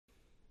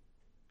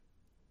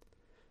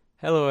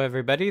Hello,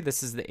 everybody.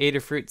 This is the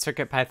Adafruit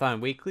CircuitPython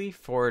Weekly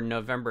for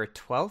November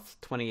 12th,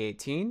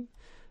 2018.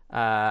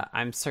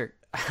 I'm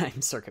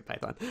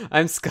CircuitPython.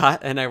 I'm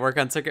Scott, and I work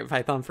on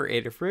CircuitPython for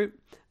Adafruit.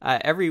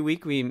 Every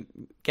week, we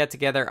get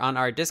together on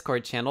our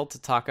Discord channel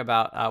to talk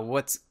about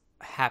what's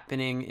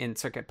happening in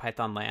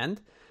CircuitPython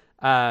land.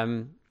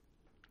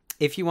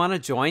 If you want to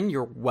join,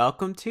 you're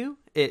welcome to.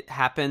 It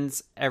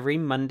happens every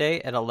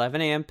Monday at 11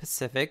 a.m.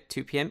 Pacific,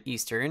 2 p.m.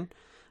 Eastern,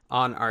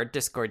 on our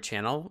Discord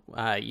channel.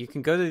 You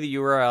can go to the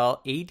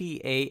URL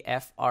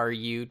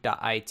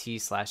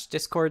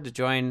adafru.it/discord to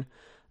join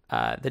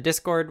the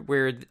Discord.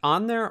 We're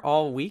on there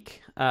all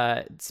week,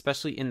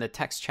 especially in the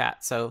text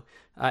chat. So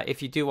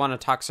if you do want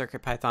to talk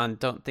CircuitPython,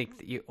 don't think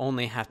that you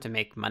only have to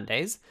make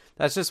Mondays.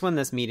 That's just when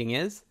this meeting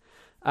is.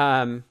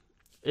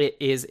 It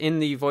is in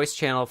the voice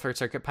channel for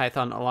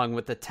CircuitPython along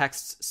with the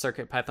text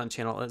CircuitPython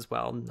channel as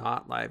well,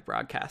 not live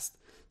broadcast.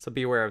 So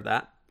be aware of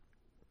that.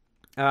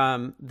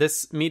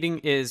 This meeting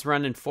is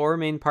run in four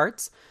main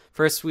parts.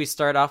 First, we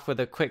start off with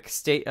a quick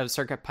state of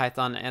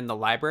CircuitPython and the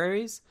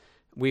libraries.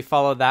 We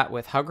follow that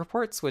with Hug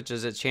Reports, which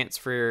is a chance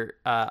for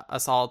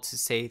us all to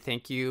say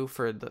thank you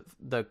for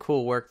the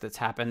cool work that's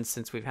happened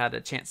since we've had a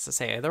chance to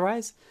say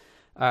otherwise,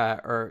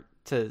 or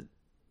to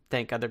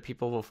thank other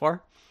people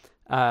before.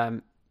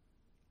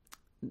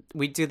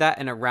 We do that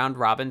in a round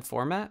robin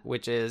format,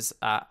 which is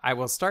I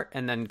will start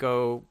and then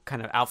go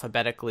kind of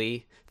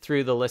alphabetically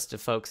through the list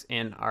of folks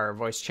in our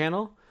voice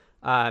channel.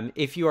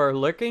 If you are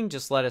lurking,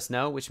 just let us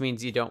know, which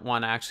means you don't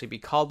want to actually be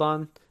called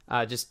on.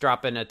 Just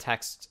drop in a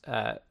text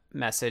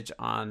message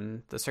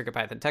on the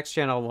CircuitPython text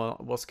channel.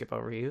 We'll skip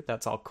over you.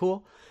 That's all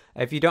cool.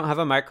 If you don't have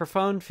a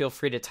microphone, feel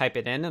free to type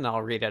it in and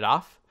I'll read it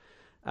off.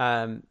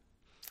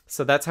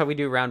 So that's how we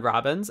do round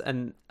robins.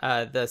 And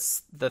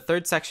the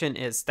third section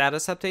is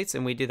status updates,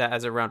 and we do that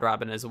as a round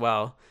robin as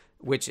well,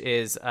 which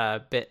is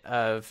a bit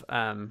of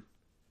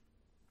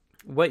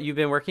what you've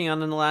been working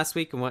on in the last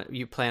week and what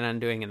you plan on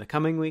doing in the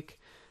coming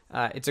week.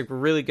 It's a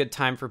really good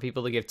time for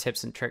people to give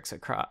tips and tricks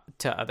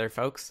to other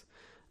folks.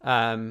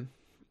 So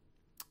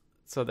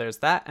there's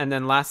that. And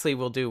then lastly,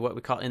 we'll do what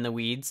we call In the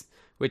Weeds,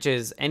 which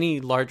is any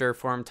larger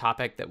forum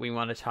topic that we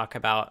want to talk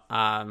about.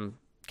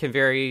 Can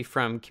vary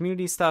from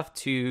community stuff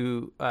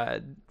to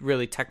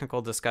really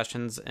technical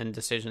discussions and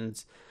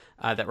decisions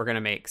that we're going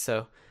to make.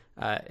 So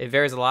it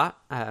varies a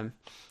lot.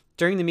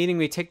 During the meeting,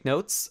 we take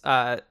notes.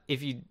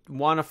 If you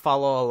want to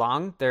follow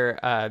along,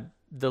 the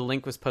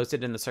link was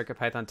posted in the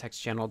CircuitPython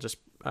text channel just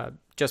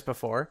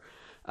before.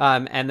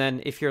 And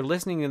then if you're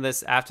listening to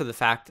this after the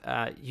fact,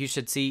 you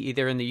should see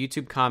either in the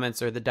YouTube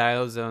comments or the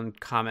Dialzone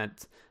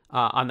comment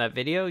on that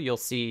video, you'll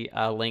see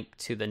a link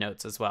to the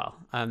notes as well.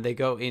 They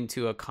go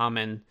into a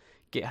common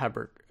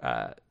GitHub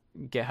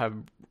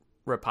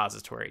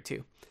repository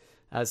too,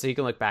 so you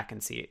can look back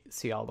and see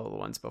all the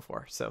ones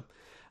before. So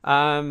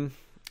I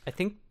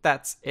think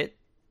that's it.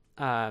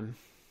 Yeah,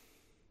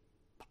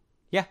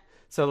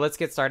 so let's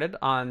get started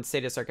on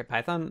State of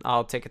CircuitPython.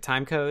 I'll take a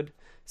time code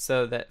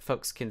so that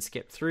folks can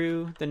skip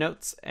through the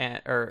notes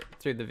or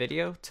through the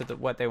video to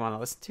what they want to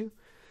listen to.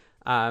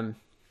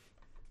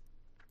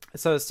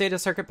 So State of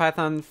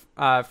CircuitPython,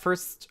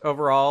 first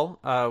overall,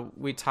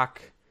 we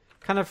talk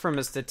kind of from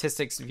a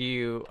statistics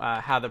view,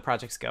 how the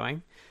project's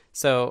going.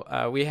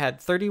 So we had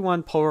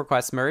 31 pull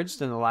requests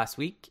merged in the last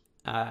week.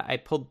 I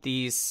pulled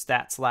these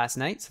stats last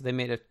night, so they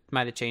might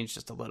have changed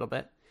just a little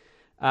bit.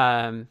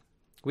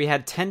 We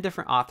had 10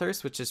 different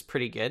authors, which is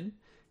pretty good.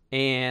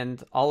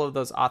 And all of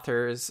those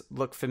authors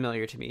look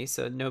familiar to me,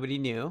 so nobody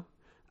new,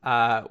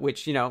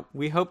 which,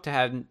 we hope to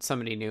have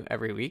somebody new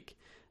every week.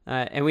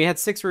 And we had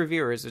 6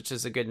 reviewers, which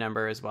is a good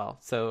number as well.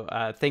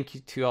 So thank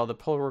you to all the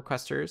pull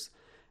requesters.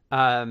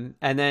 And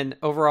then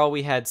overall,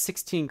 we had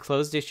 16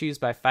 closed issues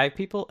by 5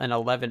 people and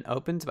 11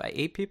 opened by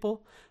 8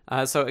 people.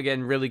 So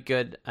again, really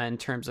good in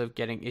terms of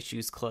getting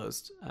issues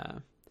closed.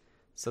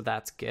 So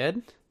that's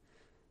good.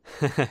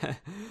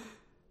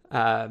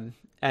 And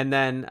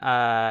then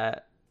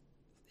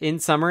in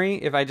summary,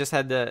 if I just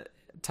had to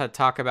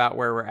talk about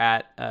where we're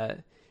at,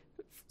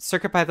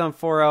 CircuitPython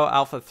 4.0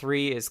 Alpha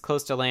 3 is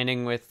close to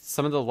landing with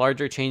some of the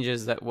larger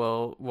changes that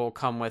will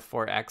come with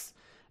 4X.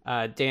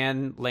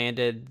 Dan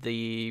landed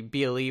the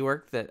BLE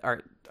work that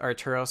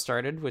Arturo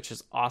started, which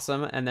is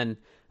awesome. And then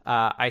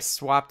I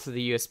swapped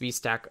the USB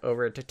stack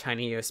over to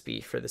Tiny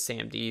USB for the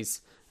SAMDs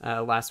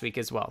last week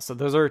as well. So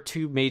those are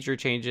 2 major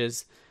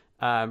changes,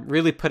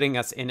 really putting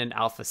us in an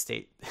alpha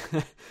state,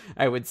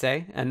 I would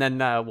say. And then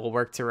we'll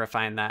work to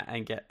refine that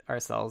and get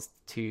ourselves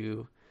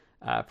to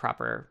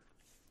proper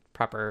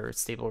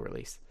stable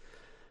release.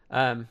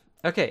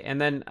 Okay, and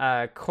then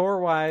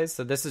core-wise,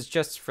 so this is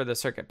just for the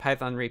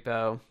CircuitPython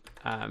repo.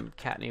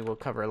 Kattni will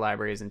cover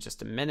libraries in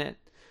just a minute.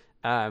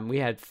 We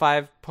had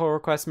 5 pull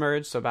requests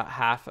merged, so about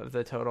half of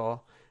the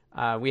total.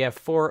 We have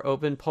 4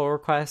 open pull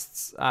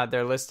requests.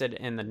 They're listed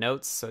in the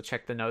notes, so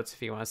check the notes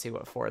if you want to see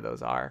what 4 of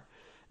those are.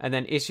 And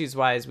then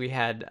issues-wise, we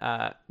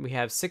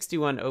have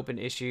 61 open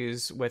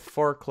issues with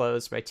 4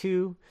 closed by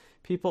 2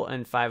 people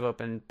and 5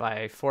 open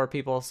by 4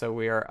 people. So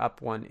we are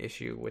up 1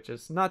 issue, which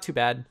is not too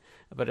bad,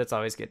 but it's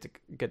always good to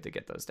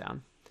get those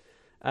down.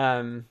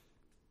 Um,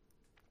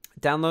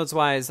 Downloads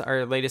wise,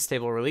 our latest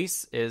stable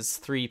release is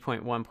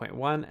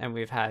 3.1.1, and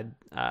we've had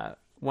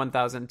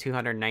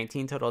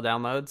 1,219 total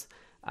downloads.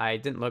 I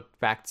didn't look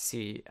back to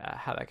see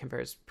how that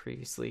compares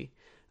previously.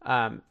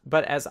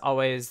 But as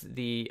always,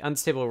 the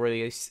unstable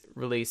release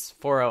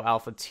 4.0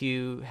 Alpha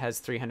 2 has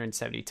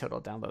 370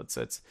 total downloads.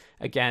 So it's,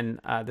 again,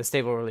 the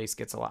stable release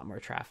gets a lot more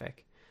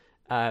traffic.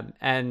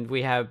 And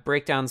we have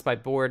breakdowns by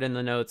board in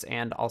the notes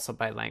and also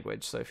by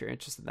language. So if you're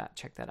interested in that,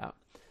 check that out.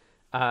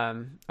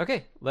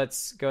 Okay,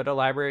 let's go to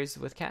libraries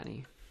with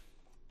Kattni.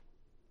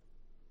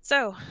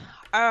 So,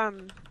 I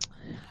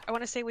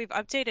want to say we've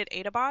updated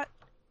AdaBot,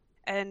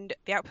 and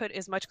the output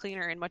is much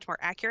cleaner and much more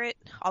accurate.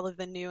 All of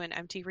the new and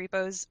empty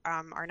repos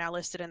are now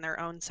listed in their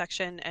own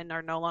section and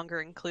are no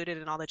longer included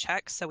in all the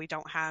checks, so we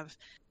don't have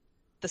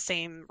the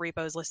same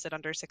repos listed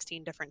under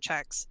 16 different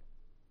checks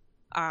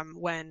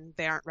when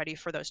they aren't ready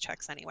for those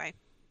checks anyway.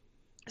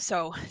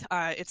 So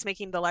it's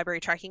making the library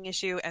tracking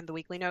issue and the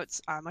weekly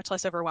notes much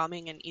less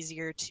overwhelming and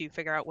easier to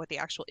figure out what the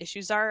actual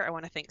issues are. I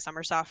want to thank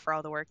Summersoft for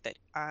all the work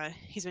that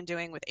he's been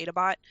doing with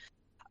AdaBot.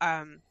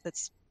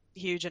 That's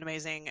huge and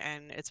amazing,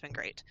 and it's been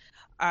great.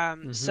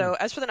 So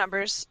as for the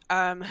numbers, we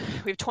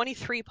have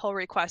 23 pull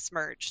requests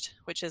merged,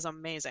 which is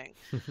amazing.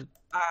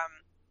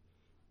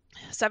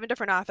 7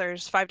 different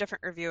authors, 5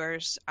 different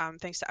reviewers.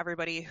 Thanks to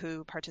everybody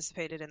who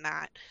participated in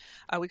that.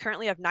 We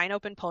currently have 9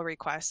 open pull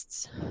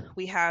requests.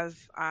 We have,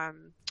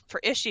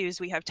 for issues,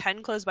 we have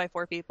 10 closed by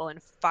 4 people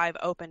and 5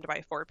 opened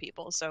by 4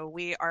 people. So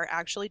we are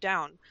actually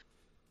down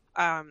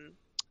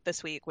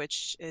this week,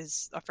 which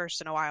is a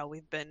first in a while.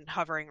 We've been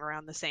hovering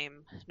around the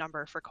same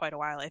number for quite a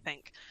while, I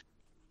think.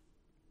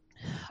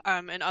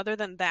 And other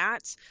than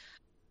that,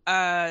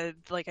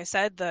 like I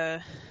said,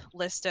 the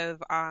list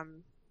of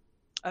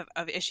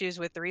issues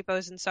with the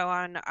repos and so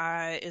on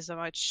is a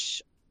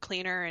much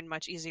cleaner and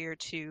much easier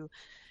to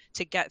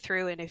get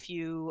through. And if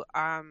you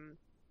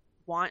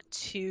want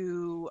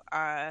to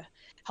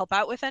help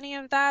out with any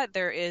of that,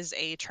 there is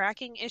a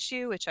tracking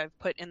issue, which I've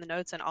put in the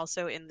notes and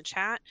also in the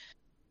chat,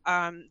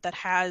 that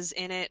has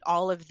in it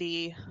all of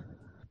the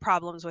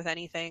problems with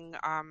anything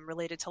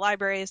related to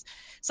libraries.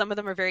 Some of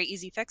them are very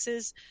easy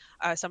fixes.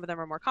 Some of them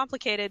are more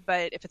complicated,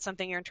 but if it's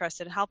something you're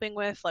interested in helping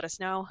with, let us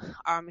know.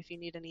 If you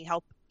need any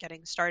help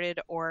getting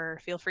started,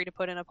 or feel free to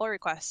put in a pull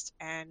request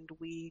and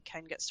we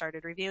can get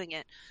started reviewing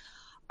it.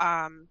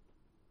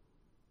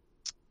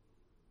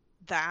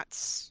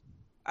 That's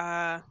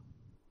where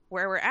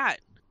we're at.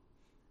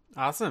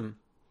 Awesome.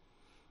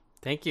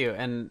 Thank you.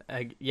 And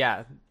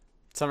yeah,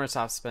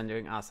 Summersoft's been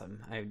doing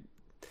awesome.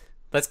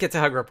 Let's get to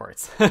Hug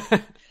Reports.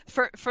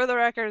 For the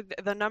record,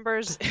 the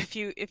numbers, if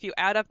you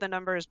add up the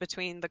numbers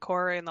between the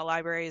core and the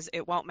libraries,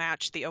 it won't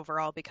match the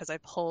overall because I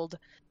pulled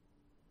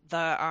the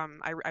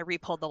I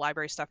re-pulled the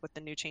library stuff with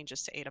the new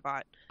changes to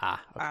AdaBot.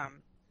 Okay.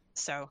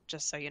 So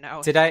just so you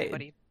know.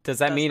 Does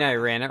that mean I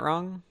ran it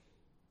wrong?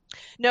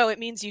 No, it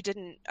means you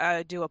didn't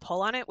do a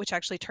pull on it, which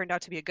actually turned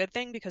out to be a good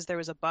thing because there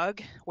was a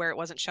bug where it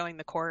wasn't showing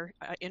the core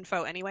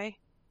info anyway.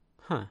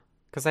 Huh.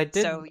 Because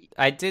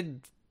I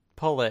did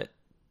pull it,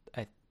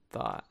 I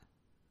thought.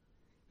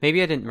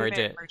 Maybe I didn't merge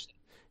it.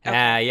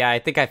 Okay. Yeah, I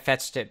think I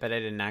fetched it, but I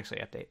didn't actually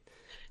update.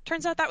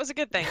 Turns out that was a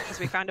good thing because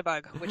we found a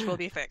bug, which will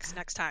be fixed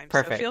next time.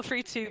 Perfect. So feel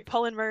free to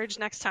pull and merge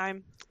next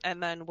time,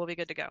 and then we'll be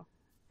good to go.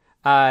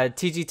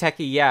 TG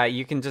Techie, yeah,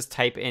 you can just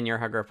type in your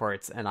Hug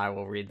Reports, and I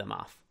will read them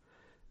off.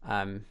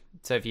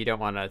 So if you don't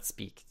want to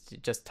speak,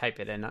 just type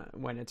it in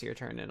when it's your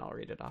turn, and I'll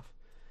read it off.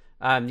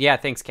 Yeah,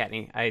 thanks,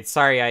 Kattni.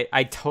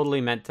 I totally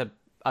meant to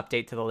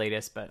update to the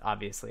latest, but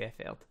obviously I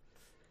failed.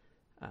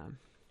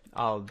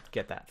 I'll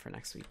get that for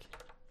next week.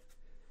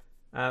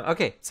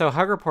 Okay, so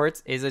Hug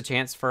Reports is a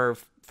chance for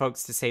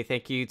folks to say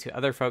thank you to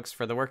other folks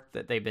for the work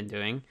that they've been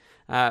doing.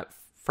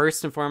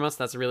 First and foremost,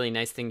 that's a really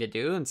nice thing to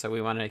do, and so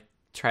we want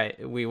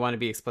to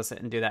be explicit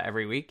and do that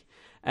every week.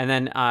 And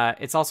then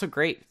it's also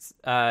great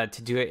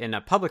to do it in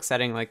a public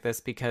setting like this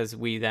because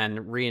we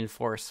then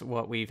reinforce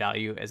what we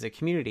value as a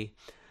community.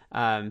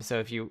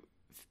 So if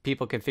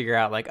people can figure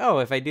out like, oh,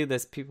 if I do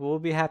this, people will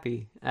be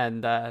happy,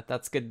 and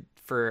that's good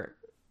for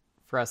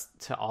us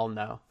to all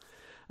know.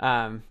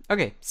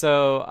 Okay,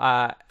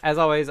 so as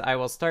always, I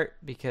will start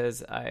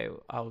because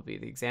I'll be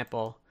the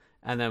example,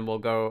 and then we'll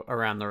go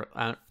around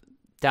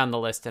down the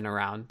list and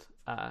around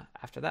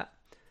after that.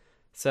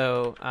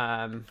 So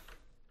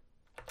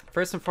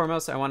first and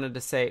foremost, I wanted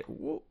to say,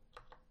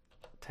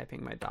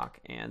 typing my doc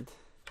and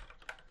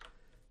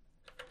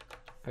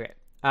okay.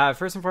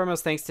 First and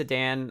foremost, thanks to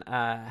Dan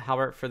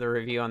Halbert for the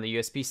review on the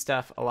USB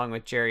stuff, along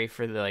with Jerry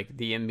for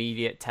the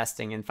immediate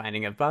testing and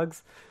finding of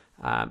bugs.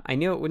 I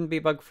knew it wouldn't be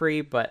bug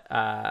free, but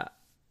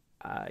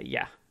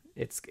yeah,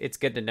 it's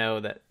good to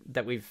know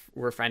that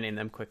we're finding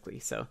them quickly.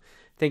 So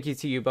thank you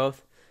to you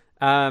both.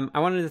 I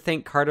wanted to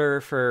thank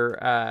Carter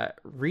for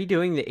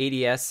redoing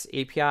the ADS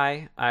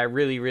API. I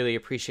really, really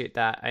appreciate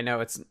that. I know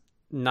it's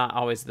not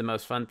always the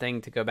most fun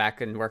thing to go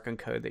back and work on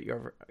code that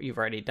you've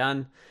already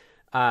done.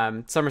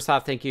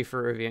 Summersoft, thank you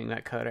for reviewing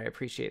that code. I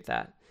appreciate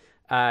that.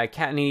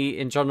 Kattni,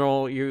 in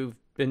general, you've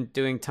been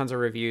doing tons of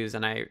reviews,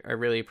 and I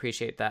really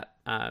appreciate that.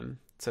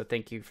 So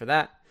thank you for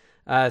that.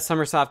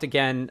 Summersoft,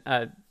 again,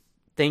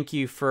 thank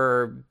you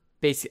for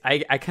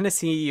I kind of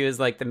see you as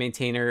like the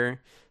maintainer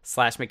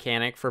 /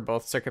 mechanic for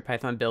both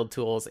CircuitPython build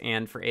tools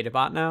and for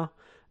Adabot now,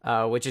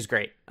 which is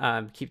great.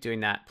 Keep doing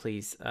that,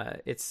 please.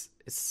 It's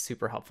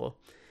super helpful.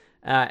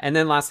 And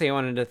then lastly, I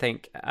wanted to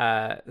thank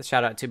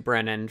shout out to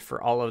Brennan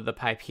for all of the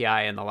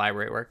PyPI and the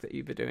library work that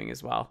you've been doing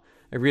as well.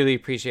 I really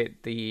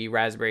appreciate the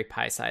Raspberry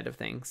Pi side of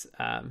things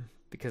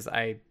because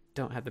I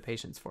don't have the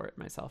patience for it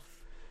myself.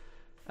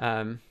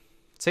 So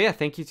yeah,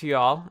 thank you to you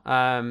all.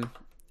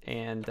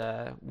 And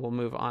we'll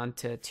move on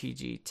to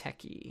TG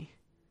Techie,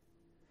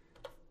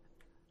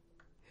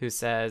 who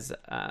says,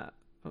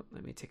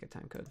 let me take a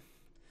time code.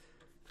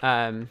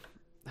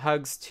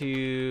 Hugs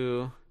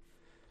to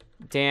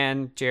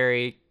Dan,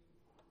 Jerry,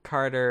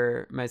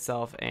 Carter,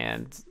 myself,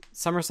 and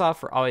Summersoft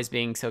for always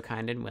being so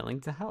kind and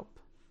willing to help.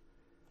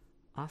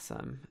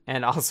 Awesome.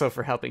 And also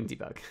for helping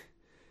debug.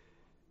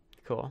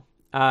 Cool.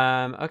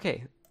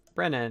 Okay,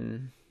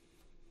 Brennan.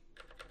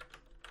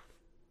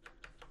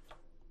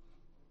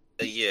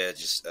 Yeah,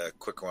 just a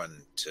quick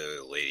one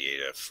to Lady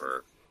Ada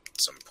for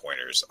some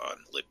pointers on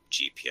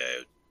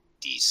libgpiod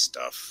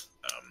stuff.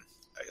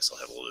 I guess I'll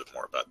have a little bit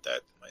more about that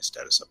in my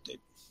status update.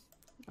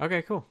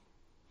 Okay, cool.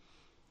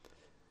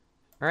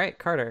 All right,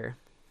 Carter.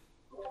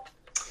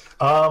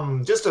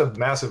 Just a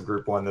massive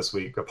group one this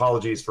week.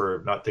 Apologies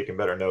for not taking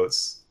better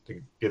notes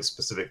to give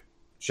specific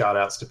shout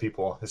outs to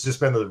people. It's just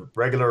been the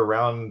regular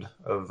round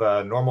of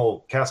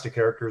normal cast of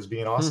characters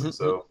being awesome.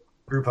 So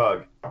group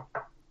hug.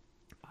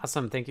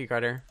 Awesome. Thank you,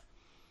 Carter.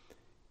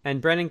 And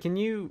Brennan, can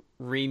you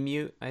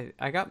remute?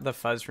 I got the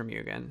fuzz from you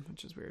again,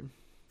 which is weird.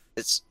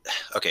 It's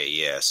okay.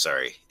 Yeah,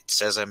 sorry. It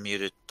says I'm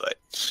muted, but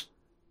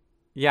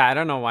yeah, I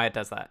don't know why it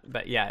does that,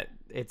 but yeah,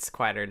 it's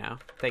quieter now.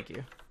 Thank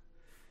you.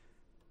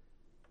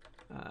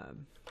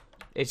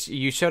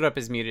 You showed up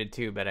as muted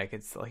too, but I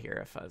could still hear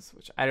a fuzz,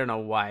 which I don't know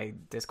why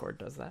Discord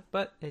does that,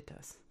 but it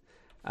does.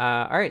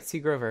 All right, C.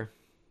 Grover.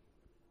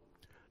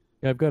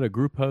 Yeah, I've got a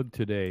group hug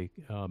today.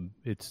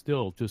 It's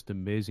still just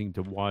amazing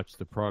to watch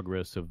the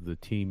progress of the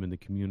team and the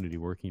community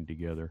working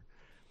together.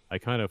 I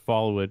kind of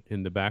follow it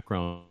in the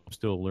background. I'm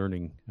still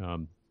learning,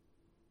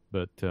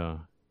 but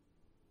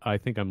I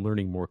think I'm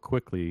learning more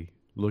quickly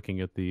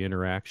looking at the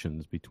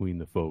interactions between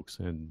the folks,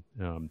 and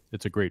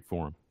it's a great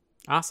forum.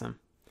 Awesome.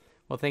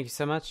 Well, thank you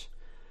so much.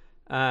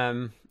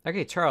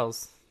 Okay,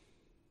 Charles.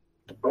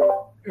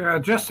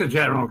 Just a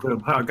general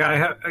group hug.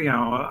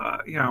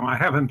 I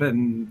haven't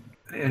been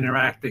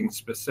interacting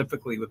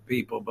specifically with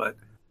people, but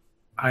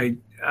I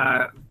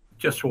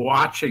just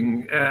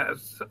watching.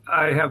 As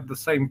I have the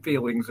same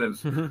feelings as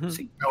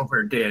C.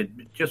 Grover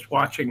did. Just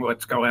watching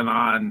what's going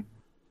on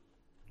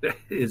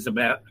is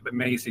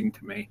amazing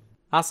to me.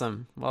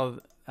 Awesome. Well,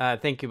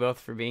 thank you both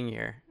for being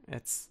here.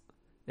 It's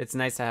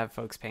nice to have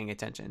folks paying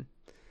attention.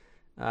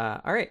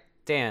 All right,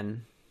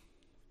 Dan.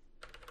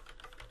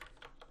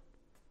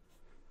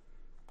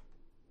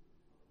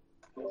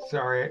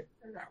 Sorry,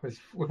 I was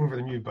looking for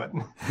the mute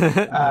button.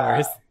 No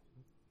worries.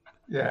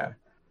 Yeah.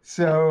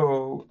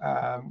 So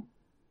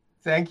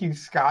thank you,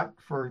 Scott,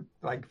 for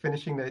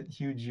finishing that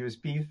huge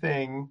USB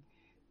thing,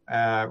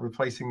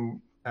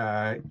 replacing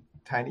the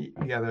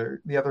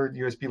other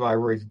USB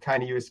libraries with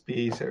Tiny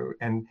USB. So,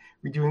 and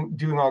we're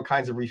doing all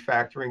kinds of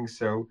refactoring.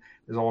 So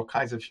there's all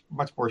kinds of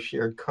much more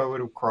shared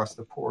code across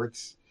the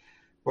ports,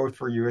 both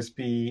for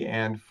USB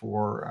and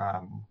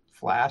for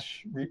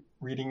Flash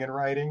reading and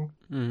writing.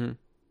 Mm-hmm.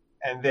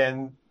 And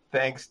then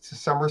thanks to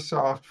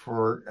Summersoft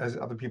for, as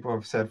other people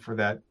have said, for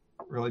that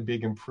really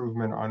big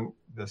improvement on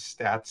the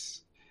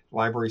stats,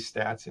 library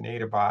stats in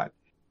Adabot.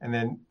 And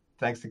then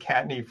thanks to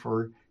Kattni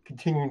for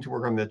continuing to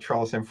work on the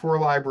Trellis M4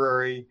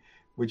 library,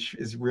 which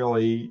is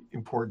really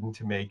important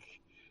to make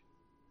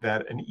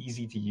that an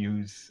easy to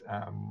use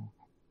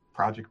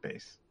project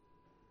base.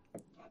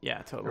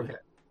 Yeah, totally. Okay.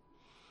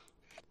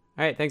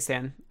 All right, thanks,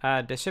 Dan.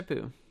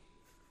 Deshipu.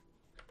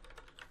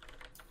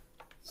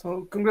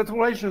 So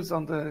congratulations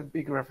on the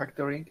big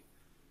refactoring.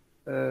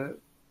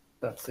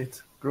 That's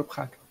it. Group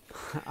hack.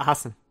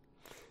 Awesome.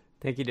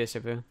 Thank you,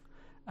 Deshipu.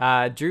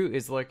 Drew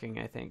is lurking,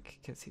 I think,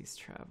 because he's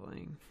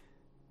traveling.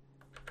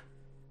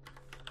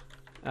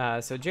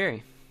 So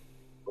Jerry.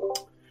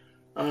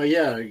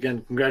 Yeah,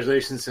 again,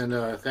 congratulations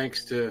and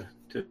thanks to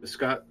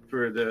Scott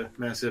for the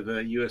massive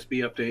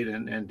USB update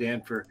and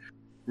Dan for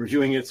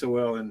reviewing it so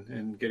well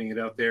and getting it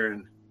out there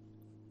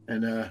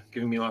and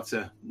giving me lots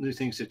of new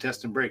things to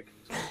test and break.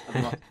 So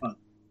having lots of fun.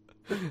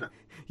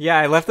 Yeah,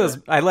 I left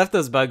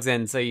those bugs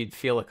in so you'd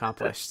feel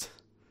accomplished.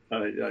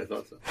 I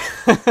thought so.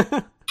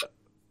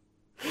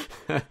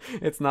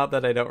 It's not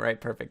that I don't write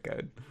perfect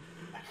code.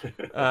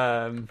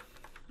 All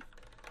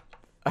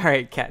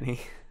right, Kattni.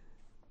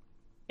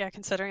 Yeah,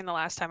 considering the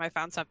last time I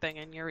found something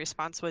and your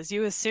response was,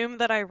 you assume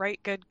that I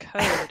write good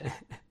code.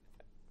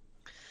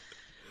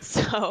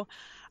 So,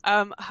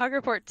 hug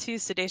report to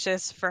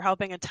Sedacious for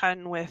helping a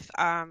ton with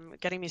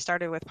getting me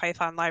started with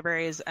Python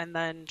libraries and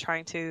then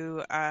trying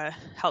to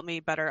help me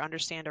better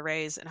understand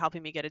arrays and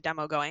helping me get a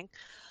demo going.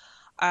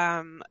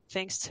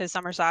 Thanks to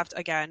Summersoft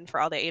again for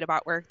all the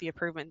AdaBot work. The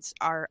improvements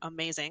are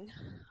amazing.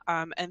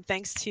 And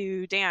thanks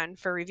to Dan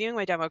for reviewing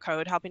my demo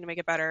code, helping to make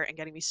it better, and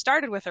getting me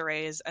started with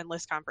arrays and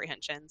list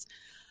comprehensions,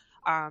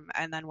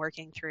 and then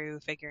working through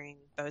figuring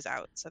those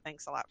out. So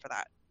thanks a lot for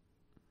that.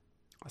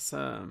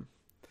 Awesome.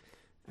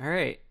 All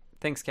right.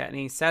 Thanks,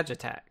 Kattni.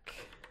 Sagittac.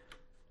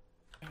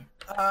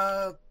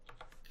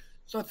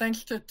 So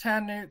thanks to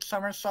Tanit,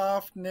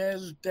 Summersoft,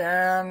 Niz,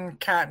 Dan,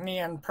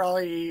 Kattni, and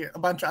probably a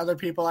bunch of other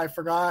people I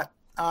forgot.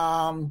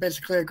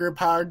 Basically a group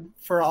hug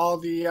for all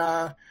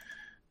the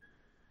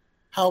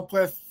help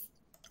with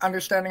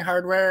understanding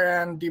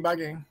hardware and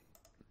debugging.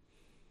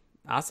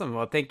 Awesome.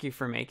 Well, thank you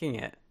for making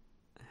it.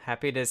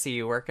 Happy to see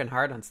you working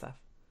hard on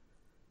stuff.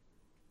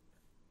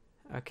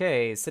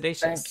 Okay, Sedacious.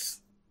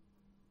 Thanks.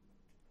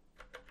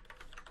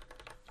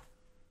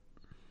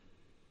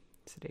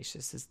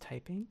 Sedacious is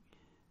typing.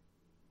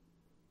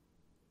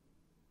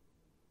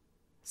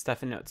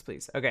 Stuff in notes,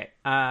 please. Okay.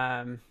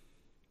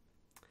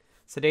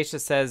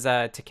 Sedacious says,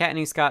 to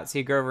Kattni, Scott,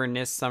 C. Grover,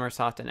 NIST,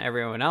 Summersoft, and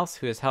everyone else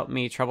who has helped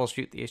me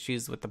troubleshoot the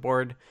issues with the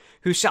board,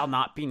 who shall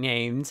not be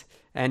named,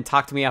 and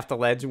talked me off the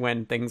ledge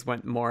when things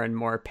went more and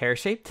more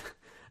pear-shaped.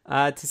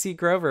 To C.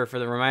 Grover for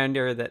the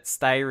reminder that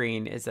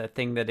styrene is a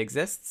thing that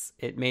exists.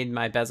 It made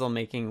my bezel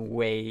making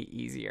way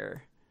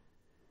easier.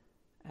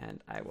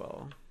 And I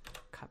will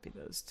copy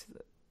those to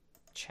the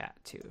chat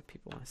too if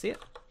people want to see it.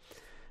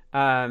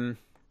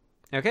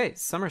 Okay,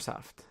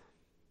 Summersoft.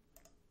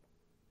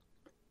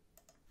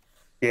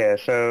 Yeah,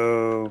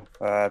 so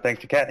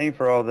thanks to Kattni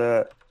for all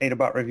the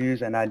AdaBot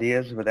reviews and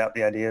ideas. Without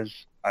the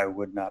ideas, I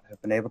would not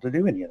have been able to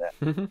do any of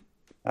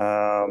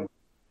that.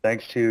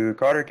 Thanks to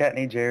Carter,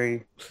 Kattni,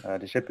 Jerry,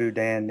 Deshipu,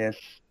 Dan, Nis,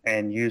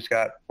 and you,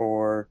 Scott,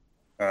 for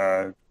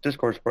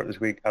Discord support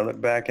this week. I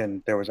looked back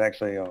and there was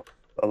actually a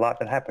lot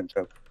that happened,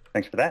 so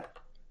thanks for that.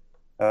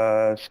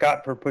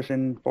 Scott for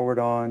pushing forward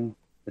on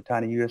the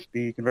tiny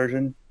USB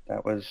conversion.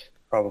 That was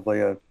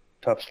probably a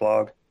tough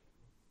slog.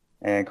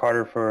 And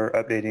Carter for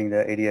updating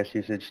the ADS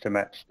usage to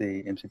match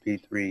the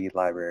MCP3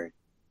 library.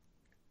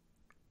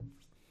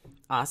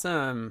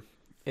 Awesome.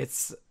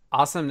 It's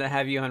awesome to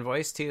have you on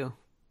voice too.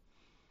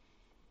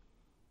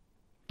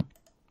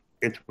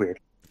 It's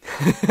weird.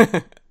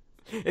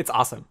 It's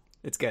awesome.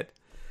 It's good.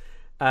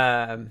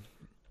 That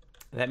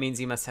means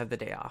you must have the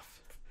day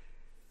off.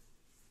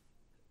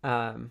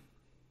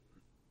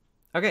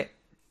 Okay.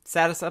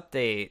 Status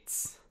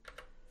updates.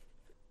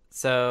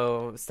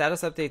 So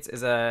status updates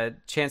is a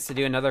chance to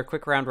do another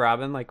quick round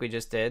robin like we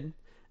just did.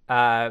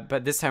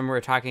 But this time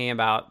we're talking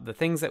about the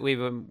things that we've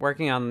been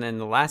working on in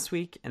the last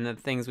week and the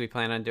things we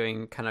plan on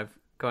doing kind of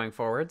going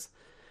forwards.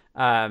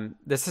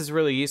 This is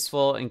really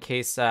useful in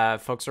case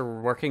folks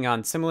are working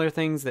on similar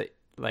things that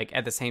like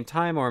at the same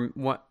time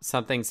or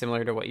something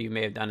similar to what you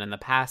may have done in the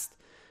past.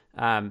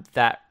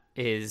 That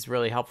is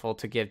really helpful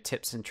to give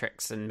tips and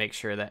tricks and make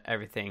sure that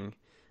everything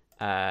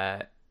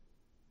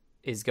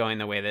is going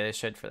the way that it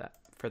should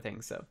for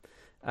things. So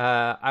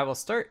I will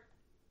start.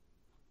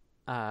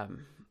 I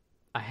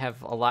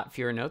have a lot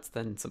fewer notes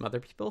than some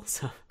other people,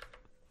 so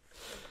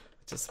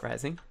which is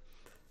surprising.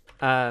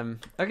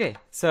 Okay,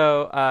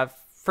 so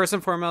first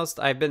and foremost,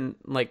 I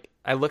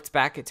looked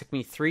back. It took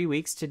me 3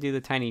 weeks to do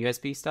the tiny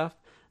USB stuff.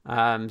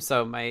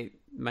 So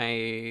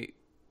my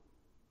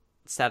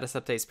status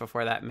updates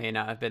before that may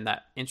not have been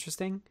that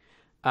interesting.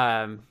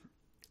 I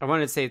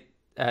wanted to say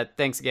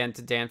thanks again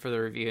to Dan for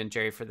the review and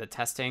Jerry for the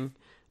testing.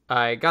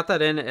 I got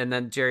that in, and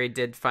then Jerry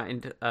did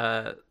find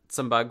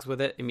some bugs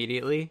with it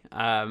immediately.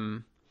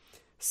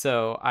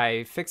 So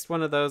I fixed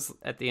one of those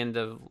at the end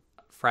of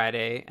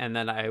Friday, and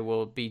then I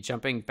will be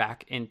jumping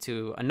back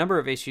into a number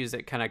of issues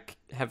that kind of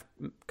have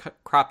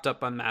cropped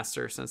up on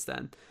master since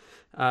then.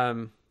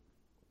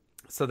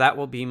 So that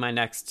will be my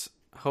next,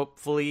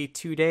 hopefully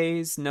 2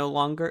 days, no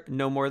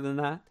more than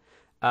that.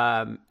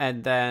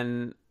 And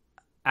then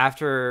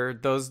after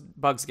those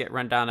bugs get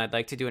run down, I'd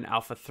like to do an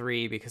alpha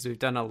 3 because we've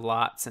done a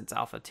lot since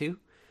alpha 2.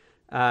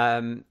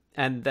 And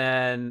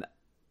then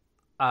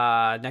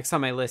next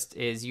on my list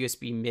is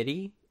USB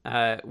MIDI,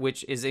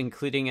 which is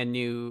including a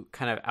new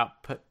kind of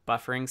output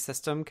buffering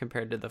system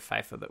compared to the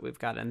FIFO that we've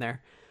got in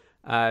there.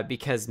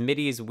 Because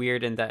MIDI is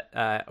weird in that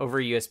over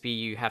USB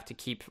you have to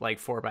keep like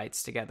 4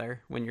 bytes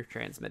together when you're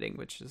transmitting,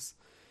 which is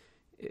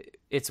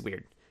it's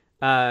weird.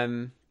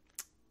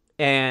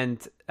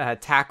 And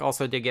TAC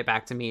also did get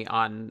back to me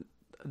on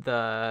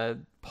the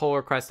pull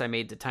request I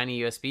made to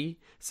Tiny USB.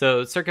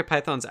 So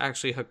CircuitPython's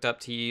actually hooked up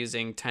to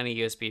using Tiny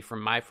USB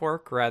from my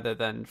fork rather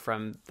than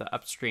from the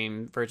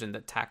upstream version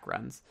that TAC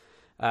runs.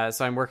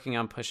 So I'm working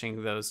on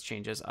pushing those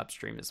changes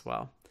upstream as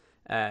well.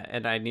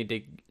 And I need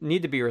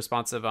to be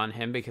responsive on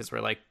him because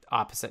we're like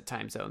opposite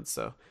time zones.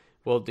 So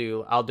I'll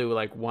do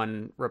like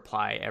one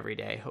reply every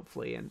day,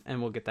 hopefully,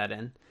 and we'll get that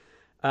in.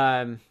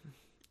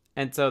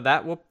 And so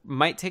that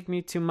might take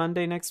me to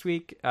Monday next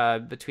week,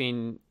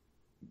 between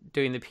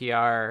doing the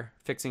PR,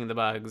 fixing the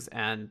bugs,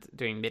 and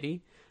doing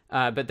MIDI.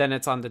 But then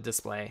it's on the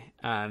display.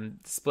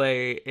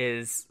 Display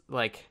is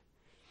like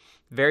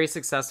very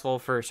successful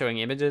for showing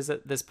images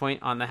at this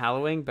point on the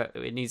Hallowing, but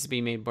it needs to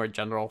be made more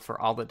general for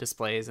all the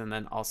displays and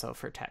then also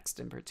for text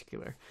in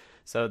particular.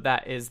 So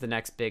that is the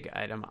next big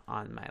item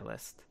on my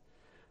list.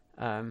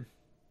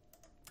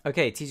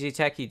 Okay, TG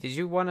Techie, did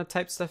you want to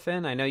type stuff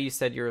in? I know you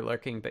said you were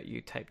lurking, but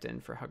you typed in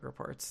for Hug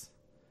Reports.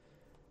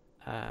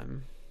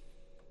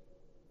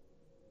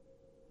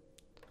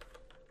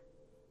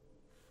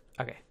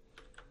 Okay.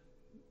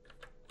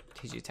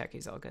 TG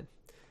Techie's all good.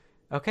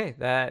 Okay,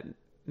 that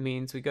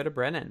means we go to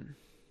Brennan.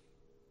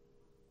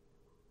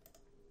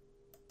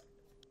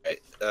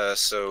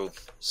 So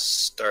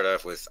start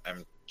off with,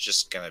 I'm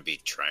just going to be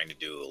trying to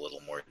do a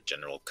little more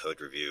general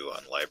code review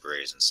on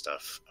libraries and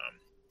stuff,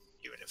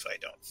 even if I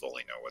don't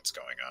fully know what's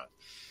going on.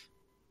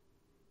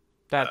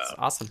 That's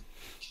awesome.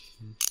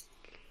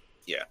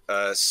 Yeah.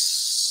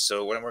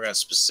 So what I'm working on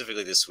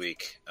specifically this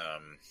week,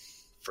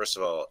 first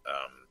of all,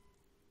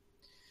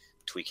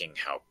 tweaking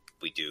how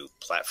we do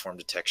platform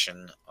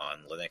detection on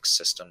Linux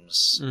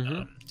systems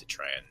to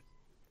try and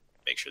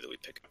make sure that we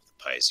pick up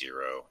the Pi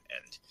Zero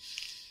and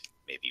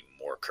maybe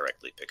more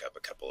correctly pick up a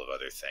couple of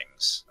other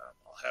things.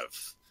 I'll have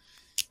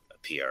a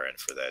PR in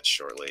for that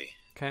shortly.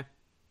 Okay.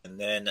 And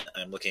then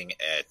I'm looking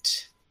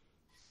at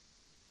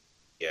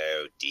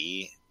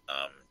GPIO-D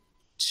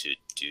to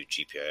do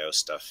GPIO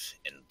stuff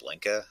in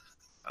Blinka.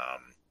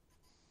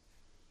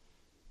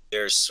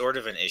 There's sort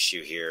of an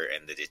issue here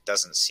in that it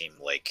doesn't seem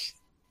like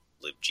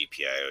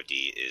libgpiod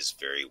is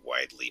very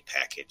widely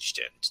packaged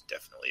and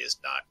definitely is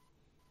not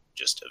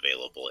just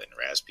available in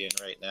Raspbian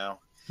right now.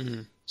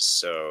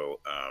 So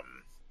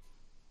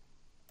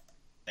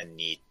I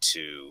need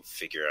to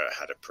figure out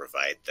how to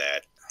provide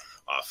that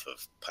off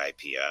of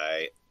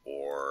PyPI,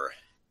 or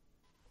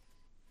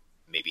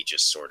maybe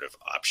just sort of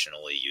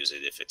optionally use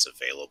it if it's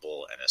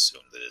available and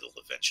assume that it'll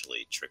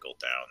eventually trickle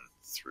down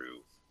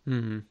through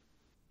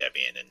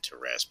Debian into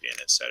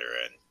Raspbian, etc.,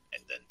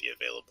 and then be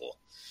available.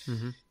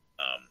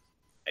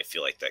 I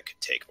feel like that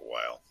could take a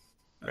while.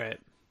 Right.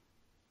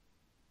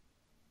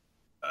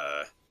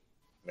 I'm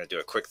going to do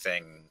a quick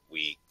thing.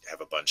 We have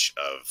a bunch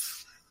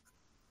of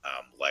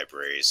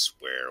libraries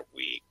where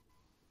we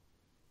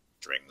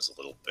strings a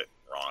little bit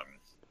wrong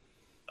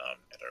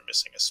and are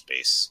missing a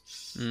space.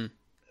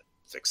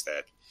 Fix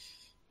that.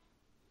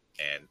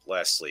 And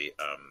lastly,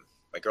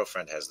 my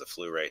girlfriend has the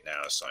flu right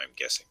now, so I'm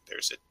guessing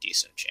there's a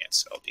decent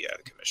chance I'll be out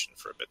of commission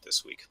for a bit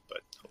this week,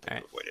 but hope to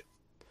avoid it.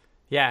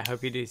 Yeah,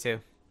 hope you do too.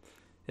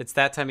 It's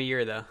that time of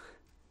year, though.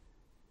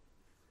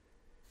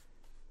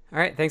 All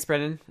right, thanks,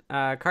 Brendan.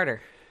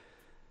 Carter.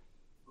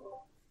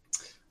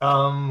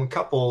 A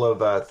couple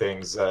of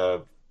things.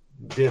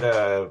 Did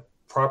a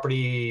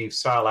property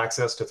style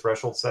access to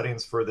threshold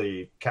settings for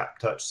the cap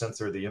touch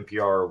sensor, the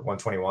NPR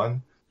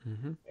 121,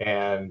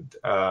 and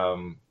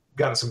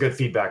gotten some good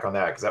feedback on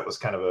that, because that was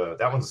kind of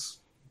that one's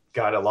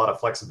got a lot of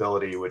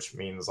flexibility, which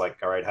means like,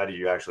 all right, how do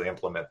you actually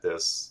implement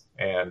this?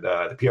 And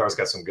the PR's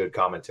got some good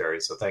commentary,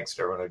 so thanks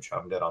to everyone who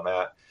chimed in on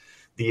that.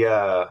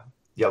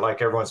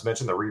 Like everyone's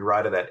mentioned, the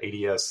rewrite of that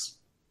ADS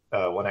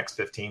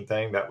 1x15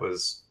 thing, that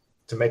was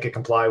to make it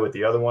comply with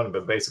the other one,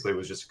 but basically it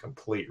was just a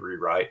complete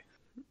rewrite.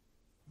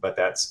 But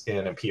that's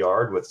in a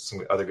PR'd with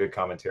some other good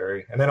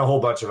commentary. And then a whole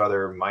bunch of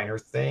other minor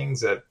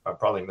things that I'm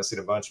probably missing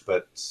a bunch,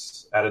 but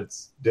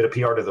did a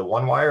PR to the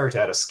one wire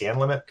to add a scan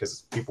limit,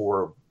 because people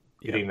were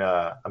getting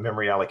a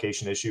memory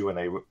allocation issue when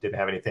they didn't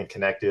have anything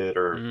connected,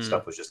 or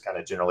stuff was just kind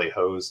of generally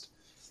hosed.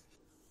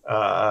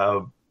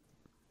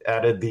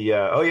 Added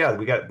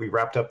the we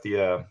wrapped up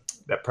the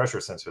that pressure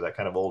sensor, that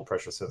kind of old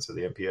pressure sensor,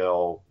 the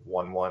MPL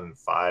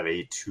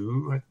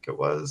 115A2, I think it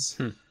was.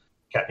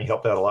 Kattni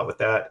helped out a lot with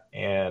that,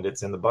 and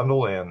it's in the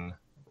bundle, and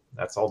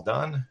that's all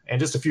done. And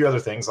just a few other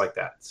things like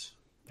that.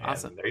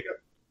 Awesome. And there you go.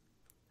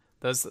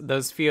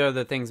 Those few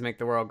other things make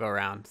the world go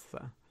round.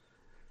 So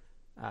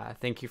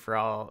thank you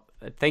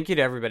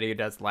to everybody who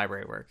does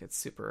library work. It's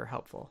super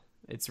helpful.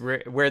 It's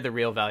where the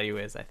real value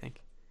is, I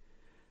think.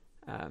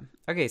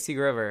 Okay, C.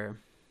 Grover.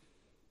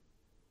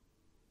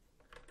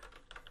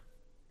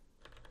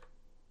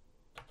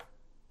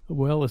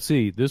 Well, let's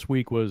see. This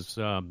week was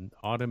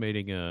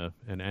automating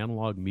an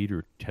analog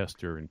meter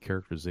tester and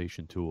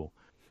characterization tool.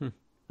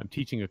 I'm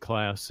teaching a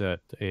class at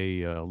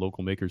a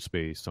local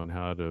makerspace on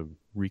how to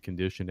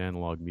recondition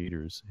analog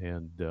meters,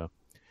 and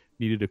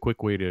needed a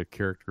quick way to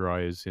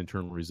characterize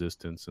internal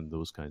resistance and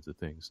those kinds of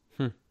things.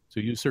 So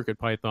use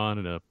CircuitPython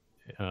and a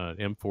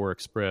M4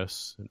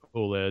 Express, an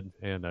OLED,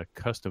 and a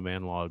custom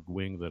analog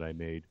wing that I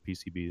made,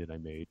 PCB that I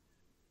made.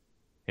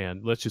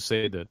 And let's just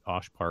say that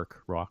OshPark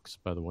rocks,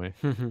 by the way.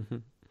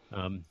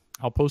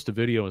 I'll post a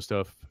video and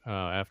stuff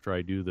after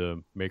I do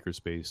the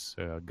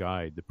Makerspace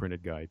guide, the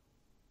printed guide.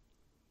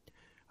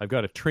 I've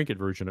got a Trinket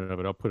version of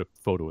it. I'll put a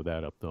photo of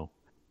that up, though.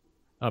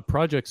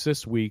 Projects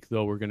this week,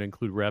 though, we're going to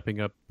include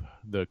wrapping up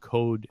the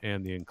code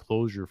and the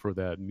enclosure for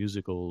that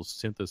musical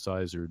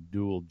synthesizer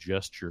dual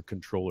gesture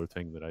controller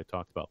thing that I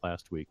talked about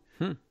last week,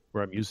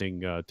 where I'm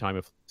using time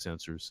of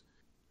sensors.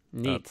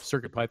 Neat.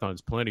 CircuitPython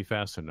is plenty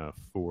fast enough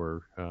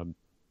for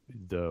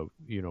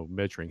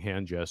measuring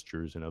hand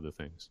gestures and other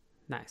things.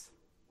 Nice.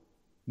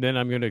 Then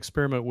I'm going to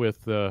experiment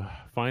with,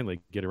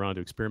 finally get around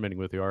to experimenting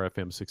with the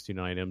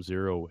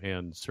RFM69M0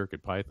 and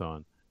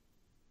CircuitPython.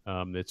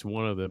 It's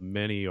one of the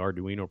many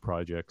Arduino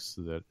projects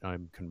that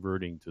I'm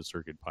converting to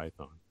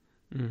CircuitPython.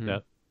 Mm-hmm.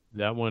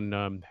 That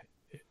one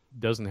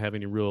doesn't have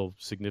any real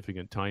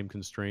significant time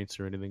constraints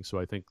or anything, so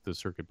I think the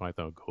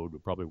CircuitPython code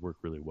would probably work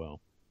really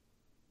well.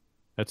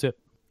 That's it.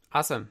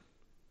 Awesome.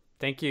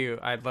 Thank you.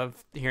 I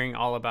love hearing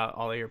all about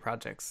all of your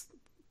projects.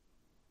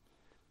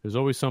 There's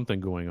always something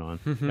going on.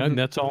 And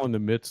that's all in the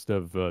midst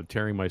of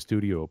tearing my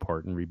studio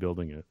apart and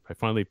rebuilding it. I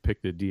finally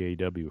picked a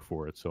DAW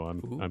for it, so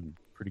I'm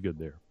pretty good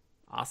there.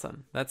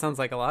 Awesome. That sounds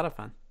like a lot of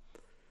fun.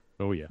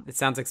 Oh, yeah. It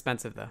sounds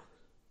expensive, though.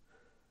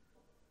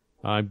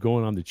 I'm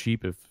going on the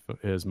cheap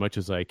as much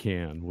as I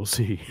can. We'll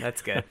see.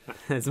 That's good.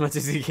 As much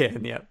as you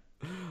can, yep.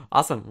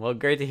 Awesome. Well,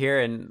 great to hear,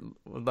 and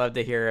would love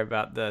to hear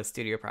about the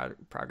studio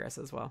progress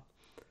as well.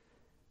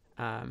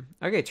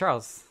 Okay,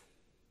 Charles.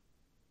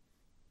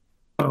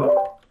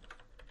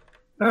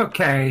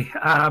 Okay.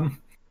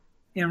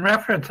 In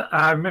reference,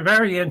 I'm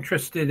very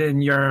interested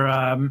in your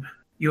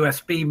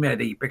USB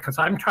MIDI because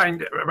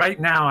right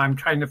now I'm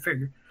trying to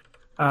figure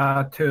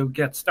to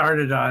get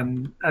started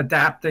on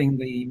adapting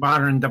the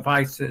Modern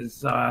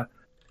Devices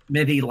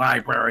MIDI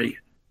library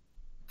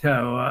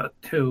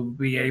to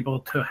be able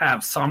to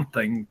have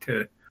something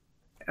to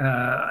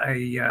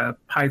a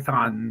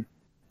Python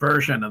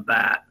version of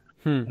that.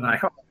 And I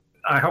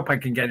hope I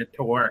can get it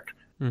to work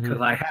because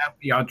I have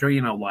the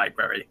Arduino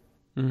library.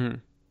 Mm-hmm.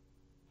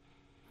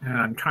 And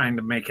I'm trying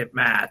to make it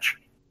match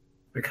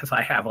because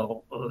I have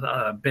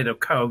a bit of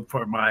code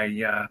for my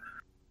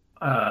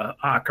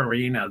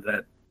Ocarina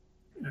that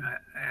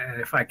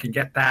if I can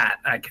get that,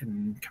 I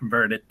can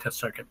convert it to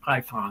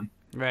CircuitPython.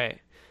 Right.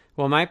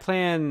 Well, my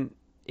plan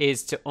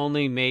is to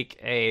only make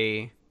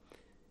the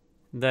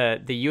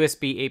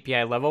USB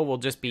API level will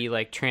just be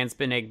like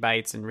transmitting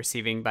bytes and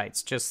receiving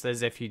bytes, just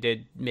as if you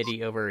did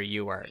MIDI over a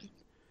UART.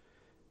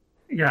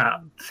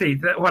 Yeah. See,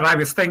 what I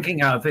was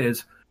thinking of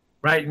is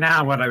right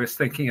now. What I was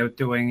thinking of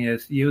doing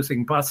is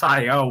using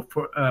Bus.io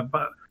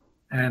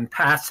and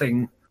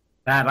passing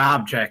that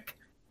object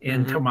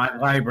into my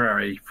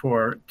library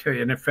to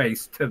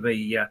interface to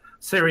the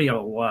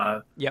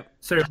serial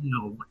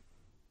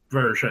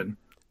version.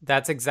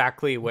 That's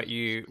exactly what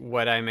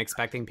I'm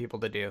expecting people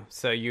to do.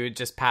 So you would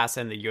just pass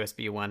in the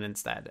USB one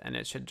instead, and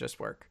it should just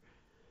work.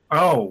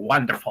 Oh,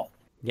 wonderful.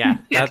 Yeah,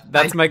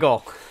 that's my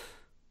goal.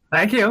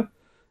 Thank you.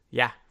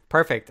 Yeah,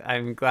 perfect.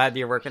 I'm glad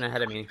you're working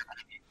ahead of me.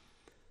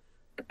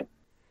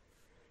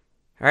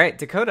 All right,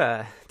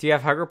 Dakota, do you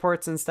have hug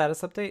reports and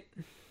status update?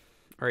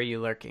 Or are you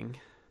lurking?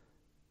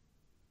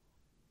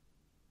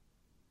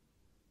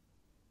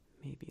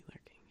 Maybe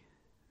lurking.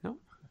 No?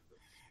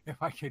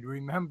 If I could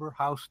remember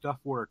how stuff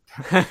worked.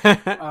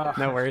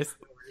 No worries.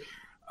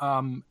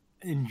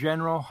 In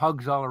general,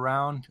 hugs all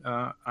around.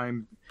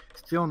 I'm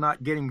still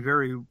not getting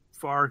very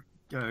far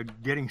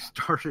getting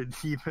started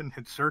even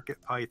at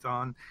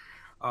CircuitPython.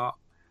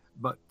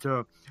 But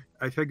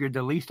I figured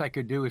the least I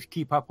could do is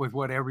keep up with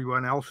what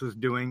everyone else is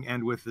doing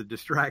and with the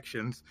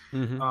distractions.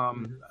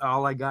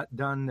 All I got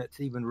done that's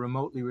even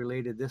remotely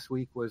related this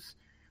week was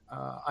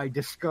I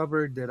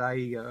discovered that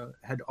I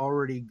had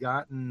already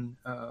gotten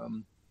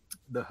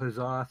the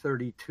Huzzah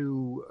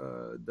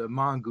 32, the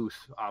Mongoose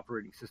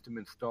operating system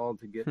installed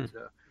to get,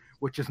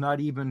 which is not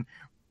even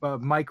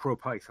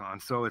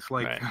MicroPython. So it's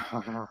like,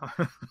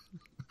 right.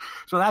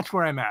 So that's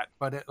where I'm at.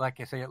 But like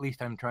I say, at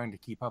least I'm trying to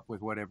keep up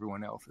with what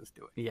everyone else is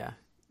doing. Yeah.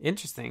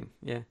 Interesting.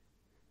 Yeah.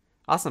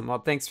 Awesome. Well,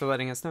 thanks for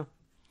letting us know.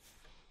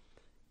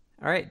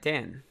 All right,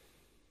 Dan.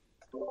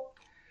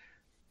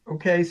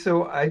 Okay,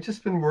 so I've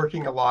just been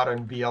working a lot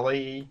on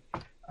BLE.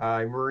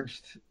 I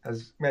merged,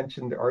 as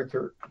mentioned,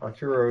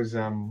 Arturo's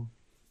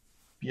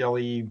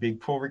BLE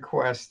big pull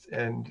request,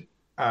 and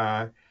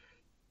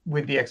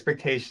with the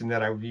expectation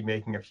that I would be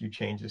making a few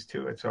changes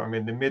to it. So I'm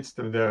in the midst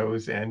of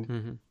those,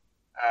 and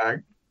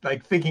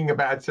like thinking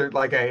about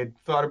I had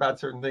thought about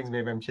certain things.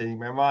 Maybe I'm changing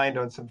my mind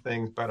on some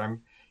things, but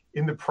I'm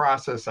in the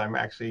process. I'm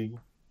actually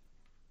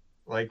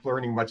like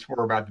learning much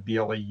more about the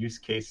BLE use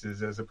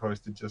cases as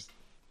opposed to just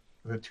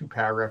the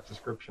 2-paragraph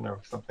description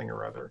of something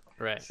or other.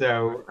 Right.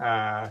 So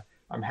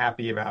I'm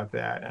happy about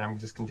that, and I'm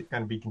just going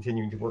to be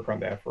continuing to work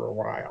on that for a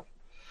while.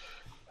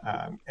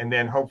 And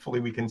then hopefully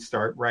we can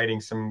start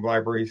writing some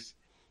libraries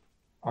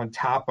on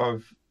top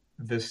of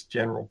this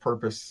general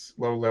purpose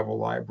low-level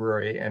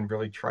library and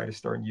really try to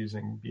start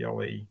using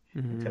BLE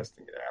and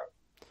testing it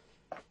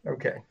out.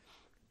 Okay.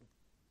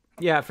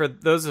 Yeah, for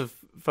those of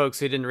folks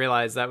who didn't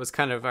realize, that was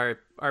kind of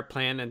our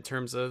plan in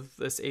terms of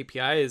this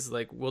API is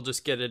like we'll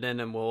just get it in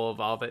and we'll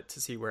evolve it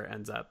to see where it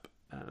ends up.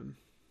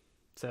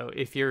 So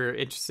if you're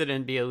interested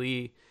in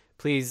BLE,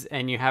 please,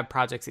 and you have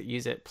projects that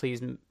use it,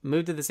 please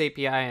move to this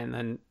API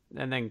and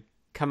then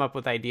come up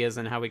with ideas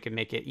on how we can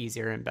make it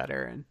easier and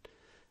better and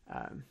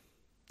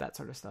that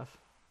sort of stuff,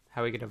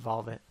 how we could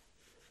evolve it.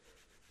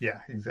 Yeah,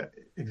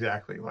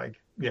 exactly.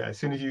 Like, yeah, as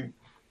soon as you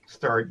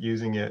start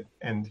using it,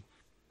 and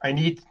I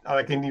need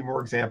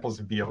more examples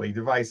of BLE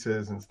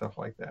devices and stuff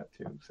like that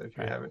too. So if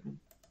you haven't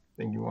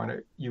thing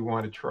you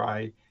want to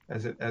try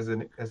as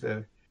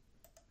a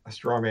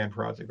strawman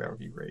project, that would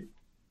be great.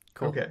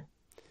 Cool. Okay.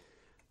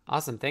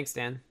 Awesome. Thanks,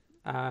 Dan.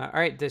 All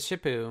right,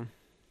 Deshipu.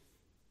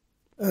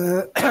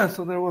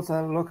 So there was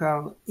a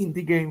local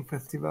indie game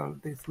festival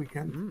this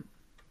weekend,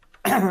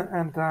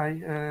 and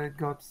I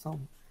got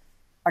some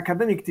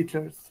academic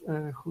teachers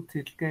who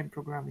teach game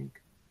programming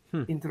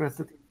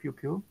interested in Pew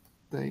Pew.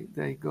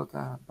 They got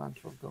a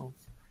bunch of those,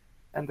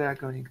 and they are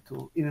going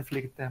to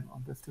inflict them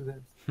on the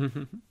students.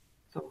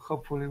 So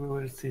hopefully we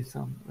will see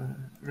some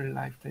real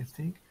life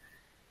testing.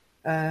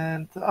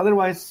 And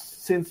otherwise,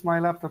 since my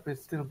laptop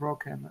is still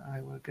broken,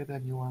 I will get a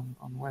new one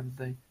on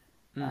Wednesday.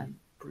 I'm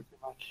pretty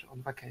much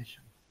on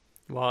vacation.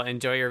 Well,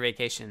 enjoy your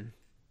vacation.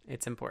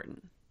 It's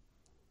important.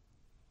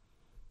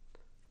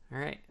 All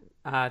right.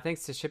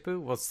 Thanks to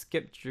Shippu. We'll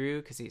skip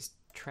Drew because he's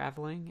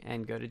traveling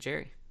and go to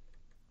Jerry.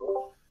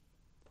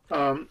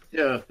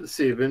 Yeah, let's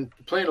see. I've been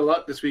playing a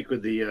lot this week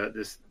with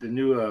the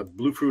new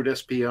Bluefruit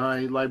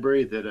SPI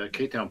library that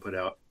K-Town put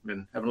out.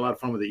 Been having a lot of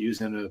fun with it,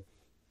 using a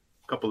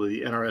couple of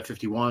the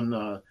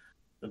NRF51,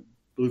 the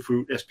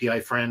Bluefruit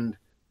SPI friend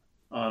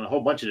on a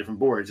whole bunch of different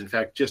boards. In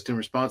fact, just in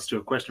response to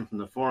a question from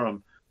the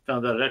forum,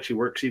 found out it actually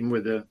works even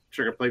with the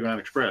Circuit Playground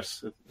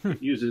Express.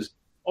 It uses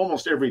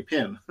almost every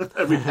pin,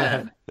 every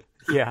pad.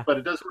 Yeah. But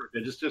it does work.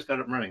 They just got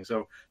it running.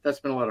 So that's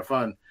been a lot of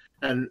fun.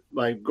 And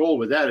my goal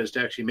with that is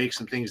to actually make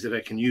some things that I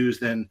can use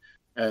then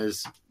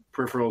as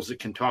peripherals that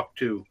can talk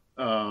to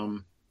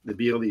the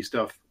BLE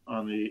stuff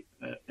on the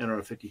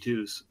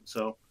NR52s.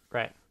 So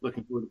right,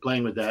 looking forward to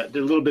playing with that.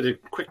 Did a little bit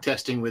of quick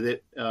testing with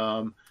it.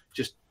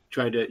 Just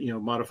tried to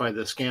modify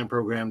the scan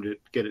program to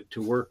get it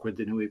to work with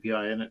the new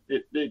API, and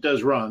it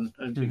does run.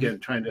 And again,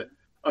 trying to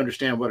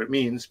understand what it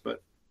means,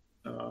 but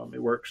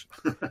it works.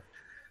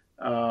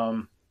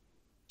 And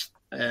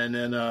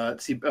then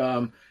let's see.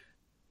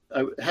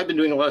 I have been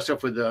doing a lot of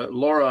stuff with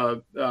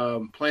Laura,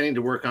 planning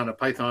to work on a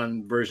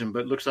Python version,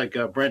 but it looks like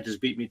Brent has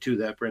beat me to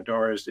that. Brent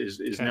R is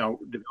Okay. now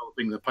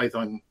developing the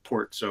Python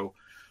port, so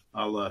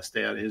I'll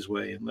stay out of his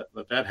way and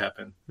let that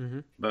happen.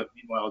 But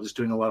meanwhile, just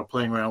doing a lot of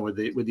playing around with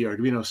the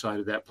Arduino side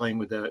of that, playing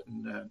with that,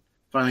 and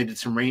finally did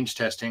some range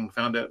testing.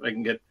 Found out I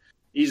can get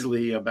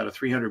easily about a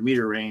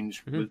 300-meter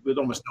range with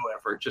almost no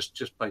effort,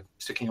 just by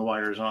sticking the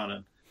wires on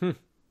and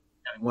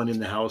having one in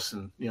the house,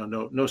 and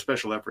no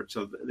special effort.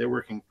 So they're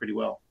working pretty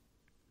well.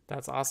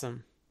 That's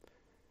awesome.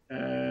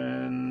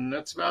 And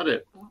that's about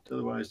it.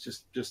 Otherwise,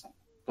 just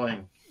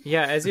playing.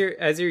 Yeah, as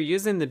you're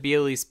using the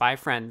BLE Spy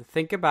Friend,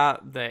 think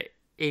about the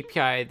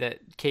API that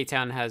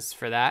K-Town has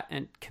for that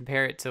and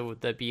compare it to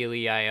the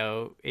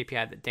BLE.io API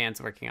that Dan's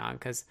working on,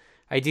 because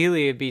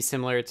ideally it'd be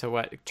similar to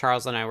what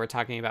Charles and I were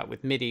talking about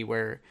with MIDI,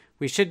 where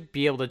we should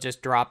be able to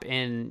just drop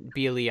in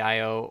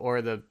BLE.io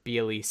or the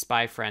BLE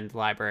Spy Friend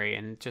library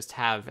and just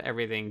have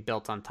everything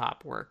built on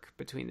top work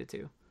between the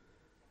two.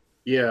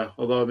 Yeah,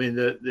 although I mean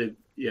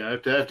I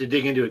have to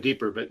dig into it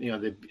deeper, but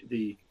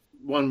the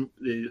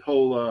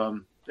whole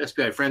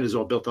SPI friend is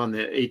all built on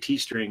the AT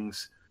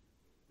strings,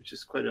 which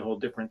is quite a whole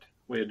different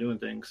way of doing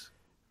things.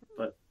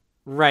 But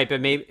right, but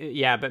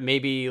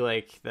maybe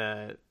like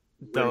the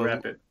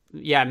rapid.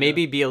 Yeah,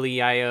 maybe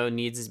BLE.io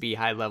needs to be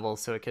high level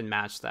so it can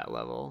match that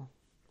level.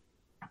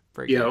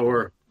 For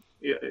example.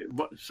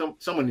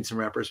 Someone needs some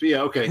wrappers. But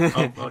yeah, okay.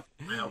 I'll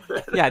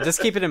yeah, just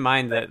keep it in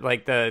mind that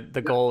like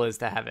the goal is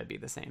to have it be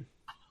the same.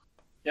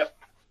 Yep.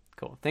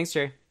 Cool. Thanks,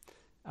 Jerry.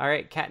 All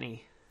right,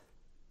 Kattni.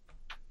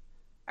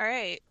 All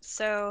right.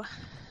 So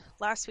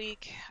last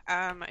week,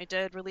 I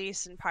did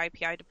release and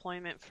PyPI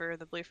deployment for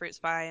the Bluefruit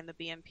Spy and the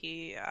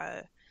BMP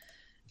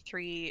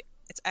 3.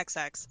 It's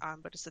XX,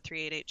 but it's the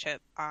 388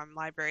 chip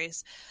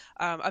libraries.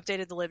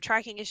 Updated the lib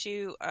tracking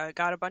issue.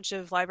 Got a bunch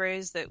of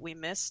libraries that we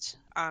missed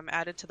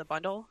added to the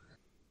bundle,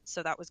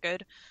 so that was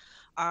good.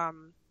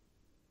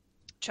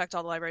 Checked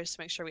all the libraries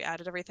to make sure we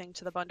added everything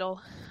to the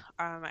bundle.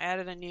 I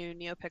added a new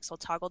NeoPixel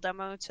toggle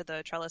demo to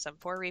the Trellis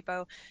M4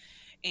 repo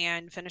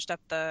and finished up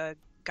the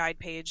guide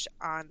page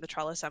on the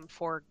Trellis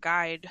M4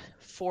 guide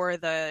for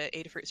the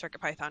Adafruit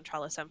CircuitPython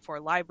Trellis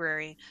M4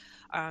 library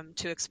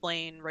to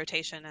explain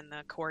rotation and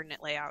the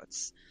coordinate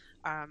layouts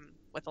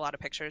with a lot of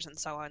pictures and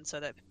so on,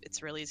 so that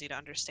it's really easy to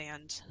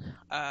understand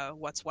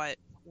what's what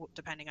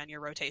depending on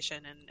your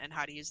rotation and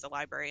how to use the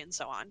library and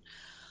so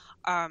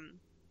on.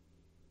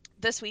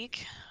 This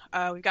week,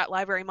 we've got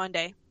Library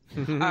Monday.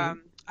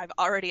 I've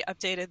already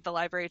updated the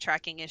library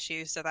tracking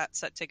issue, so that's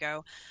set to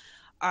go.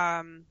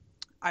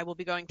 I will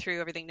be going through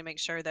everything to make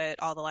sure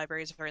that all the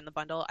libraries are in the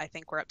bundle. I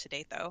think we're up to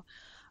date, though.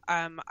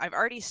 I've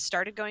already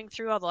started going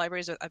through all the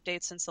libraries with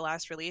updates since the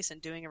last release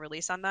and doing a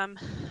release on them.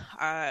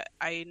 I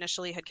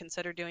initially had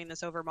considered doing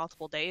this over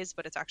multiple days,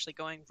 but it's actually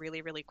going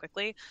really, really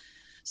quickly.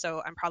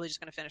 So I'm probably just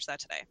going to finish that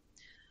today.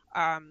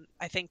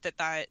 I think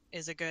that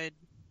is a good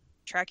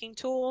tracking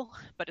tool,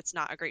 but it's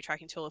not a great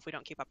tracking tool if we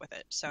don't keep up with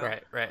it. So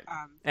right.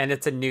 And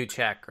it's a new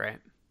check, right?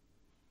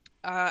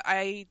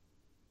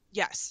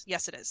 Yes,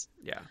 it is.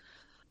 Yeah.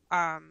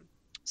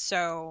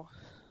 So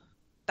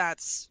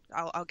that's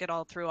I'll get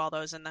all through all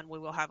those, and then we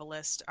will have a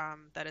list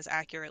that is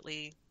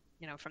accurately,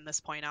 from this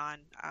point on,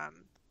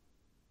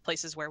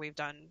 places where we've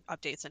done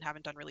updates and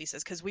haven't done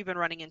releases, because we've been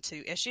running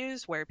into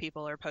issues where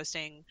people are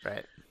posting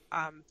Right.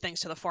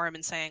 things to the forum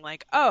and saying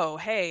like, oh,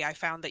 hey, I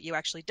found that you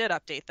actually did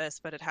update this,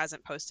 but it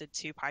hasn't posted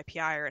to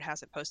PyPI or it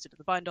hasn't posted to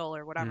the bundle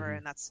or whatever, Mhm.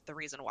 and that's the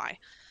reason why.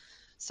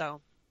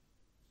 So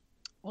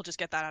we'll just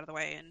get that out of the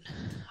way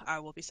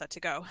and we'll be set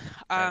to go.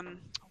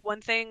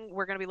 One thing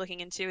we're going to be looking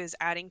into is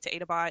adding to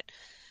AdaBot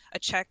a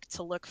check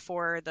to look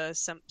for the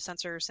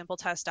sensor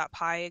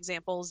simpletest.py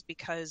examples,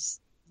 because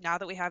now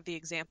that we have the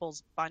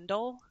examples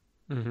bundle,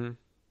 Mhm.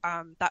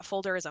 that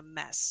folder is a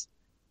mess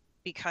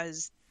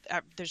because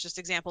there's just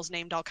examples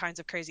named all kinds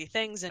of crazy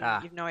things and you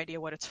have no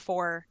idea what it's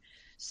for.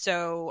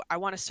 So I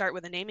want to start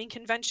with a naming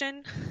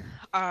convention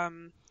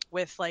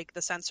with like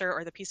the sensor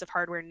or the piece of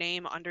hardware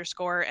name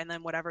underscore and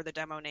then whatever the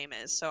demo name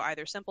is. So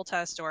either simple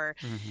test or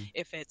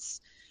if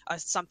it's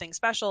something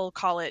special,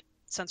 call it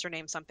sensor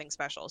name something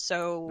special.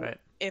 So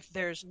if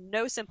there's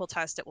no simple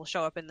test, it will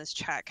show up in this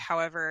check.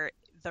 However,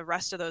 the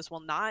rest of those will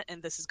not,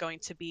 and this is going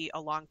to be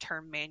a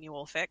long-term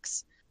manual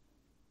fix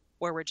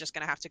where we're just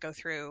going to have to go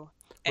through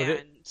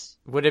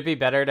Would it be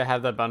better to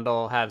have the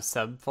bundle have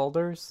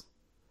subfolders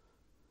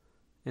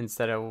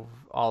instead of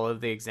all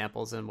of the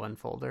examples in one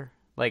folder?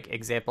 Like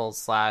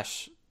examples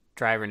 /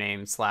 driver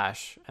name /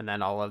 and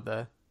then all of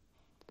the...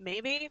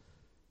 Maybe.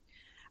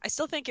 I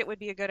still think it would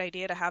be a good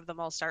idea to have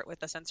them all start with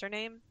the sensor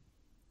name.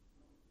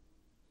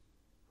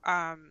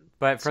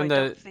 But from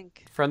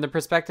the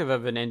perspective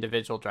of an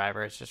individual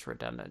driver, it's just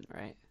redundant,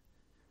 right?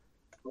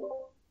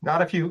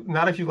 Not if you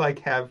like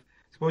have,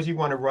 suppose you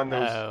want to run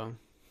those,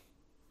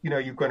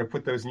 you're going to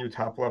put those in your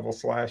top level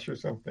 / or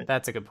something.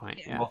 That's a good point.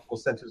 Yeah. Multiple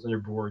sensors on your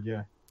board.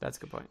 Yeah. That's a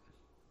good point.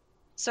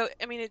 So,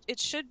 I mean, it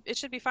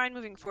should be fine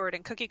moving forward,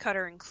 and Cookie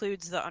Cutter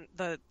includes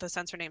the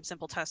sensor name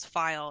simple test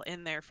file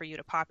in there for you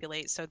to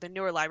populate. So the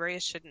newer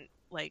libraries shouldn't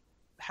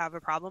have a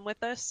problem with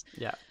this.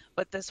 Yeah.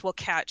 But this will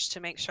catch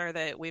to make sure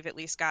that we've at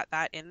least got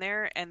that in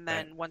there, and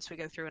then once we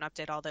go through and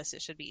update all this,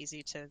 it should be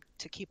easy to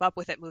keep up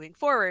with it moving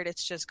forward.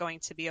 It's just going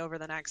to be over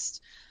the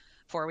next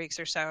 4 weeks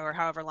or so, or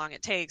however long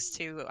it takes,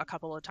 to a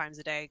couple of times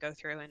a day go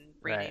through and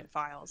rename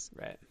files.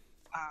 Right.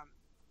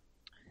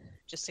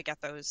 Just to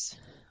get those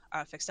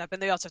fixed up,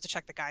 and they also have to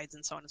check the guides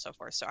and so on and so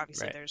forth. So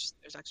obviously there's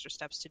extra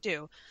steps to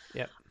do.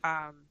 Yep.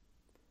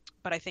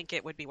 But I think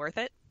it would be worth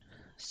it.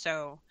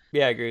 So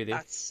yeah, I agree with you.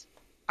 That's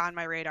on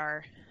my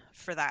radar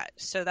for that.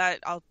 So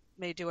that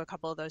may do a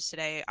couple of those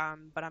today.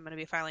 But I'm going to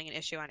be filing an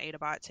issue on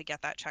AdaBot to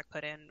get that check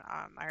put in.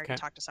 I already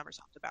talked to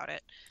Summersoft about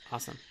it.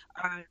 Awesome.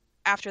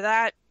 After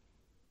that,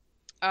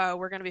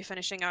 we're going to be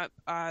finishing up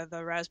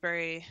the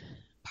Raspberry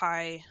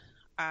Pi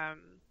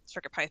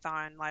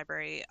CircuitPython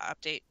library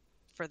update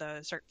for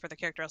the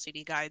character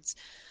LCD guides.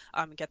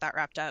 Get that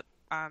wrapped up.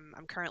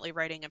 I'm currently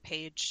writing a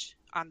page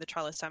on the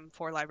Trellis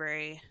M4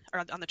 library,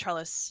 or on the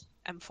Trellis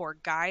M4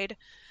 guide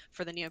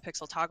for the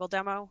NeoPixel toggle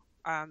demo,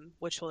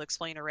 which will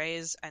explain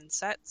arrays and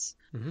sets,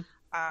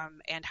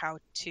 and how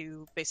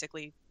to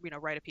basically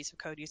write a piece of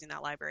code using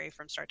that library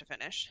from start to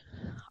finish.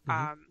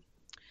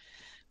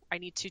 I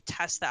need to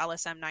test the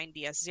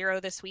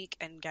LSM9BS0 this week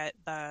and get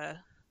the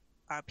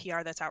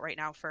PR that's out right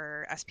now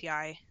for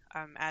SPI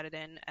added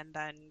in, and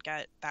then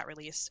get that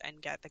released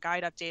and get the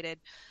guide updated.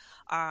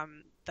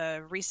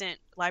 The recent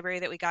library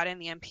that we got in,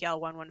 the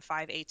MPL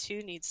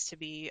 115A2, needs to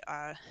be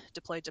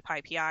deployed to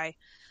PyPI.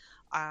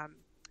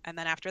 And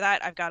then after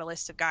that, I've got a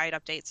list of guide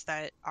updates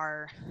that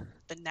are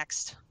the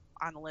next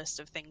on the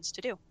list of things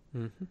to do.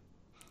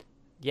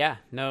 Yeah,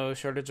 no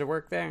shortage of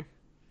work there.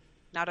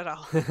 Not at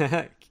all.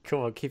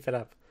 Cool, keep it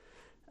up.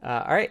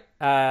 All right,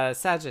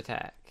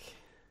 Sagittac.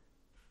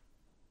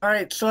 All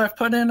right, so I've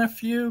put in a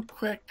few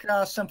quick,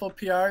 simple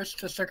PRs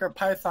to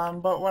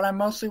CircuitPython, but what I'm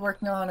mostly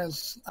working on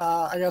is,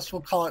 I guess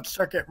we'll call it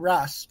Circuit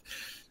Rust.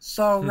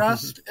 So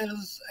Rust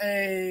is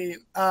a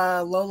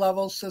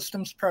low-level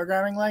systems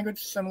programming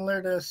language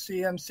similar to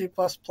C and C++,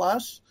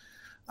 but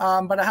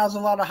it has a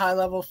lot of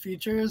high-level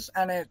features,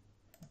 and it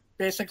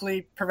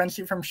basically prevents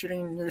you from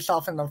shooting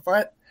yourself in the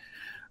foot.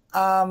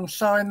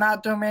 So in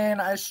that domain,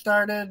 I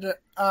started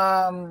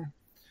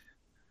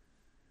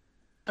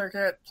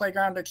Circuit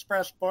Playground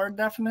Express board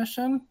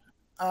definition,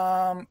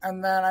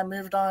 and then I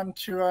moved on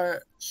to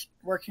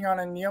working on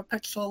a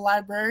NeoPixel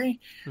library.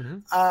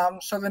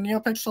 So the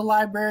NeoPixel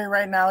library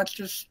right now, it's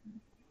just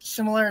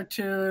similar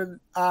to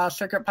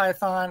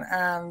CircuitPython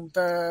and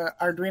the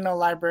Arduino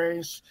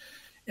libraries.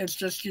 It's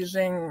just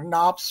using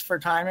NOPs for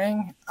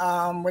timing,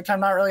 which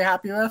I'm not really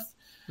happy with.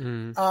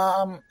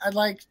 I'd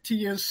like to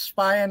use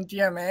SPI and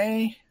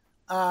DMA,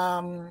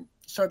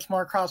 so it's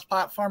more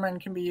cross-platform and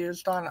can be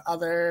used on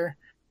other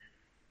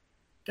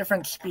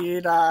different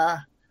speed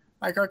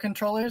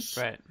microcontrollers.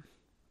 Right.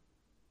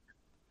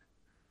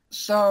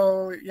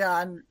 So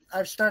yeah,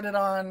 I've started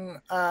on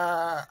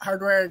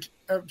hardware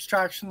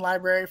abstraction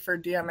library for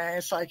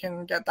DMA, so I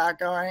can get that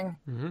going.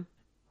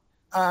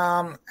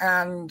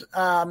 And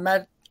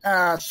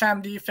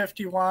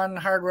SAMD51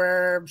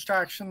 hardware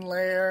abstraction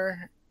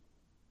layer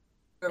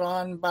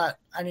on, but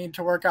I need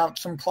to work out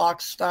some clock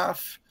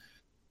stuff.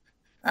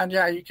 And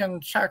yeah, you can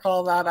check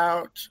all that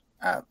out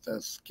at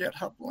this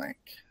GitHub link.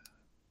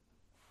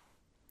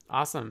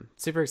 Awesome.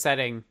 Super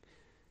exciting.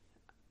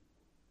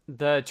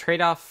 The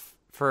trade-off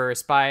for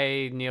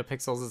Spy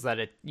NeoPixels is that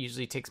it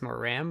usually takes more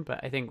RAM,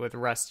 but I think with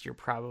Rust you're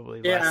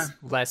probably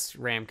less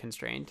RAM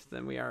constrained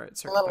than we are at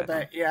CircuitPython. A little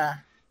bit, yeah.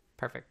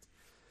 Perfect.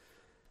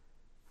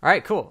 All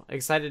right, cool.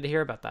 Excited to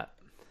hear about that.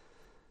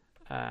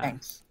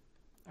 Thanks.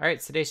 All right,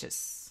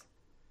 Sedacious,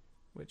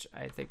 which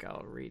I think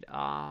I'll read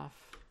off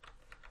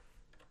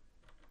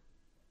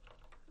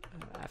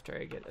after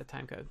I get a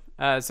time code.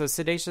 So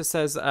Sedacious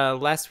says,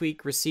 last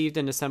week received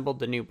and assembled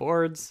the new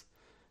boards.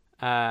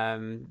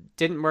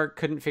 Didn't work,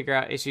 couldn't figure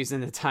out issues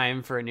in the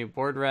time for a new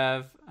board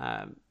rev.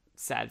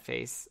 Sad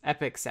face.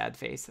 Epic sad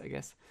face, I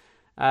guess.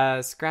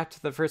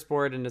 Scrapped the first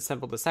board and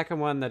assembled the second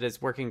one that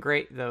is working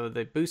great, though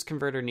the boost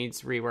converter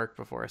needs rework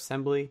before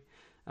assembly.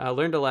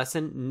 Learned a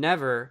lesson.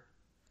 Never,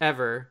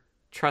 ever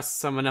trust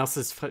someone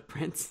else's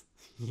footprints.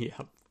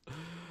 Yep.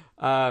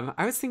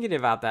 I was thinking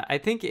about that. I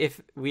think if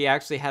we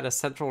actually had a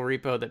central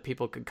repo that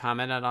people could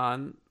comment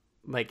on,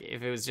 like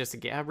if it was just a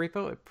GitHub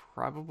repo, it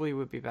probably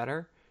would be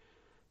better.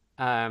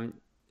 But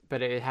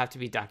it would have to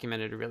be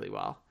documented really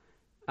well.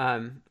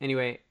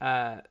 Anyway,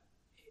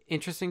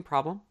 interesting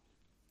problem.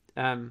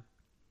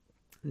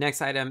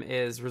 Next item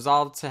is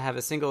resolved to have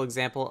a single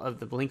example of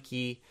the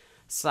Blinky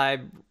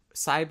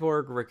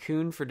Cyborg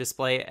Raccoon for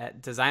display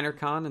at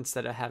DesignerCon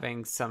instead of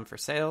having some for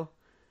sale.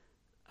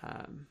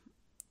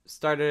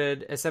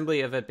 Started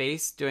assembly of a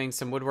base, doing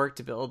some woodwork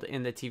to build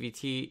in the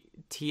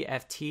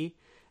TFT,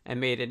 and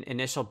made an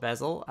initial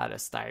bezel out of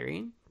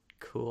styrene.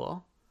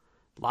 Cool.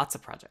 Lots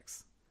of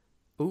projects.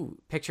 Ooh,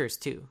 pictures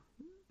too.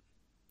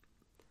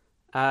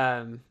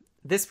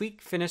 This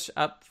week, finish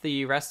up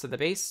the rest of the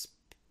base,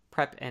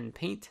 prep and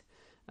paint.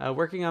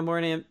 Working on more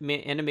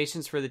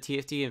animations for the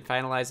TFT and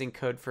finalizing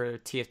code for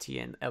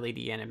TFT and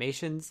LED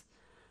animations.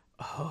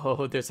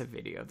 Oh, there's a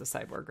video of the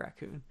Cyborg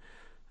Raccoon.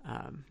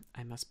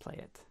 I must play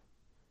it.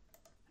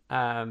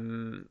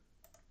 Oh,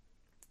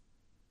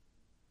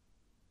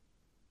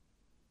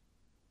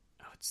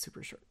 it's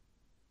super short.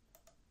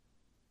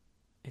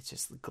 It's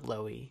just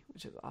glowy,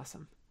 which is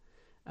awesome.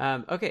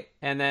 Okay,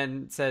 and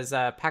then it says,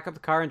 pack up the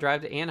car and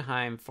drive to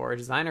Anaheim for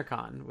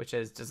DesignerCon, which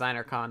is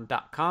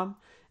designercon.com,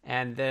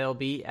 and they'll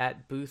be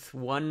at booth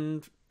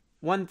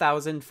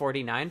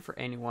 1049 for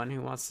anyone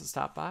who wants to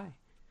stop by.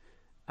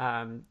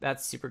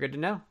 That's super good to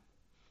know.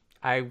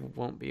 I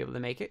won't be able to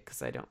make it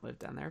because I don't live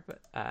down there, but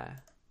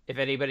if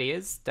anybody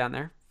is down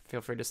there,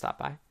 feel free to stop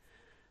by.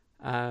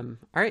 All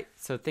right,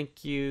 so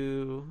thank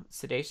you,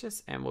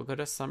 Sedacious, and we'll go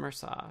to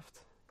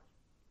Summersoft.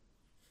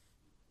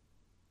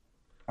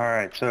 All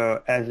right,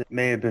 so as it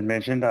may have been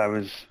mentioned, I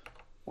was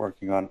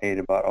working on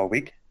AdaBot all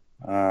week.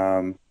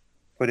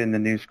 Put in the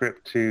new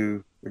script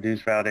to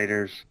reduce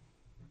validators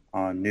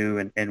on new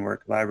and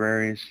in-work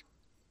libraries.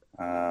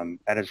 Added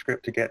a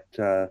script to get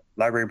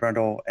library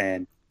bundle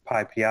and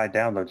PyPI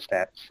download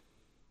stats.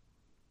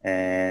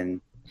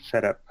 And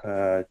set up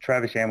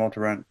Travis YAML to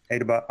run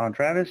AdaBot on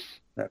Travis.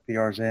 That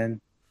PR's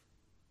in,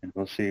 and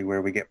we'll see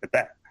where we get with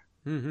that.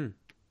 Mm-hmm.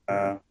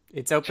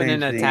 It's open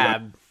in a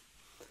tab.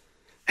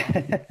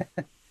 I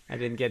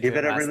didn't get to Give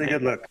it a really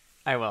good look.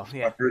 I will,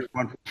 yeah. My first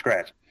one from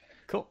scratch.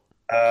 Cool.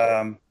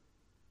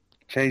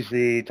 Change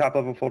the top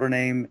level folder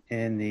name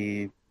in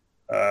the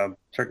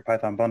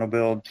CircuitPython bundle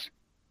builds.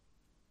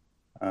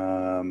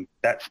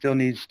 That still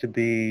needs to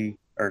be,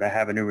 or to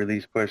have a new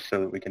release push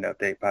so that we can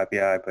update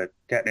PyPI, but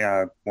Kattni,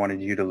 I wanted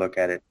you to look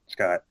at it,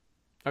 Scott.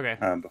 Okay.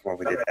 Before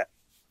we did that.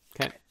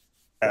 Okay.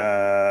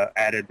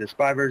 Added the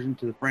SPY version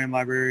to the frame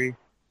library,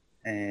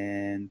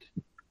 and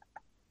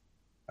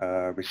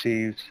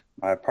received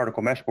my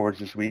particle mesh boards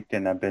this week,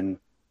 and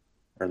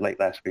late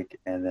last week,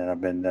 and then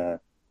I've been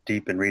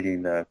deep in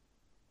reading the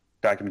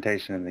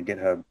documentation and the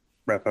GitHub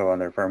repo on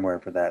their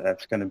firmware for that.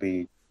 That's going to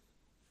be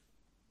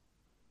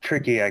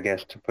tricky, I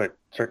guess, to put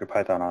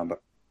CircuitPython on,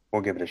 but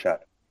we'll give it a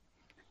shot.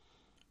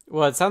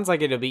 Well, it sounds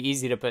like it'll be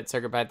easy to put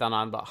CircuitPython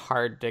on, but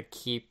hard to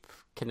keep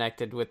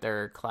connected with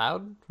their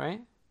cloud,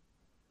 right?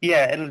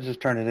 Yeah, it'll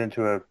just turn it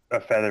into a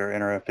Feather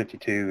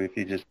NRF52 if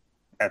you just,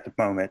 at the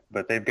moment,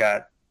 but they've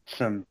got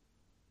some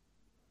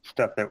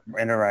stuff that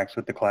interacts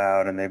with the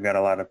cloud, and they've got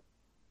a lot of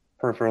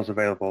peripherals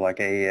available like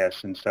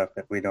AES and stuff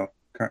that we don't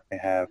currently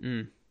have.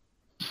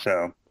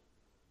 So,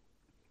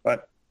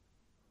 but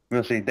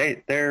we'll see.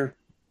 They're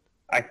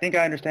I think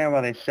I understand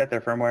why they set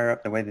their firmware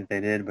up the way that they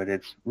did, but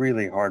it's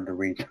really hard to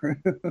read through.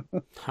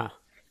 Huh.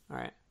 All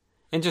right.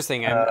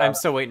 Interesting. I'm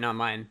still waiting on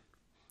mine.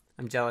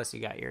 I'm jealous you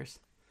got yours.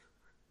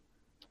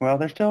 Well,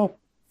 they're still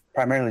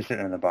primarily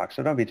sitting in the box,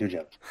 so don't be too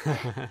jealous.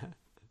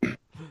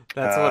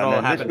 That's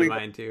what'll happen to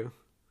mine too.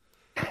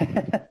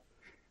 And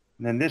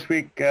then this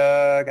week,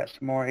 I got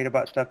some more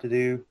AdaBot stuff to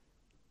do.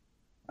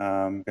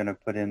 I'm going to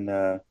put in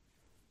the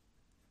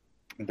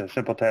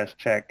simple test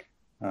check.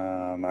 I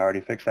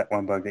already fixed that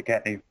one bug that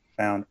Kattni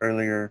found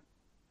earlier.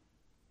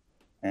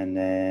 And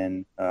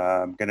then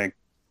I'm going to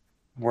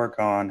work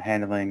on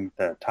handling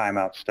the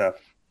timeout stuff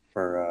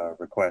for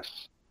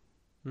requests.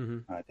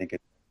 Mm-hmm. I think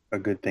it's a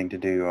good thing to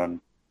do,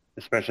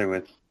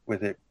 especially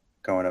with it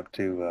going up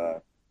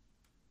to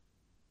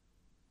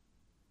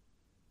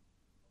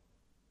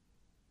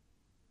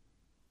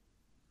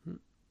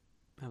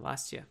I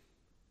lost you.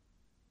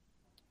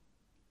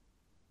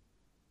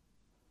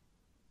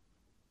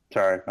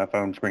 Sorry, my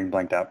phone screen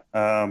blanked out.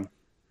 And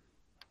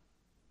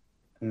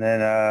then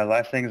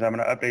last thing is I'm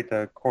going to update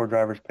the core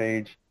drivers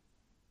page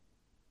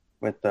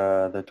with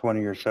the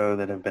 20 or so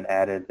that have been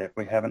added that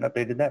we haven't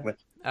updated that with.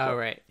 Oh,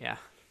 right. Yeah.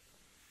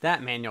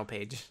 That manual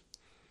page.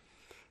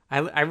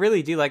 I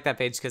really do like that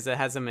page because it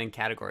has them in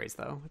categories,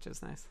 though, which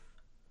is nice.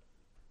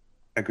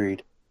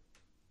 Agreed.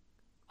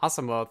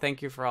 Awesome. Well,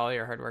 thank you for all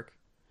your hard work.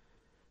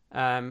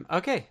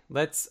 Okay,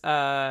 let's...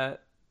 Thank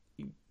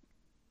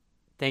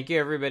you,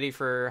 everybody,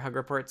 for hug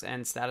reports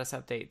and status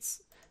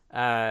updates.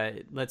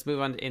 Let's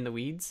move on to In the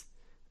Weeds.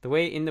 The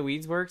way In the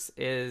Weeds works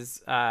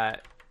is...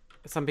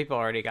 some people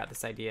already got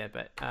this idea,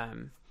 but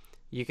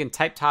you can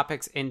type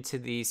topics into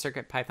the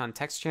CircuitPython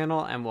text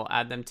channel, and we'll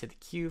add them to the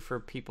queue for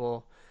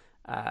people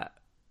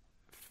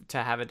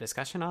to have a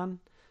discussion on.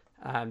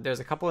 There's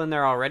a couple in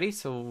there already,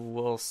 so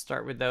we'll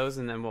start with those,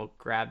 and then we'll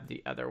grab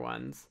the other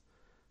ones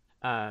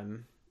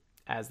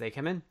as they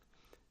come in.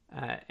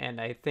 And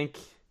I think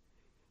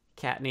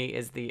Kattni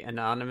is the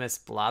anonymous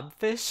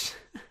blobfish.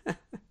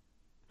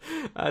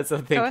 So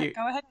thank you.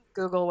 Go ahead and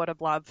Google what a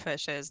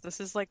blobfish is.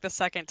 This is like the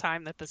second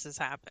time that this has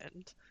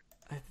happened.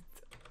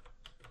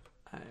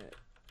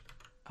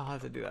 I'll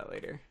have to do that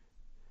later.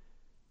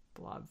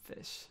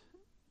 Blobfish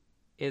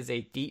is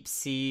a deep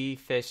sea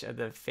fish of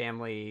the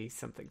family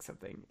something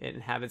something. It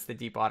inhabits the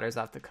deep waters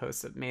off the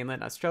coast of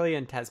mainland Australia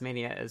and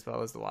Tasmania, as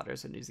well as the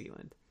waters of New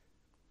Zealand,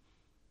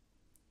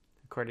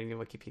 according to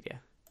Wikipedia.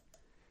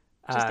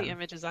 Just the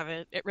images of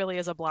it. It really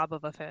is a blob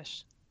of a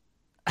fish.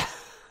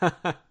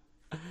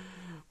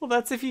 Well,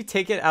 that's if you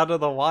take it out of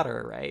the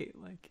water, right?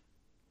 Like,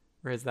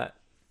 where is that?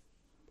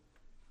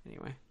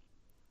 Anyway.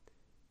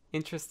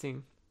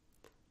 Interesting.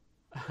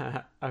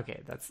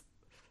 Okay, that's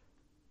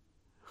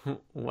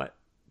what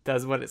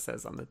it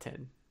says on the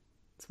tin.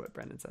 That's what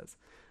Brendan says.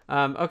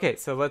 Okay,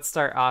 so let's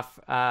start off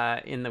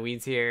in the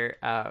weeds here.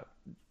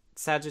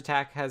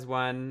 Sagittac has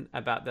one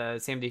about the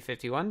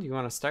SAMD51. Do you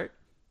want to start?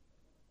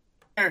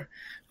 Sure.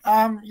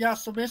 Yeah,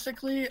 so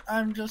basically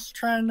I'm just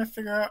trying to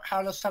figure out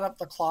how to set up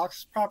the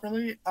clocks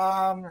properly.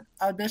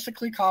 I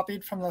basically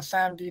copied from the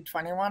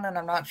SAMD21, and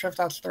I'm not sure if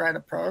that's the right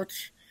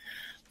approach.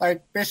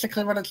 Like,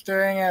 basically what it's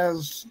doing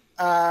is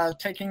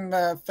taking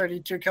the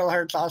 32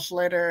 kilohertz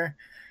oscillator,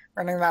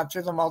 running that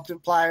through the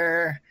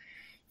multiplier,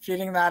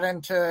 feeding that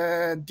into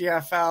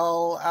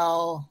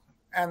DFL-L,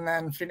 and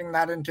then feeding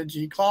that into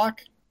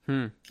G-clock.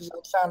 Does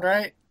that sound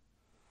right?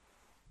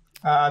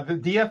 The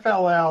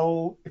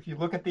DFLL, if you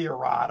look at the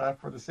errata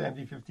for the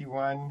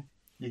SAMD51,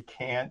 you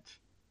can't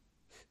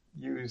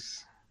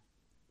use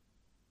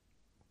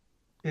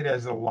it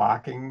as a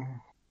locking.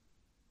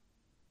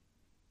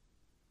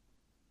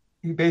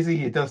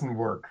 Basically, it doesn't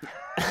work.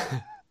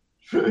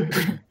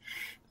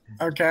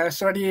 Okay,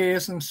 so what do you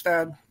use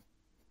instead?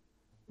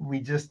 We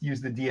just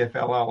use the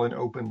DFLL in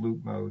open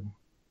loop mode.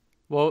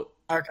 Well,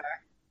 okay.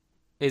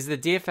 Is the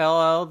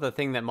DFLL the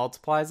thing that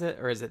multiplies it,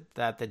 or is it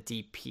that the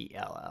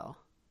DPLL?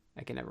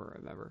 I can never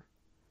remember.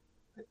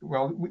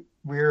 Well,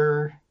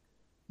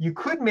 you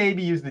could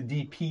maybe use the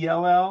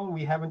DPLL.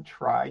 We haven't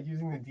tried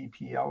using the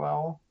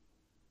DPLL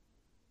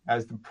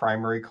as the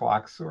primary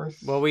clock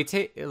source. Well,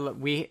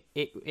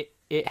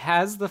 it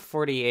has the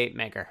 48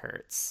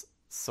 megahertz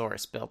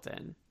source built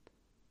in.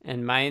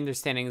 And my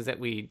understanding is that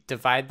we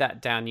divide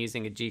that down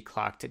using a G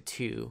clock to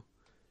 2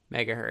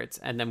 megahertz,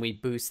 and then we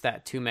boost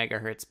that 2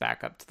 megahertz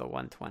back up to the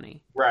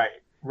 120. Right.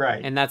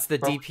 And that's the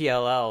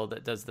DPLL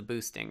that does the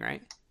boosting,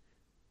 right?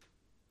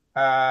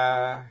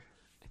 I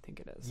think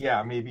it is.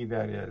 Yeah, maybe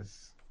that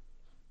is.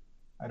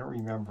 I don't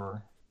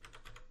remember.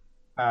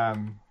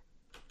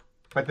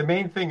 But the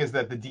main thing is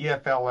that the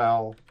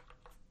DFLL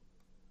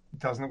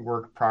doesn't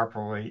work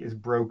properly, is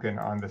broken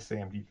on the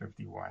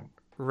SAMD51.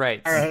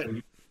 Right. All right.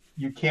 So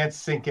you can't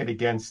sync it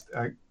against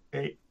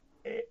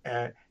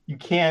you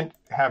can't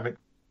have it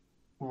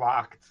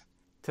locked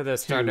to the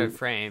startup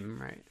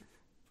frame, right?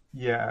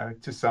 Yeah,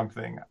 to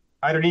something.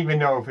 I don't even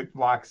know if it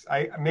locks.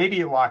 Maybe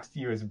it locks to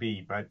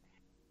USB, but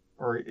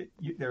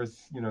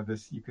there's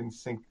this, you can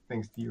sync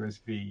things to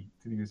the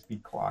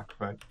USB clock,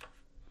 but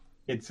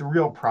it's a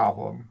real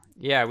problem.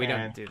 Yeah, we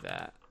don't do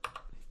that.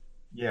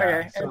 Yeah.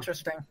 Okay,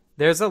 interesting.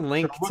 There's a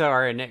link to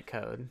our init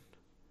code.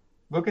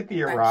 Look at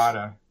the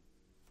errata.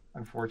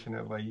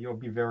 Unfortunately, you'll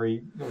be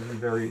very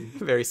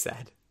very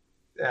sad.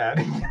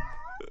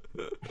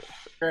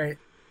 Great.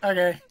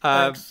 Okay.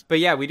 But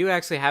yeah, we do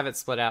actually have it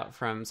split out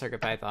from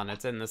CircuitPython.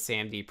 It's in the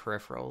SAMD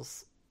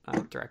peripherals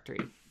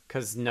directory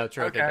because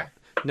Notro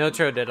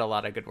did a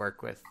lot of good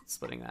work with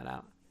splitting that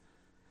out.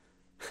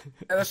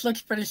 Yeah, this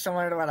looks pretty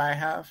similar to what I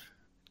have.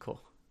 Cool.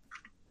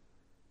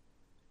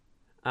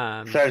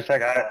 Sorry,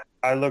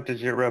 I looked at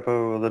your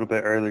repo a little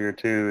bit earlier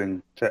too,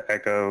 and to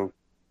echo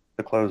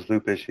the closed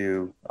loop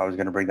issue, I was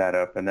going to bring that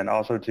up, and then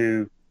also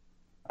too,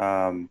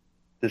 the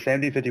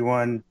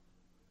SAMD51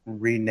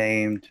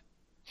 renamed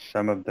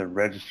some of the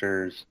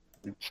registers.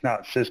 It's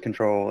not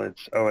syscontrol,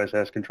 it's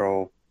OSS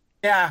control.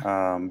 Yeah.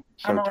 So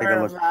I'm take aware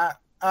a look. of that.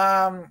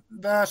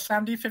 The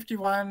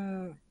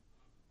SAMD51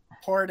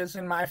 that port is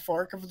in my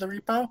fork of the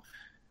repo,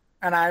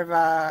 and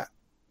I've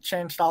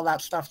changed all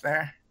that stuff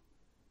there.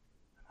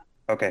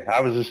 Okay, I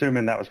was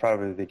assuming that was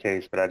probably the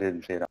case, but I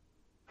didn't see it.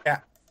 Yeah.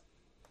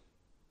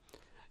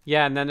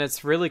 Yeah, and then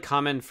it's really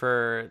common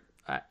for,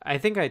 I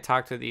think I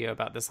talked with you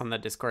about this on the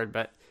Discord,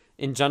 but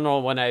in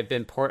general, when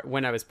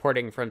when I was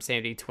porting from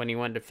Sandy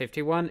 21 to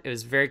 51, it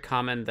was very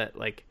common that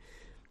like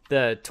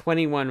the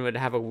 21 would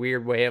have a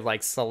weird way of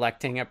like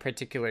selecting a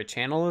particular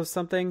channel of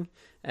something,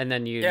 and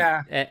then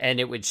and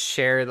it would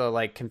share the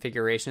like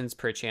configuration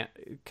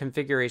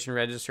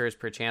registers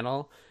per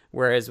channel.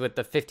 Whereas with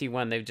the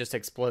 51, they've just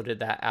exploded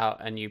that out,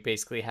 and you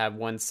basically have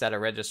one set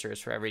of registers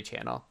for every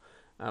channel,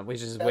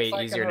 which is way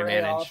easier to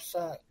manage.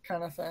 Offset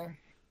kind of thing.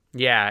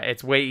 Yeah,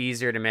 it's way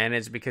easier to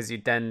manage because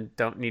you then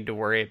don't need to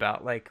worry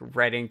about like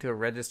writing to a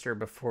register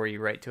before you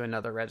write to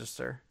another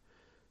register.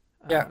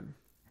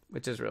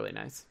 Which is really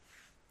nice,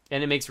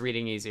 and it makes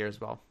reading easier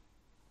as well.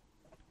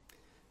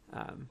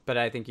 But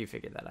I think you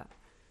figured that out.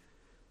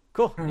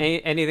 Cool.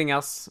 Anything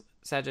else,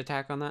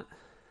 Sagittac, on that?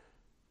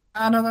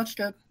 No, that's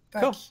good.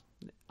 Thanks.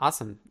 Cool.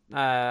 Awesome.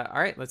 All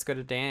right, let's go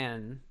to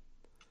Dan.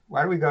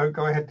 Why don't we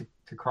go ahead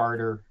to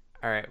Carter?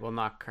 All right, we'll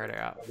knock Carter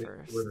out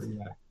first.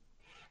 Yeah.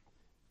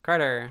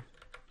 Carter.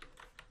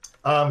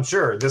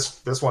 Sure.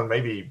 This one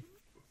may be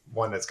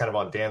one that's kind of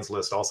on Dan's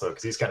list also,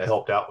 because he's kind of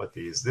helped out with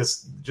these.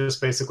 This just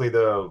basically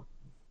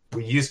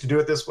we used to do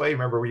it this way.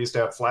 Remember, we used to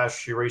have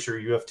Flash Eraser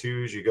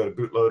UF2s. You go to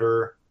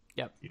bootloader.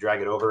 Yep. You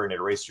drag it over and it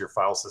erases your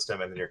file system,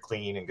 and then you're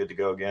clean and good to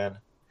go again.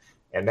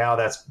 And now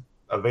that's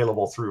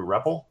available through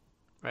REPL.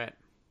 Right.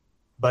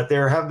 But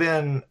there have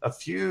been a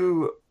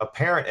few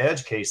apparent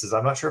edge cases.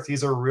 I'm not sure if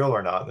these are real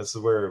or not. This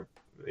is where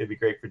it'd be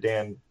great for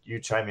Dan, you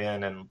chime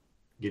in and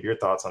give your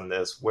thoughts on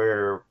this,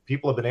 where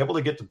people have been able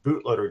to get to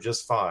bootloader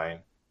just fine,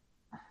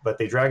 but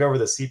they drag over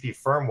the CP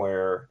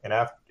firmware and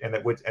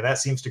that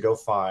seems to go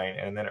fine,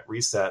 and then it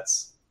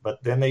resets,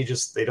 but then they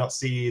don't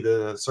see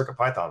the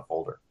CircuitPython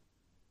folder.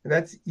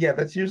 That's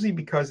usually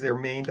because their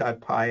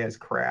main.py has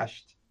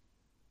crashed.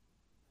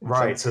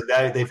 Right, so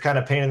that they've kind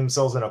of painted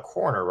themselves in a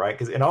corner,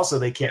 right? And also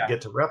they can't get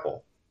to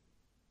REPL.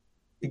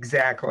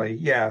 Exactly.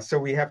 Yeah. So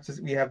we have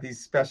these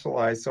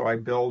specialized. So I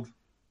build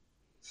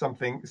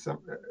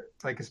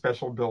like a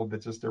special build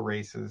that just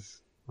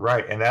erases.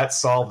 Right, and that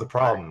solved the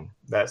problem.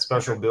 That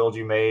special build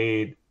you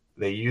made,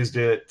 they used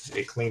it,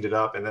 it cleaned it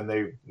up, and then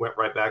they went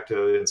right back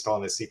to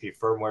installing the CP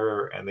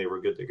firmware, and they were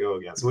good to go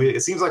again. So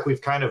it seems like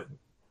we've kind of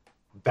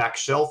back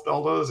shelved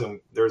all those, and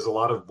there's a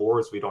lot of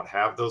boards we don't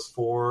have those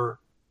for,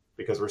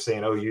 because we're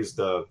saying, use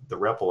the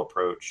REPL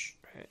approach.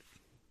 Right.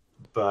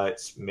 But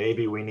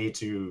maybe we need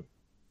to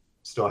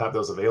still have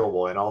those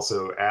available, and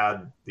also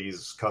add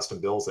these custom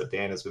builds that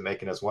Dan has been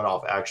making as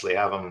one-off, actually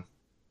have them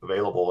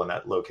available in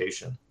that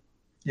location.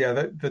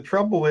 Yeah, the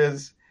trouble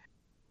is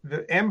the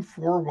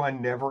M4 one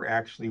never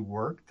actually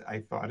worked. I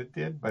thought it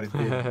did, but it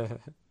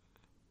didn't.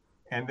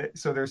 And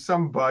so there's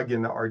some bug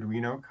in the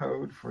Arduino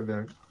code for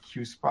the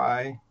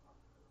QSPI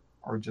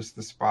or just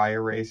the SPI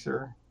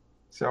eraser.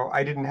 So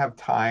I didn't have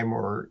time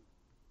or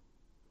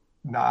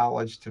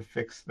knowledge to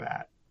fix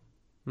that.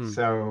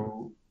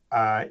 So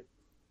I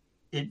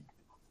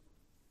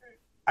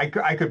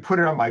could put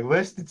it on my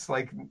list. It's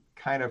like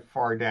kind of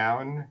far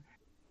down,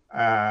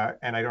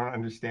 and I don't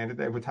understand it.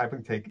 It would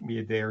typically take me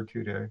a day or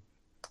two to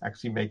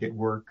actually make it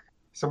work.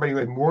 Somebody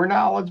with more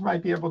knowledge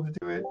might be able to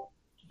do it,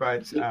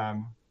 but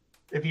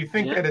if you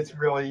think that it's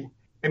really,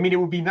 it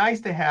would be nice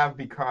to have,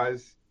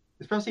 because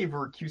especially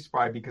for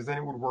QSPI, because then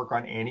it would work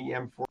on any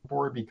M4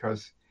 board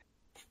because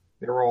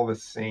they're all the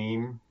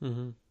same,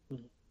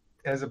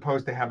 as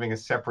opposed to having a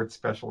separate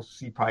special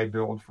CPI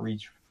build for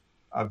each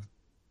of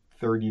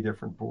 30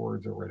 different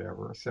boards or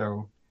whatever.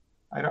 So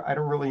I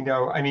don't really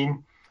know.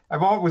 I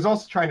was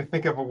also trying to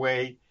think of a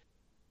way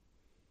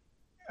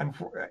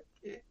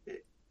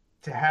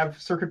to have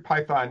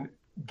CircuitPython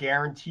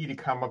guarantee to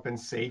come up in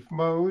safe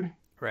mode.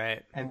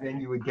 Right. And then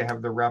you would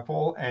have the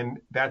REPL,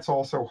 and that's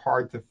also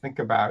hard to think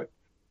about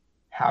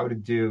how to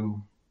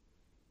do,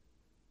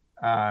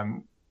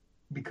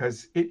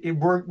 because it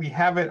worked. We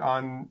have it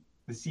on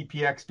the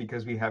CPX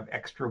because we have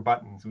extra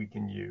buttons we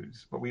can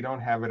use, but we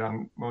don't have it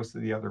on most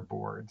of the other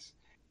boards,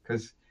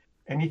 because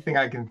anything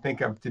I can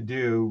think of to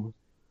do,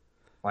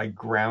 like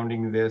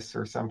grounding this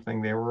or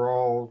something,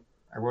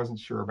 I wasn't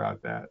sure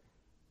about that.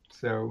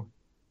 So,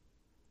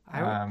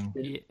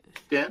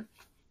 Dan?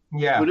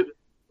 Yeah.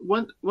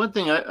 One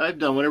thing I've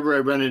done whenever I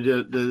run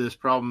into this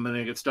problem and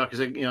I get stuck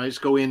is I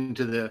just go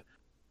into the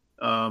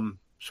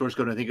source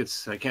code. I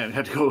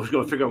have to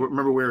go figure out,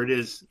 remember where it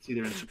is. It's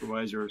either in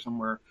Supervisor or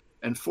somewhere,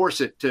 and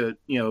force it to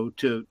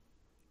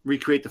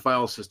recreate the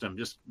file system.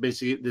 Just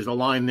basically, there's a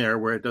line there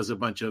where it does a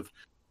bunch of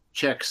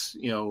checks,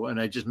 and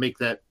I just make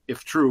that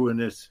if true and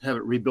just have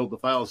it rebuild the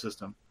file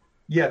system.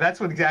 Yeah,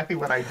 that's exactly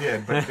what I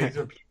did. But these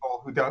are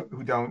people who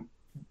don't.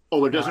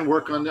 Oh, it doesn't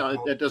work on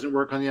that doesn't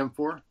work on the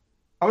M4?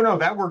 Oh no,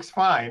 that works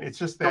fine. It's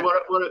just that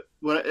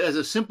what as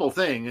a simple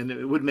thing, and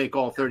it would make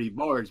all 30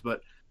 boards,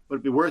 but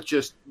would it be worth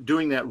just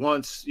doing that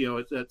once,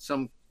 at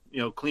some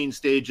clean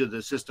stage of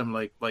the system,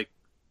 like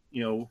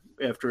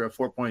after a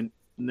 4.1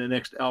 the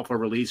next alpha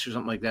release or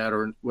something like that,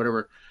 or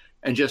whatever,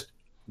 and just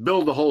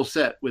build the whole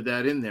set with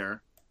that in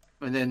there,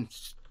 and then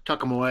tuck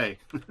them away.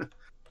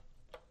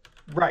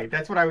 Right.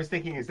 That's what I was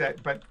thinking. Is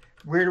that, but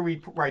where do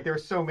we? Right. There are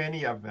so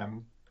many of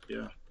them.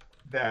 Yeah.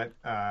 That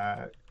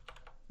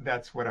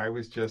that's what I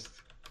was just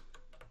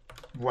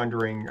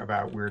wondering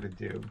about where to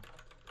do.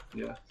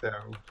 Yeah. So.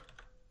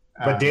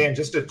 But Dan,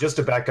 just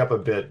to back up a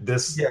bit,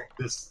 this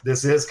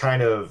is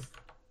kind of.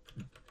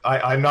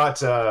 I'm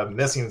not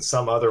missing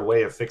some other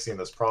way of fixing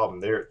this problem.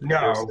 There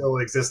still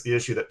exists the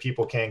issue that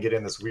people can get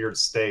in this weird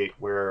state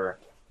where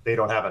they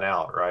don't have an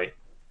out, right?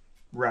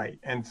 Right.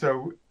 And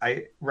so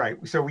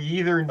so we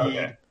either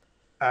need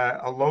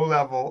a low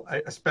level,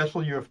 a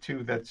special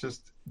UF2 that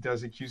just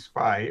does a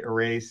QSpy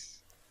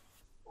erase,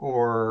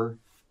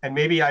 and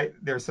maybe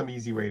there's some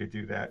easy way to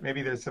do that.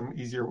 Maybe there's some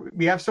easier.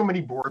 We have so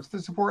many boards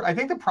to support. I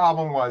think the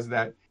problem was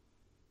that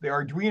the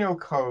Arduino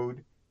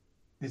code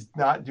does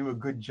not do a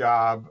good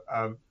job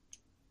of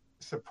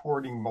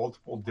supporting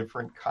multiple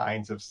different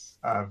kinds of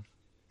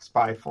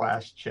SPI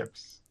flash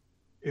chips.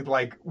 It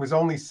was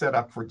only set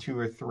up for 2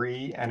 or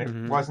 3, and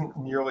it wasn't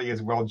nearly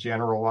as well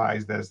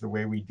generalized as the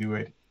way we do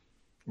it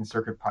in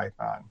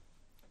CircuitPython.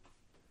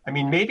 I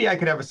mean, maybe I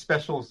could have a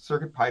special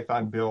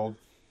CircuitPython build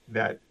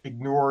that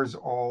ignores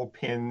all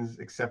pins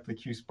except the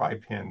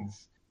QSpy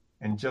pins,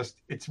 and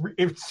if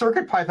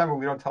CircuitPython, but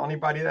we don't tell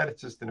anybody that,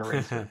 it's just an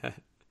eraser.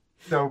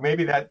 So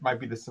maybe that might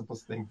be the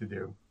simplest thing to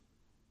do.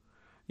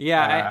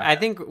 Yeah, I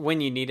think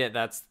when you need it,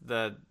 that's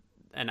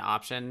an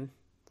option.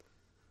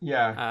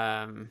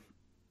 Yeah.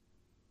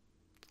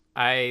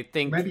 I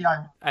think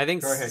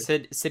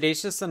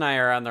Sedacious and I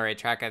are on the right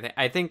track.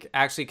 I think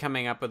actually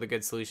coming up with a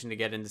good solution to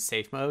get into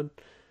safe mode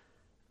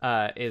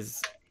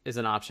is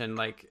an option.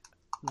 Like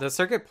the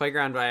Circuit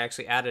Playground, I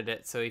actually added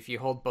it, so if you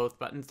hold both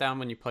buttons down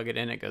when you plug it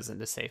in, it goes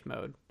into safe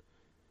mode.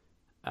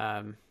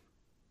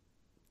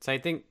 So I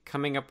think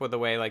coming up with a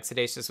way, like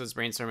Sedacious was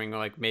brainstorming,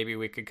 like maybe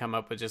we could come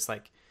up with just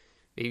like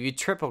maybe you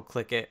triple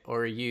click it,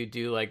 or you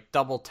do like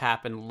double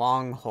tap and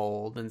long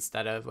hold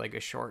instead of like a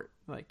short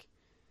like.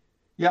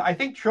 Yeah, I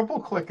think triple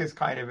click is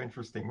kind of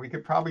interesting. We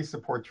could probably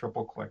support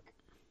triple click.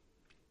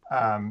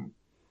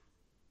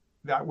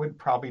 That would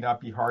probably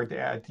not be hard to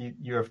add to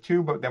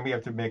UF2, but then we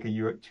have to make a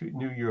new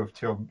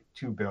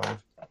UF2 build,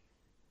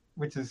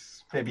 which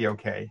is maybe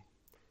okay.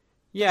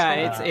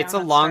 Yeah, it's a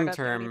long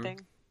term.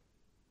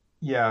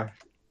 Yeah,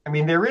 I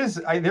mean there is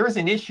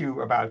an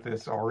issue about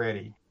this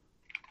already,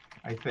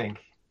 I think.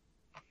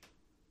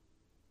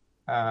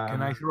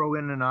 Can I throw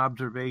in an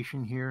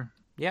observation here?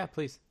 Yeah,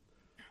 please.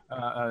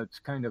 It's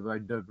kind of a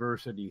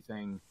diversity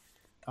thing.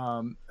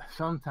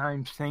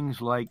 Sometimes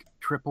things like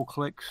triple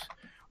clicks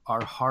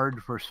are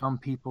hard for some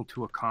people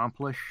to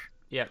accomplish.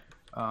 Yep.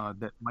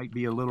 That might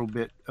be a little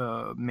bit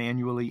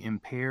manually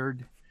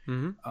impaired.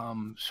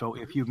 Mm-hmm. So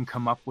if you can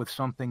come up with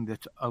something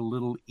that's a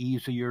little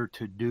easier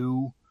to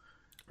do,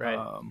 right?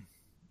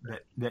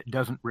 That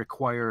doesn't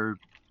require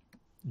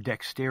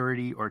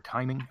dexterity or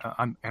timing.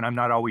 I'm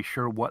not always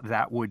sure what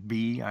that would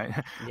be.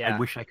 I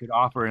wish I could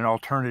offer an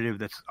alternative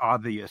that's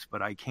obvious,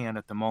 but I can't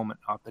at the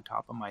moment off the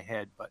top of my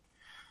head. But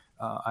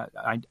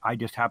I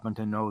just happen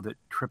to know that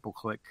triple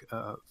click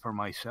for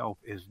myself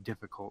is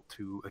difficult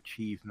to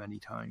achieve many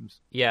times.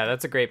 Yeah,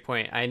 that's a great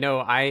point. I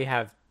know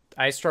I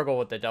struggle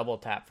with the double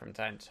tap from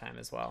time to time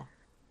as well.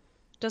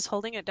 Does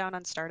holding it down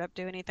on startup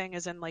do anything?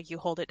 As in, like, you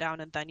hold it down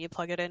and then you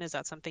plug it in? Is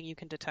that something you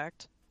can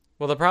detect?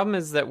 Well, the problem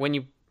is that when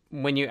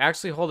you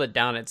actually hold it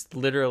down, it's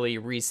literally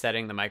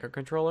resetting the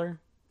microcontroller.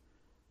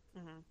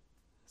 Mm-hmm.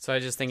 So I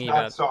was just thinking not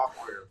about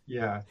software.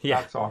 Yeah,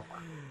 not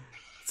software.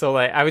 So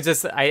like I was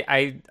just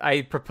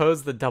I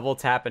proposed the double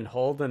tap and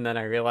hold, and then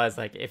I realized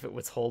like if it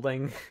was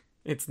holding,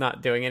 it's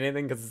not doing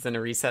anything because it's in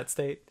a reset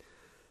state.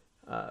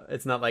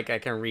 It's not like I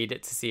can read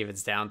it to see if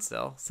it's down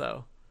still.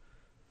 So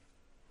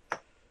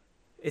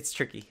it's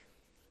tricky.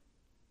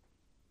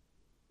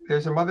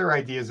 There's some other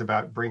ideas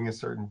about bringing a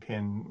certain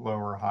pin low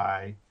or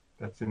high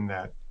that's in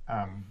that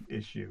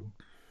issue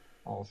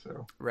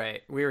also.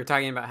 Right. We were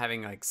talking about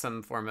having like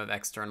some form of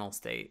external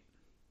state.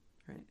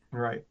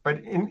 Right.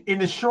 But in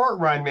the short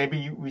run,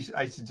 maybe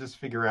I should just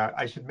figure out,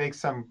 I should make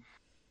some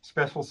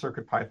special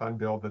CircuitPython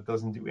build that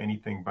doesn't do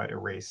anything but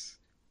erase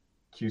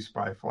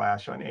QSpy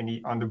flash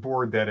on the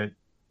board that it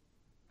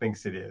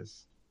thinks it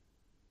is.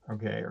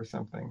 Okay, or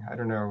something. I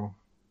don't know.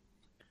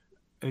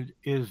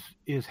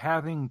 Is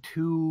having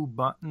 2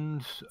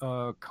 buttons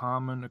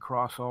common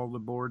across all the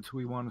boards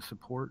we want to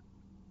support?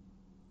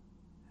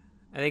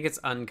 I think it's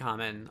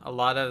uncommon. A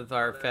lot of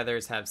our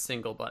feathers have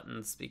single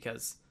buttons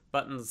because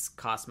buttons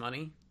cost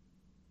money.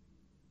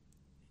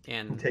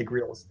 And take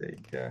real estate,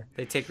 yeah.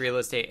 They take real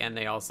estate, and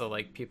they also,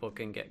 like, people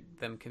can get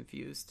them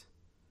confused.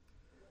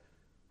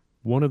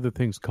 One of the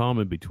things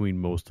common between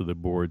most of the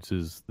boards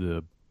is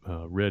the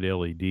red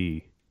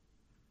LED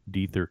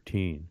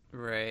D13.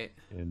 Right.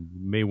 And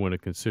you may want to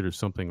consider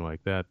something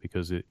like that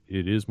because it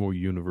is more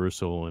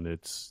universal, and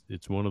it's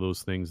one of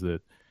those things that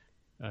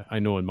I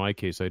know in my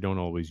case I don't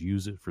always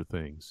use it for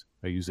things.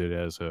 I use it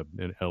as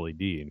an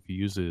LED, and if you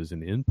use it as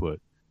an input,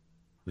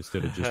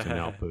 instead of just an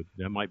output.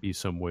 That might be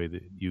some way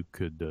that you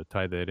could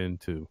tie that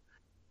into,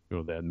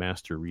 that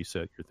master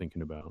reset you're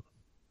thinking about.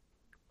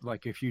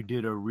 Like if you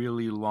did a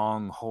really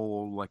long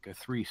hold, like a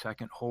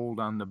 3-second hold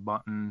on the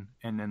button,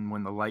 and then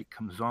when the light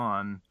comes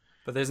on.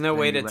 But there's no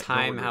way to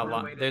time how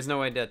long. There's no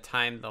way to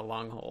time the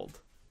long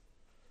hold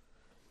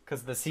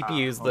because the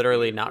CPU is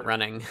literally not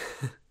running.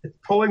 It's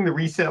pulling the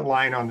reset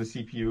line on the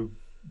CPU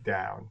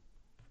down.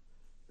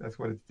 That's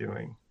what it's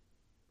doing.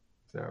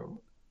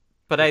 So,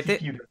 but I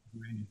think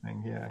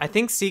yeah. I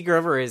think C.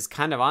 Grover is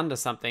kind of onto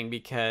something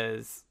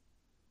because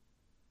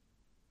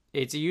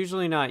it's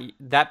usually not,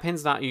 that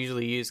pin's not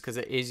usually used because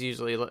it is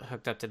usually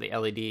hooked up to the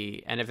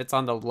LED, and if it's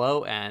on the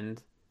low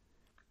end,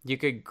 you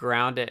could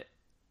ground it.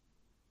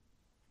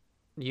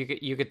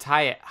 You could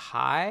tie it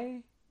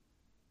high,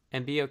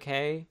 and be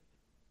okay,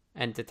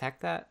 and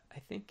detect that. I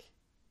think.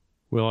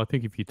 Well, I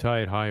think if you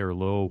tie it high or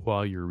low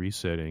while you're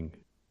resetting,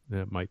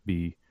 that might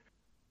be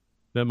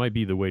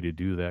the way to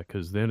do that,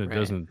 because then it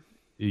doesn't.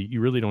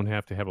 You really don't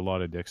have to have a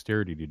lot of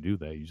dexterity to do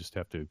that. You just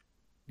have to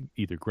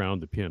either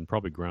ground the pin,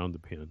 probably ground the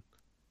pin.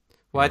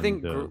 Well, I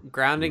think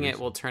grounding it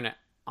will turn it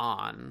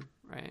on,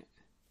 right?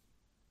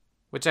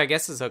 Which I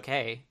guess is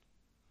okay.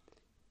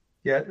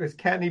 Yeah, as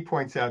Kattni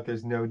points out,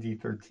 there's no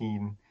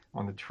D13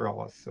 on the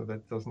trellis, so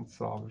that doesn't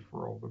solve it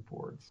for all the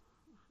boards.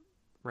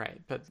 Right,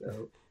 but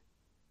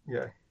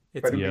yeah.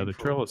 The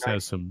trellis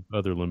has some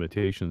other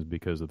limitations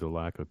because of the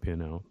lack of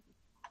pin out.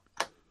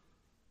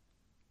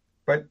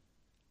 But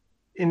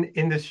in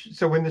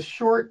the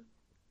short,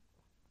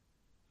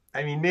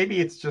 I mean, maybe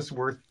it's just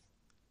worth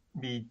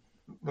me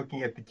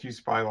looking at the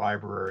QSPI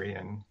library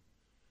and.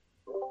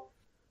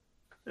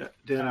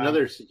 Then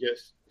another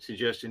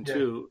suggestion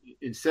too,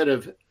 instead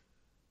of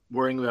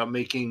worrying about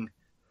making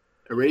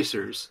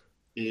erasers,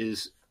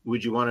 is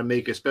would you want to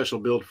make a special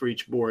build for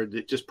each board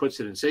that just puts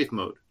it in safe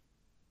mode?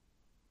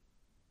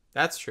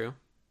 That's true.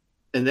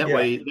 And that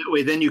way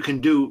then you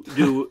can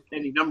do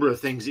any number of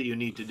things that you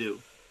need to do,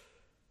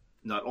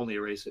 not only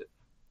erase it.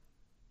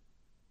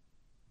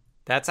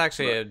 That's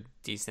actually a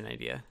decent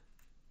idea.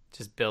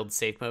 Just build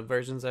safe mode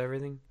versions of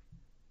everything.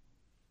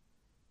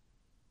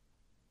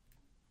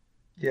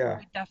 Yeah.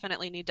 We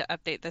definitely need to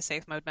update the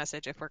safe mode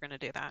message if we're going to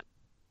do that.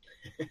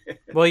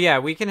 Well, yeah,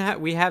 we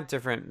we have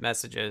different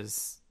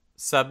messages,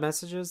 sub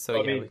messages,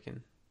 so we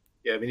can.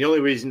 Yeah, I mean the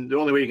only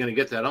way you're going to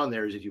get that on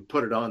there is if you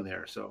put it on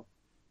there. So,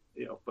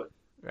 but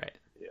right.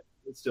 Yeah,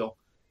 it's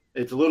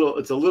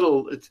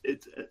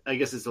I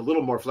guess it's a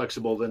little more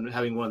flexible than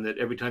having one that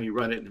every time you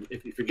run it,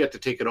 if you forget to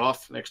take it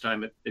off next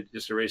time, it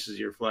just erases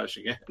your flash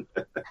again.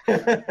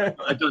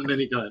 I've done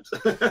many times.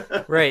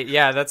 Right.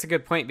 Yeah, that's a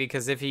good point,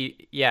 because if you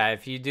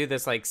do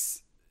this like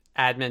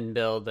admin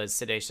build, as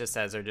Siddacious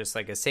says, or just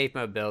like a safe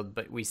mode build,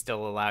 but we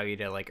still allow you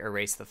to like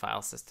erase the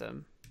file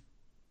system.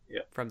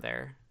 Yeah. From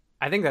there,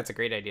 I think that's a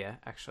great idea,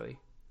 actually.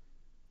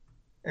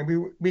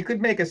 And we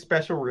could make a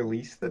special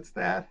release that's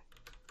that.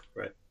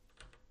 Right.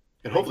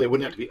 And hopefully it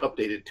wouldn't have to be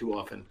updated too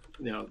often.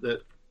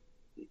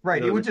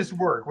 Right. It would just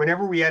work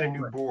whenever we add a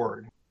new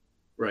board.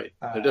 Right.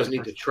 It doesn't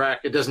need to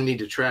track. It doesn't need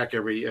to track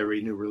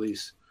every new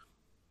release.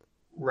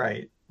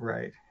 Right.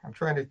 Right. I'm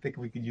trying to think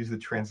if we could use the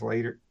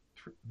translator.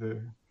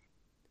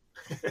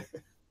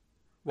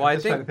 Well, I'm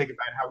just trying to think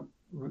about how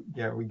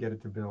we get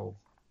it to build.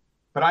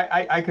 But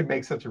I could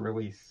make such a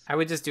release. I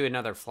would just do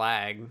another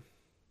flag.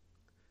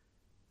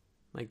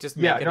 Like just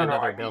make it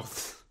another build.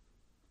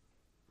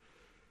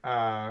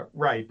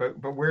 Right,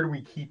 but where do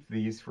we keep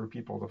these for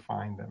people to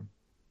find them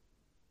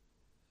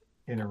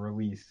in a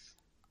release?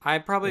 I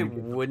probably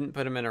wouldn't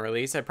put them in a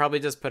release. I'd probably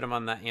just put them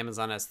on the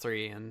Amazon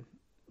S3 and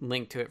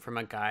link to it from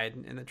a guide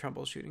in the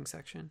troubleshooting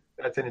section.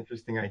 That's an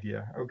interesting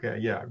idea. Okay,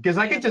 yeah, because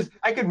I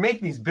could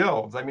make these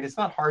builds. I mean, it's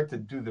not hard to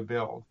do the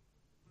build.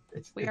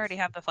 We already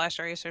have the flash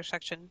eraser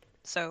section,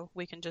 so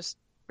we can just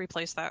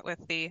replace that with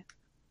the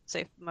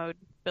safe mode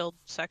build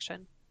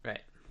section.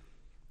 Right.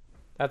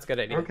 That's a good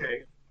idea.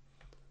 Okay.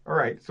 All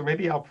right, so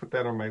maybe I'll put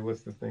that on my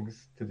list of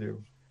things to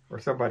do, or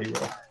somebody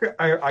will.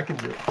 I can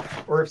do it,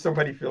 or if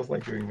somebody feels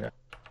like doing that.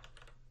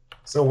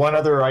 So one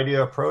other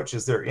idea approach,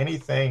 is there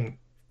anything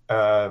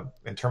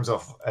in terms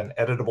of an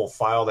editable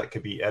file that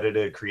could be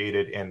edited,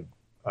 created in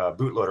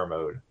bootloader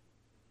mode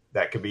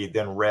that could be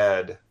then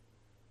read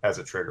as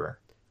a trigger?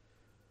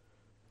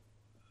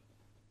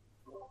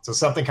 So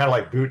something kind of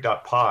like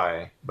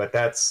boot.py, but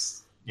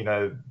that's,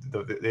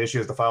 the issue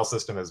is the file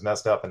system is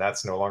messed up and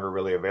that's no longer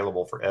really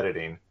available for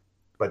editing.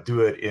 But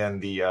do it in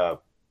the,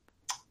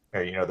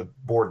 the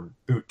board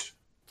boot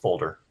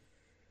folder.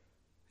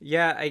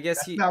 Yeah, I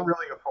guess that's not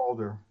really a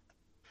folder.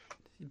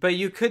 But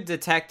you could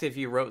detect if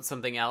you wrote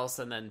something else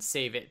and then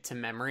save it to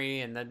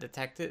memory and then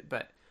detect it.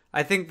 But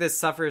I think this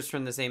suffers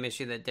from the same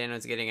issue that Dan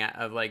was getting at,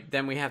 of like,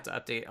 then we have to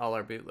update all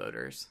our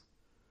bootloaders.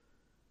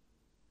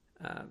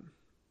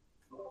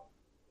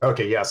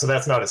 Okay, yeah, so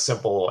that's not as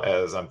simple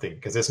as I'm thinking,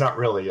 because it's not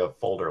really a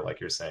folder like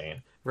you're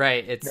saying.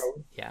 Right,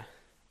 yeah.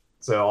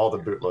 So all the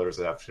bootloaders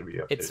that have to be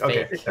updated. It's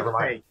fake. Okay, never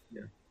mind.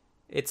 Yeah.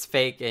 It's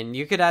fake, and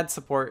you could add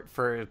support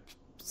for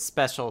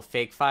special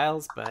fake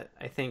files, but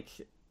I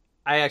think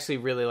I actually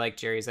really like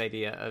Jerry's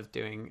idea of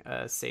doing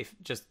a safe,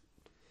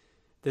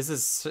 this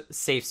is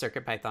safe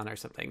CircuitPython or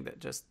something that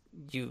just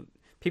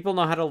people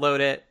know how to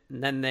load it,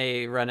 and then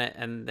they run it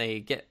and they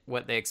get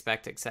what they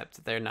expect,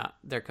 except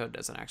their code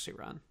doesn't actually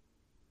run.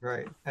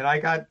 Right. And I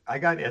got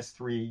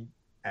S3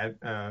 at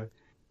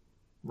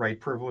write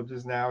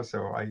privileges now,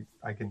 so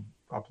I can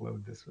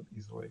upload this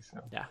easily. So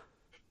yeah.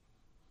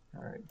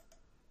 All right.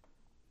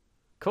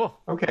 Cool.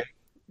 Okay.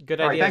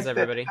 Good ideas,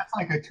 everybody. That's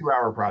like a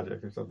 2-hour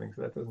project or something,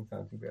 so that doesn't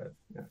sound too bad.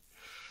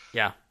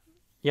 Yeah.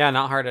 Yeah,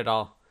 not hard at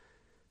all.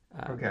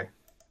 Okay.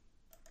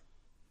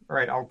 All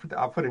right, I'll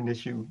put an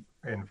issue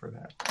in for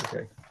that.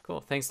 Okay.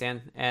 Cool. Thanks,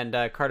 Dan. And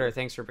Carter,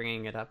 thanks for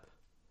bringing it up.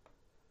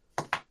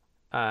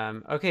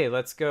 Okay,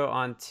 let's go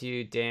on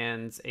to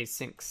Dan's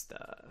async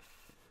stuff.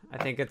 I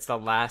think it's the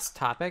last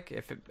topic.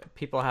 If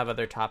people have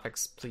other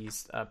topics,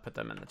 please put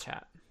them in the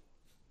chat.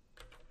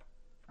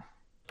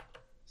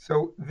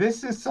 So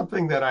this is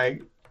something that I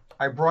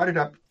brought it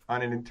up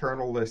on an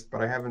internal list,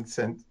 but I haven't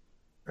sent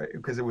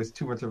because it was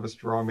too much of a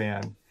straw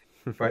man.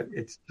 But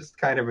it's just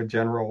kind of a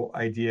general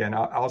idea, and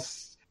I'll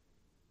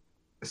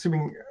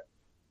assuming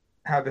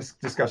how this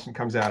discussion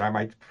comes out, I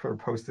might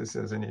post this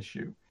as an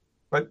issue.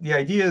 But the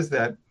idea is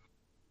that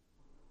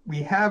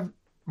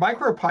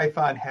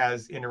MicroPython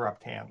has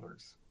interrupt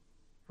handlers,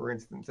 for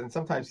instance, and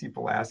sometimes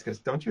people ask us,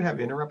 don't you have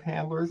interrupt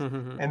handlers?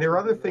 Mm-hmm. And there are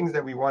other things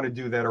that we want to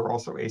do that are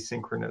also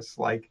asynchronous,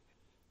 like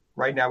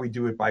right now we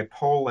do it by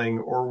polling,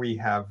 or we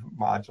have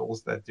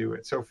modules that do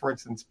it. So for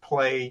instance,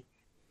 playing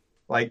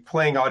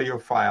audio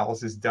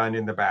files is done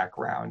in the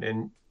background,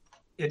 and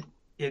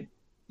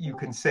you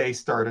can say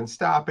start and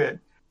stop it,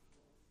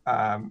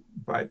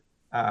 but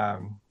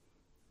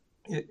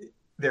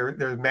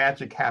there's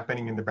magic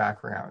happening in the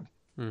background.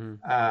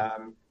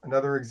 Mm-hmm.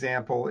 Another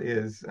example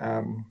is,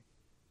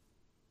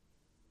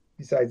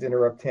 besides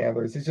interrupt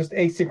handlers, it's just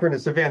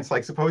asynchronous events.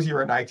 Like suppose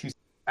you're an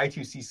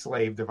I2C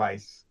slave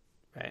device,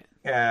 right?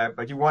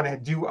 But you want to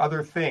do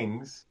other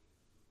things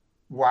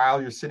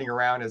while you're sitting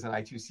around as an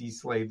I2C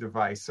slave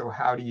device. So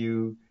how do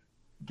you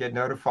get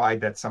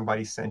notified that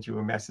somebody sent you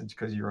a message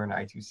because you're an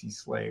I2C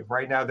slave?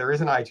 Right now, there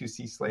is an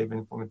I2C slave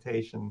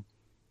implementation,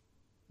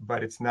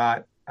 but it's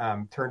not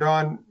turned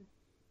on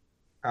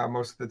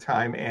most of the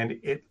time, and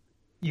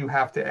you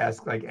have to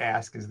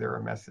ask, is there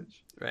a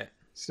message? Right.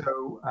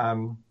 So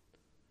and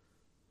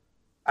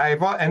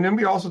then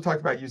we also talked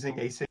about using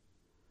the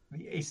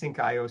async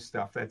IO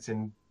stuff that's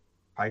in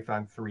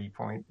Python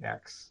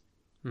 3.x,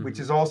 which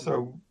is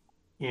also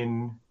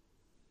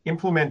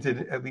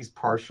implemented at least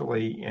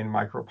partially in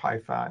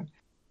MicroPython,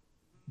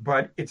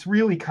 but it's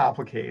really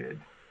complicated.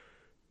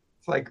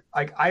 It's like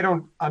I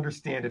don't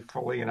understand it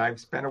fully, and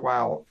I've spent a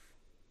while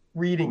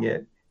reading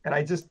it, and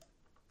I just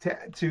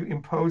to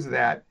impose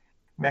that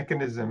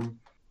mechanism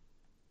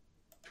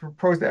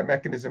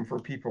for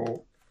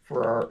people,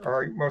 for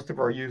our most of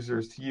our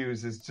users to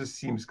use, just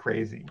seems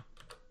crazy.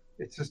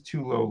 It's just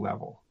too low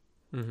level.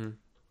 Mm-hmm.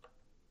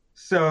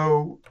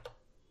 So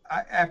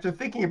after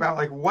thinking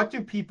about what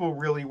do people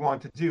really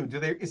want to do?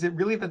 Is it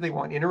really that they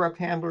want interrupt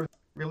handlers?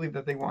 Really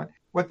that they want?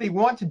 What they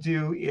want to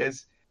do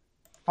is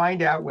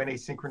find out when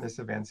asynchronous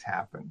events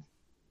happen.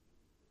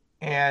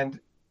 And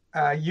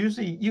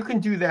usually you can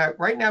do that.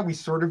 Right now we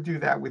sort of do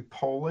that with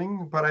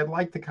polling, but I'd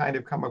like to kind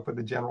of come up with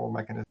a general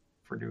mechanism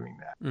for doing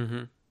that.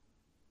 Mm-hmm.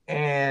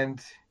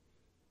 And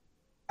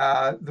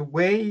the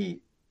way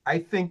I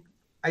think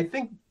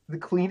the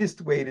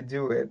cleanest way to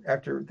do it,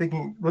 after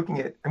looking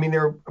at,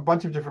 there are a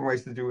bunch of different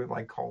ways to do it,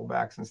 like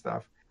callbacks and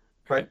stuff.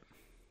 But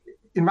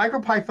in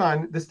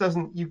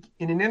MicroPython,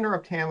 in an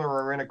interrupt handler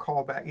or in a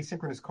callback,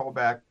 asynchronous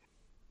callback,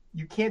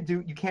 you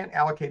can't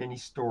allocate any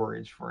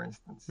storage, for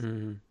instance,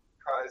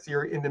 because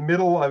you're in the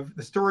middle of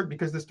the storage,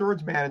 because the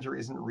storage manager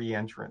isn't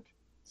reentrant.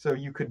 So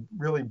you could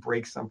really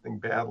break something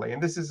badly.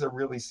 And this is a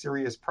really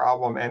serious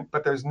problem.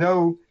 But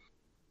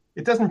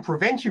it doesn't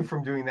prevent you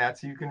from doing that.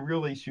 So you can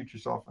really shoot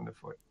yourself in the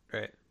foot.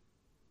 Right.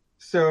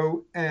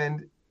 So,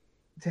 and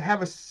to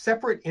have a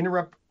separate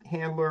interrupt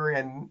handler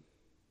and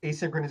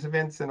asynchronous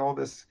events and all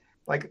this,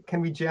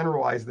 can we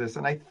generalize this?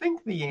 And I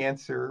think the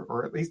answer,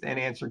 or at least an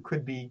answer,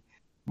 could be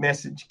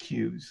message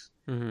queues,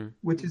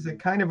 which is a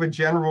kind of a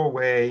general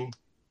way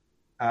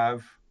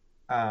of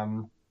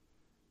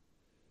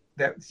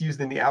that's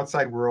used in the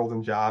outside world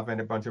in Java and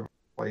a bunch of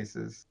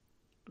places.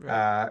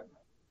 Right.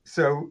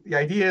 So the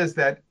idea is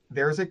that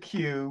there's a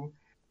queue.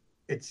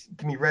 It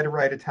can be read or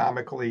write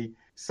atomically.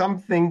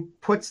 Something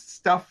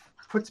puts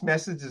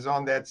messages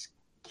on that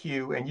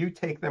queue, and you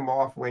take them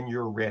off when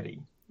you're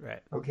ready.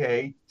 Right.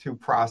 Okay, to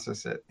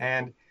process it.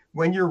 And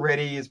when you're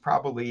ready is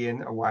probably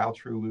in a while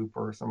true loop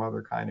or some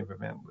other kind of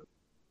event loop.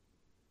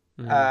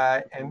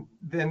 And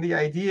then the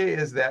idea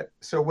is that,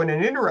 so when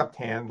an interrupt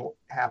handle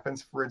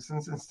happens, for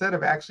instance, instead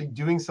of actually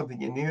doing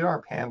something in the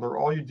interrupt handler,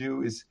 all you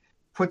do is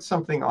put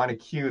something on a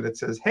queue that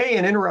says, hey,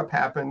 an interrupt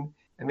happened,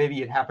 and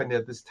maybe it happened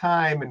at this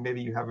time, and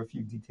maybe you have a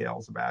few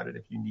details about it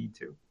if you need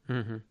to.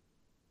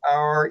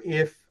 Or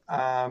if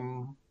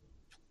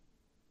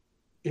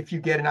you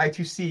get an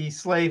I2C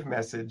slave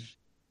message,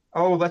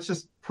 oh, let's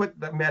just put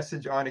the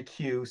message on a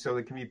queue so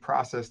it can be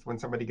processed when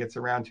somebody gets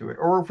around to it.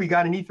 Or if we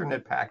got an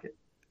Ethernet packet,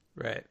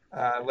 Right.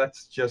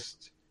 Let's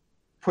just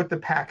put the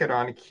packet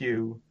on a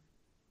queue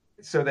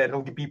so that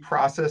it'll be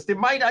processed. It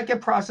might not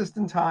get processed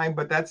in time,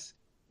 but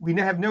we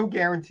have no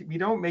guarantee. We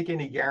don't make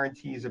any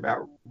guarantees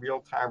about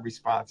real-time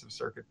responsive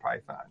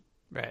CircuitPython.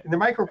 Right. In the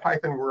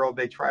MicroPython world,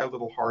 they try a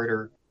little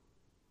harder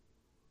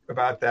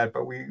about that,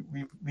 but we've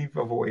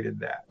avoided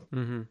that.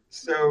 Mm-hmm.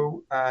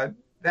 So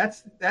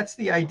that's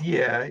the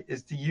idea,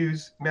 is to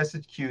use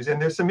message queues.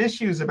 And there's some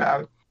issues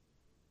about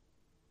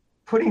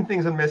putting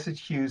things on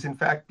message queues. In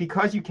fact,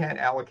 because you can't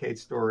allocate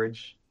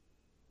storage,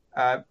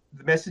 the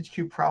message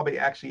queue probably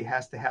actually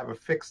has to have a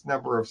fixed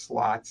number of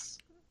slots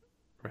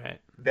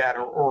that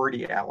are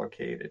already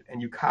allocated. And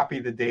you copy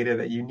the data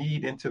that you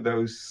need into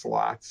those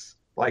slots,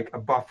 like a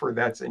buffer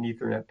that's an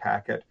Ethernet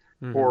packet,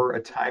 or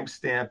a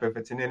timestamp if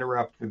it's an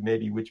interrupt with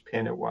maybe which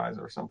pin it was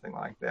or something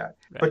like that.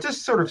 Right. But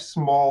just sort of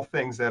small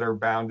things that are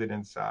bounded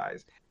in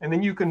size. And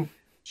then you can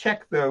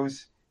check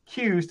those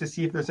queues to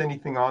see if there's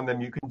anything on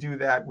them. You can do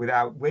that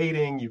without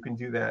waiting. You can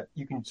do that.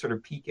 You can sort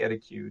of peek at a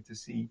queue to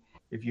see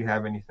if you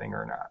have anything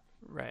or not.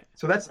 Right.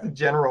 So that's the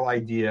general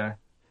idea.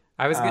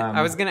 I was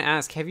gonna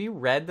ask, have you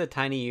read the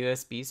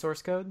TinyUSB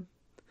source code?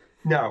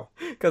 No.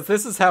 Because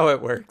this is how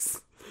it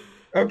works.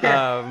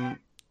 Okay.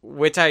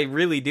 Which I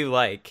really do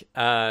like.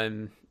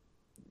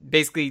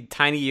 Basically,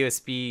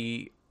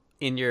 TinyUSB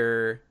in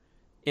your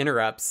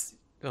interrupts,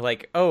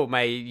 like, oh,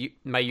 my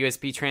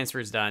USB transfer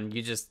is done.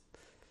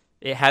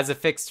 It has a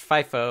fixed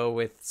FIFO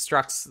with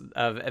structs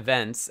of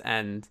events,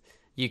 and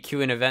you queue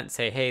an event,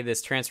 say, hey,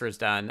 this transfer is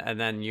done, and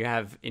then you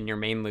have in your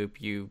main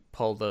loop, you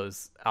pull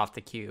those off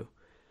the queue.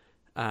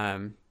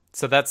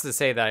 So that's to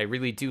say that I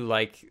really do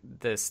like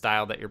the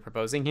style that you're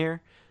proposing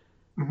here.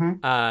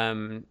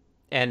 Mm-hmm.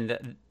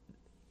 And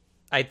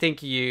I think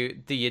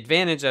the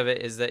advantage of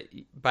it is that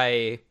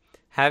by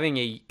having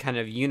a kind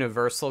of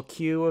universal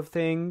queue of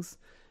things,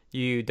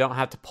 you don't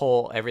have to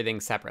pull everything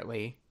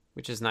separately,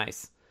 which is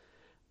nice.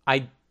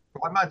 I'm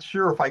not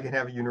sure if I can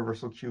have a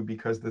universal queue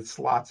because the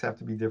slots have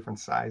to be different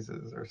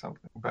sizes or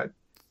something. But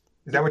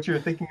is that what you're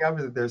thinking of?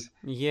 Is that there's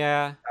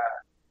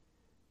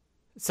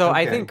So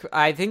okay.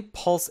 I think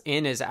pulse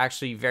in is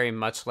actually very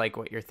much like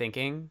what you're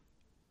thinking.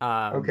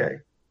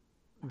 Okay.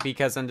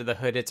 Because under the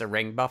hood, it's a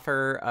ring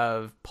buffer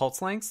of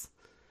pulse lengths,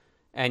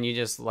 and you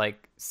just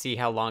like see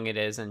how long it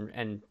is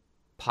and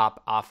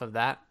pop off of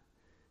that.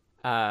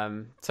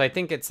 So I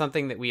think it's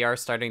something that we are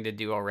starting to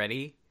do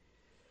already.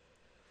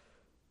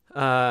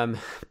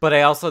 But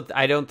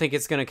I don't think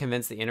it's going to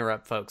convince the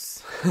interrupt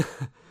folks.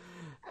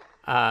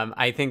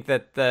 I think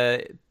that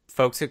the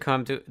folks who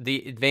come to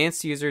the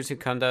advanced users who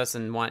come to us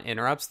and want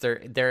interrupts,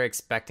 they're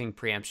expecting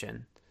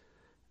preemption.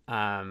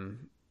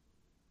 And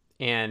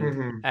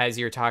as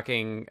you're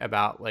talking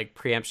about, like,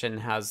 preemption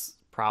has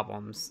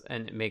problems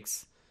and it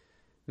makes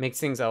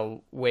things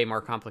way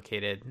more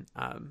complicated.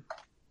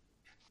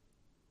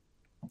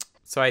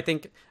 So I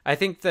think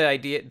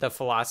the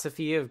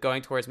philosophy of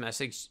going towards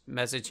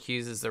message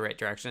queues is the right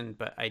direction,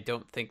 but I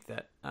don't think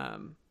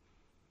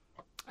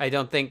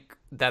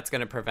that's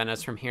going to prevent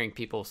us from hearing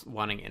people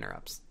wanting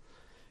interrupts.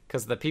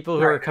 Because the people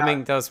who are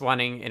coming to us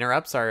wanting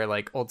interrupts are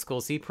like old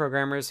school C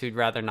programmers who'd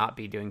rather not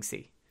be doing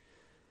C.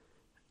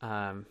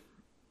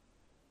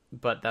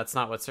 But that's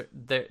not what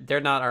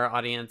they're not our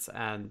audience,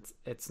 and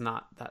it's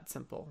not that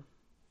simple.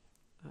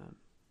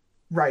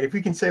 Right. If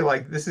we can say,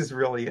 like, this is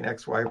really an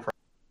XY problem,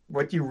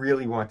 what do you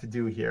really want to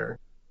do here?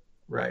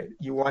 Right.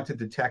 You want to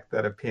detect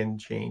that a pin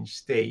changed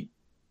state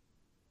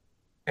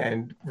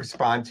and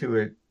respond to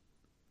it.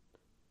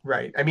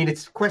 Right. I mean,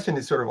 its question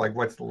is sort of like,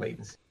 what's the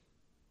latency?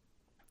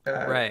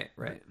 Right.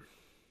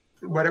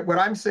 What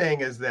I'm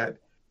saying is that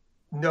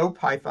no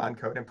Python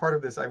code, and part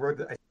of this, I wrote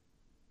the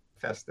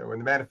manifesto,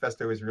 and the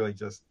manifesto is really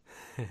just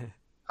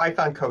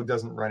Python code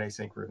doesn't run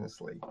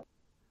asynchronously.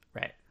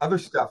 Right. Other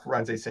stuff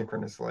runs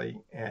asynchronously,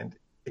 and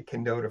it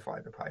can notify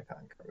the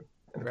Python code.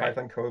 And the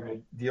Python code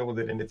will deal with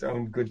it in its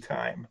own good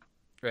time.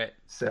 Right.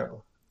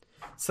 So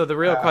the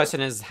real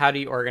question is, how do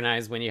you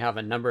organize when you have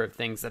a number of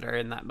things that are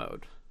in that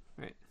mode?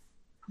 Right.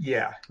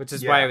 Yeah. Which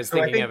is why I was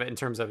thinking of it in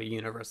terms of a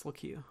universal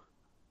queue.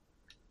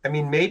 I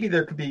mean, maybe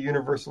there could be a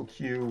universal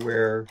queue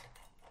where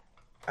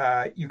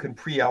you can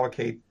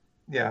pre-allocate.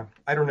 Yeah,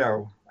 I don't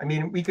know. I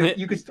mean,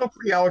 you could still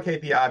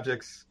pre-allocate the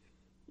objects.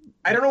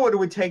 I don't know what it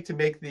would take to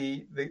make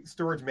the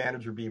storage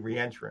manager be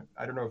reentrant.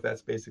 I don't know if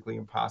that's basically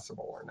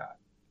impossible or not,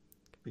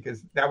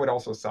 because that would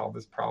also solve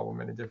this problem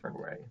in a different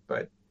way.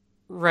 But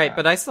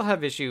but I still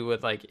have issue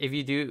with, like, if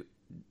you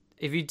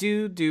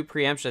do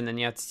preemption, then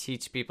you have to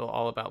teach people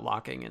all about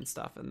locking and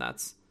stuff, and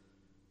that's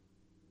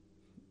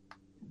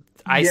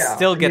I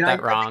still get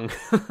that wrong.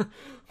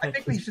 I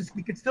think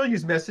we could still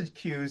use message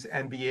queues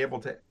and be able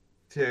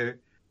to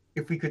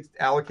if we could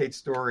allocate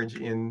storage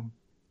in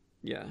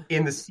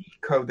the C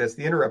code that's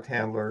the interrupt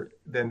handler,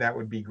 then that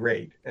would be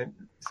great. And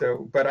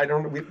so, but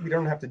we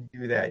don't have to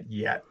do that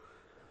yet,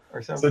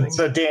 or something.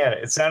 So Dan,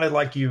 it sounded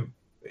like you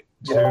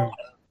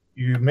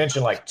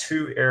mentioned like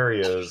two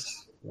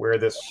areas where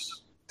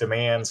this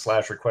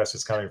demand/request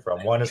is coming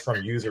from. One is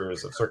from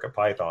users of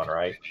CircuitPython,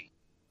 right?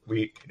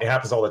 It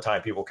happens all the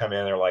time. People come in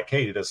and they're like,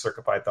 hey, does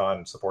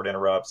CircuitPython support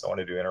interrupts? I want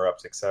to do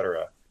interrupts,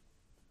 etc.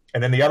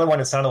 And then the other one,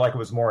 it sounded like it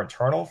was more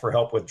internal for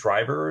help with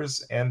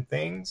drivers and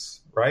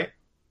things, right?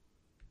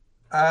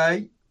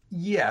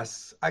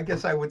 Yes, I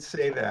guess I would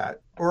say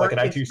that. Or like an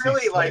it's I2C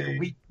really slave.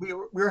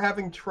 like we're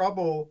having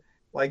trouble.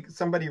 Like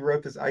somebody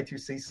wrote this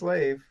I2C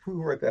slave.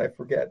 Who wrote that? I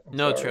forget.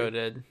 Notro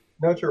did.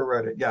 Notro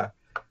wrote it. Yeah.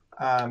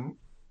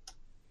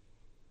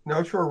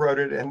 Notro wrote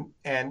it,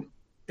 and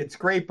it's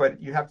great,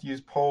 but you have to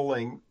use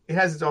polling. It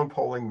has its own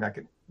polling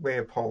way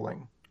of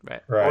polling.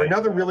 Right. Or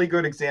another really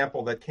good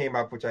example that came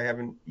up, which I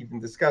haven't even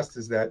discussed,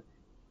 is that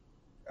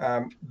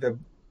the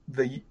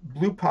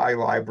BluePy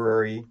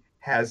library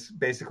has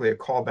basically a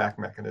callback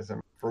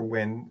mechanism for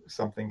when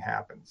something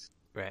happens.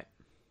 Right.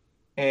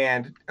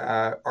 And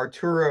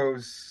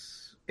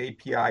Arturo's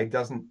API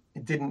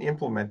didn't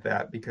implement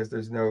that because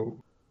there's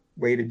no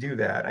way to do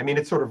that. I mean,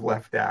 it's sort of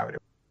left out.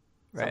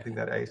 Something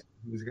that I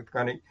was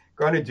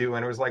going to do,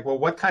 and it was like, well,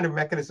 what kind of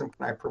mechanism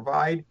can I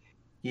provide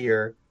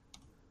here?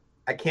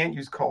 I can't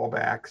use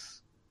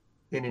callbacks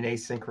in an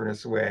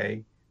asynchronous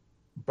way,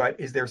 but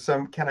is there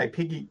can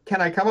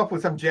I come up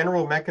with some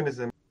general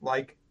mechanism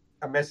like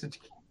a message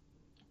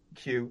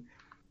queue?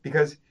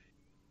 Because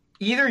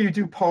either you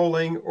do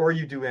polling or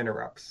you do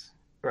interrupts,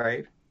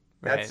 right?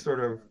 That's sort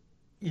of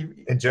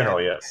in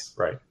general, yes,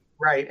 right.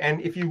 Right, and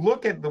if you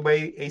look at the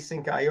way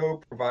Async IO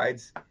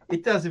provides,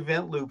 it does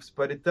event loops,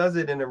 but it does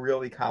it in a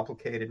really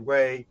complicated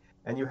way,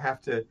 and you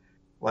have to,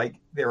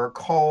 there are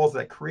calls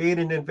that create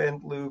an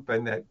event loop,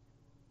 and that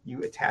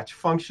you attach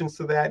functions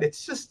to that.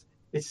 It's just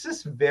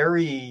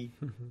very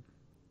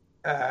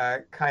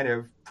kind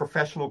of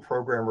professional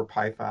programmer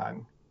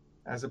Python,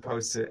 as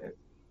opposed to.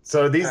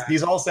 So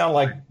these all sound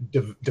like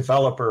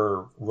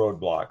developer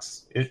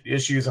roadblocks,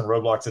 issues and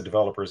roadblocks that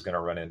developers going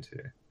to run into.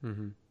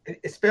 Mm-hmm.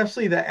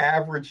 Especially the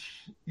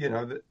average,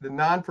 the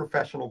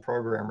non-professional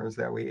programmers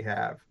that we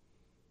have.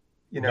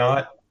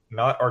 Not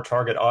our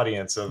target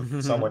audience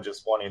of someone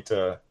just wanting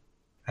to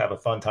have a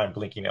fun time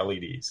blinking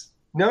LEDs.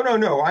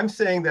 No. I'm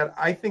saying that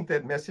I think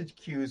that message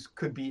queues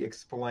could be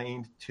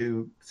explained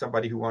to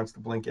somebody who wants to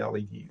blink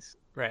LEDs.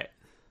 Right.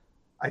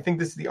 I think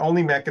this is the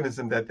only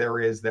mechanism that there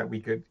is that we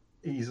could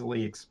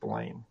easily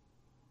explain.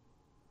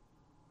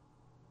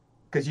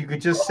 Because you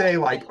could just say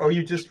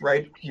you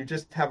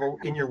just have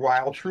in your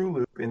while true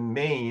loop in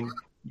main,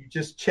 you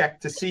just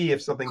check to see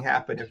if something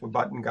happened, if a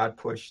button got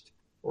pushed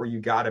or you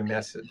got a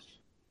message.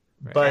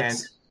 Right.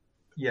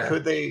 But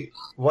could they,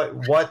 what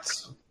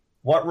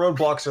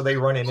roadblocks are they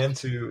running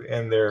into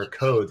in their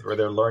code where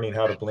they're learning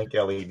how to blink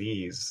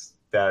LEDs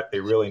that they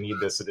really need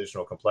this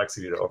additional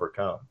complexity to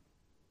overcome?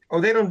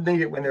 Oh, they don't need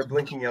it when they're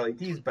blinking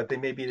LEDs, but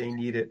maybe they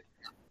need it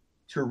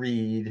to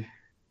read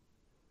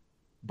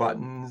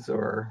buttons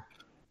or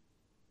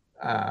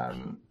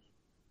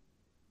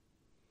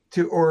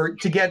to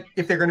get,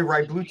 if they're going to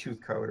write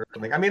Bluetooth code or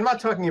something. I mean, I'm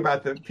not talking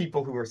about the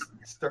people who are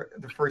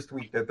the first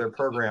week that they're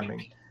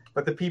programming,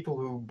 but the people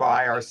who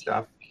buy our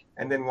stuff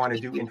and then want to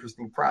do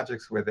interesting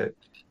projects with it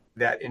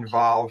that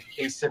involve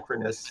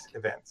asynchronous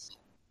events.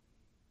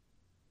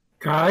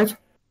 Guys?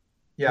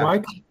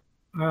 Yeah.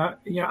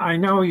 I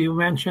know you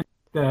mentioned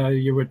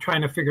you were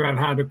trying to figure out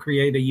how to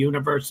create a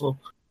universal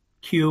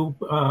queue,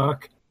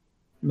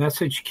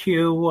 message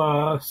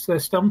queue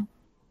system.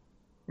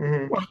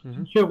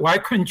 Mm-hmm. Why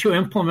couldn't you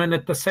implement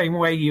it the same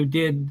way you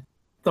did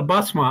the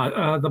bus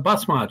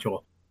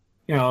module?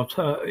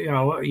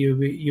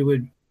 You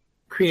would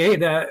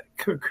create a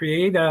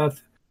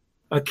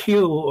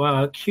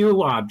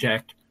queue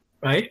object,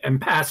 right, and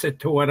pass it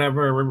to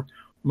whatever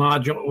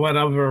other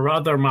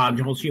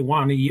modules you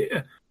want to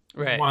use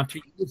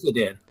it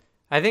in.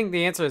 I think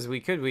the answer is we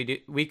could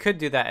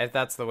do that if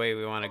that's the way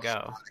we want to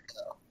go.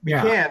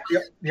 Yeah. We can.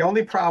 The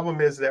only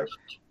problem is that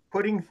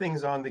putting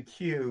things on the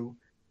queue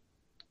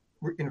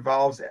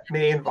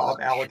may involve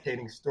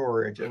allocating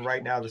storage, and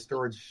right now the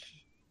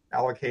storage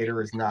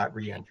allocator is not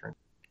reentrant.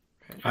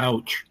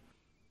 Ouch.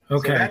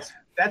 Okay. So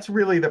that's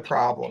really the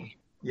problem.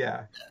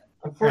 Yeah.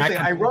 Unfortunately,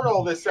 I wrote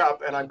all this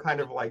up, and I'm kind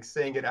of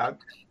saying it out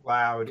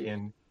loud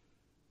in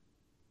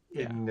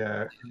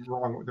the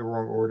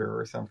wrong order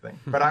or something.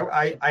 But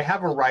I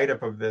have a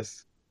write-up of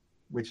this,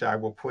 which I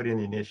will put in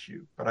an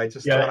issue. But I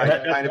just thought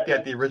I'd kind of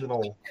get the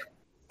original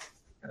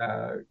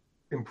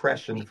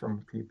impression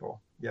from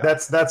people. Yeah.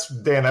 That's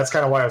Dan. That's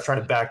kind of why I was trying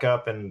to back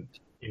up, and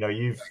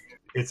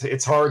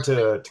it's hard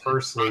to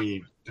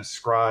tersely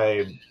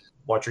describe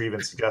what you're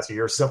even suggesting.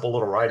 Your simple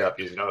little write-up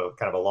is kind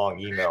of a long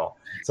email.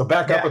 So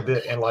back up a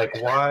bit and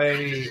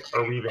why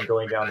are we even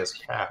going down this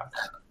path?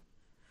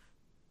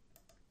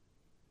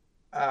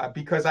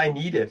 Because I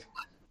need it.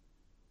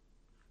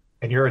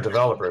 And you're a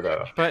developer,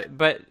 though.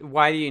 But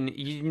why do you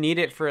need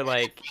it for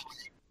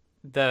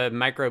the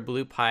micro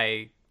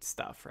BluePy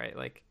stuff, right?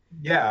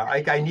 Yeah,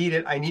 I need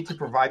it. I need to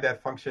provide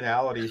that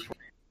functionality for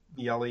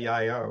the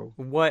LEIO.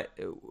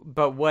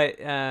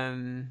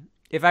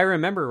 If I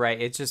remember right,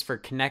 it's just for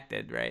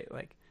connected, right?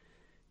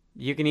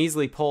 You can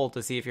easily poll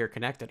to see if you're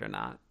connected or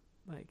not.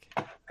 Like,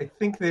 I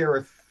think there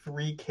are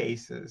 3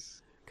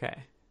 cases.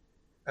 okay.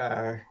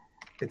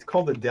 It's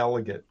called a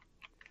delegate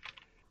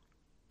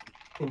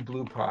in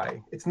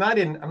BluePy. It's not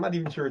in. I'm not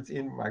even sure it's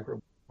in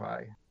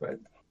MicroBluePy, but.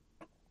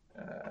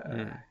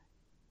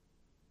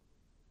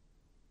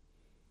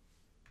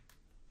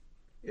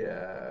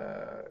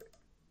 Yeah,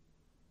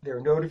 there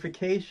are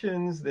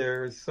notifications.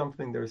 There's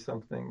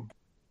something.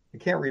 I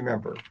can't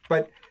remember,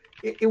 but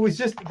it was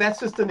that's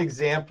just an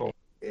example.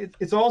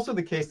 It's also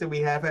the case that we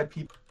have had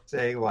people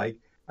say, like,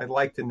 I'd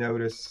like to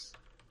notice.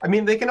 I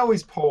mean, they can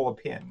always poll a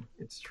pin.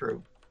 It's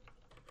true,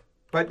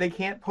 but they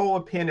can't poll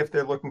a pin if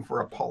they're looking for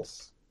a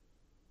pulse,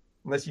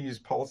 unless you use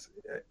pulse.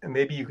 And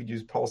maybe you could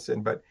use pulse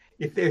in, but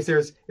if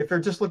they're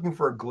just looking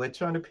for a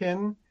glitch on a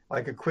pin,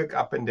 like a quick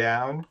up and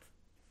down,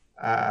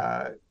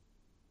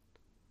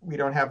 we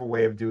don't have a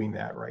way of doing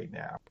that right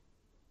now.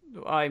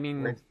 I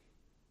mean,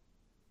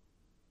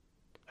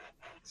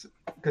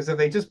 because if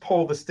they just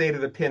poll the state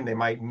of the pin, they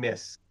might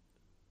miss.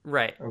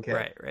 Right.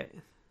 Okay. Right.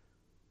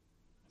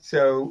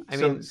 So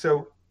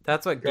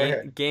that's what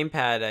ahead.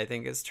 Gamepad, I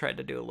think, has tried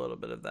to do a little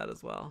bit of that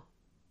as well.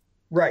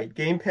 Right.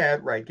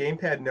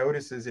 Gamepad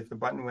notices if the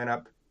button went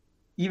up,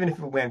 even if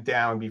it went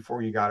down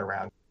before you got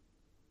around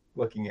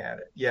looking at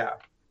it. Yeah.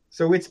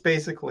 So it's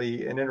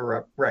basically an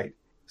interrupt. Right.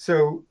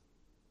 So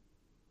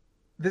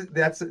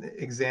that's an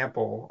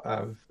example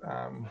of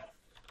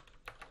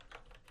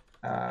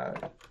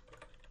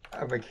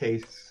a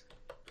case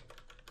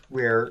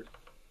where.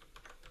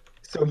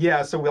 So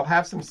we'll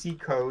have some C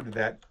code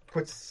that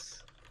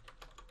puts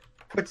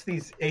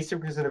these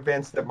asynchronous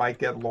events that might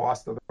get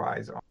lost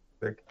otherwise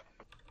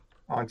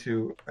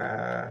onto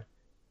a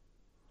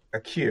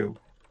queue,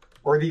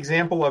 or the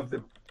example of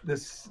the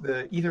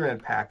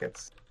Ethernet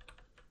packets.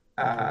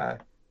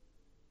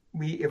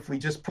 If we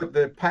just put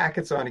the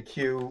packets on a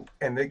queue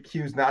and the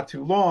queue's not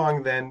too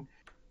long, then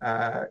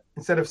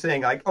instead of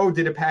saying like, oh,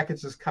 did a packet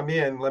just come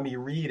in? Let me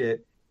read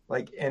it.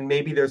 And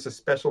maybe there's a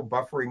special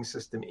buffering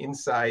system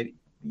inside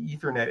the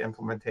Ethernet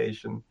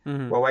implementation.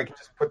 Mm-hmm. Well, I can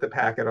just put the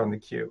packet on the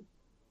queue.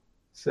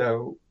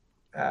 So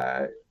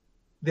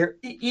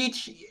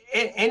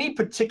any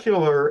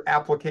particular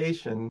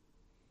application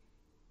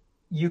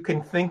you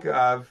can think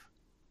of,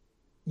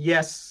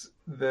 yes,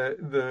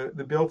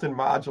 the built-in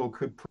module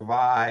could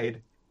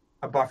provide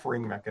a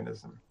buffering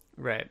mechanism.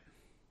 Right.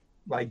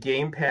 Like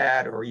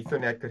Gamepad or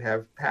Ethernet could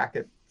have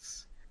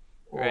packets,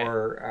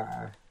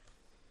 or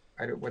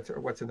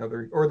what's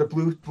another, or the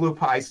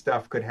BluePy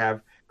stuff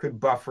could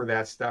buffer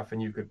that stuff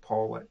and you could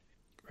poll it.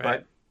 Right.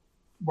 But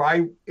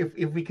why,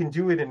 if we can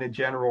do it in a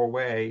general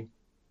way,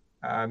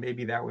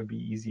 maybe that would be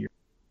easier.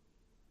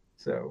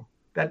 So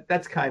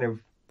that's kind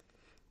of.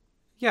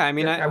 Yeah, I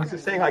mean, I was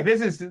just saying, like,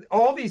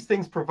 all these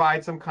things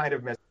provide some kind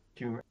of message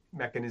queue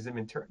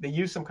mechanism. They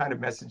use some kind of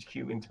message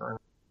queue internally.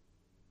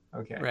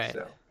 Okay. Right.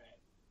 So,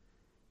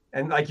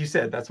 and like you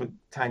said, that's what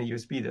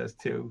TinyUSB does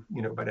too,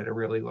 but at a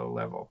really low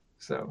level.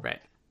 So.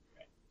 Right.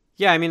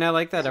 Yeah, I mean, I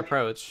like that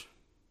approach.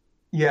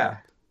 Yeah.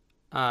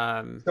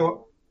 But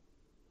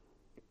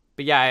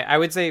yeah, I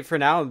would say for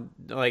now,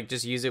 like,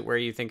 just use it where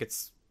you think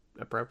it's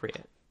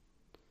appropriate.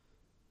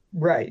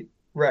 Right.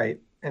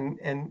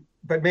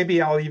 But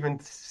maybe I'll even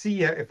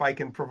see if I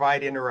can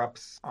provide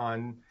interrupts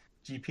on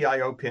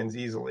GPIO pins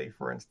easily,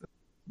 for instance,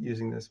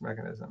 using this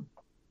mechanism.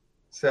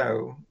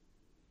 So,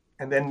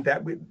 and then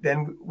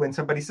then when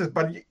somebody says,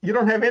 "But you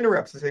don't have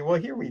interrupts," I say, "Well,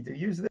 here we do.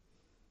 Use this."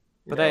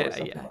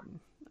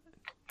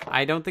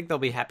 I don't think they'll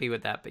be happy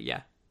with that, but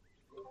yeah.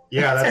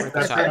 Yeah,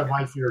 that's kind of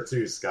my fear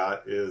too,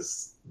 Scott,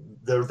 is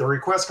the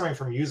requests coming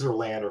from user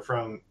land or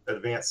from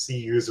advanced C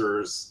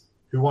users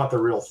who want the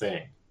real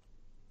thing.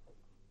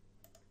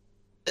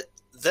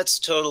 That's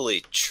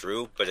totally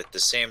true, but at the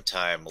same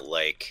time,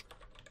 like,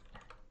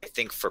 I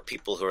think for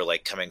people who are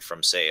like coming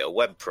from, say, a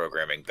web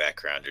programming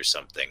background or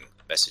something,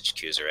 message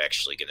queues are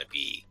actually going to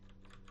be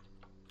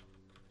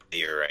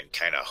near and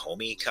kind of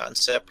homey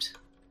concept.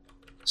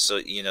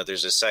 So,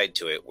 there's a side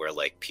to it where,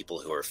 like, people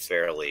who are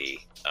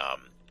fairly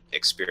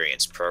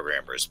experienced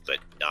programmers, but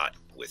not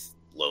with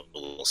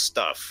local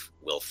stuff,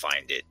 will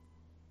find it,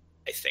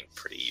 I think,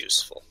 pretty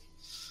useful.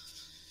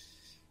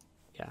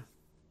 Yeah.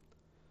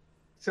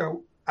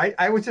 So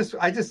I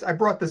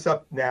brought this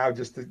up now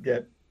just to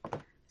get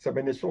some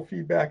initial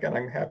feedback, and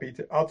I'm happy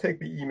I'll take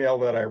the email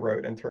that I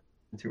wrote and turn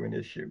it into an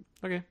issue.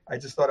 Okay. I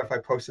just thought if I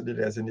posted it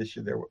as an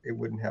issue, it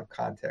wouldn't have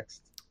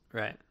context.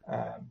 Right.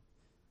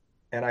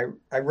 And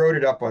I wrote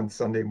it up on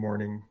Sunday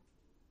morning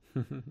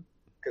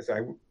because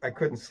I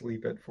couldn't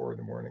sleep at 4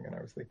 a.m, and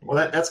I was thinking.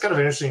 Well, that's kind of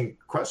an interesting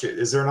question.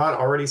 Is there not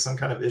already some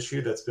kind of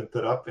issue that's been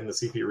put up in the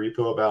CP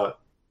repo about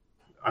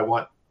I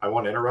want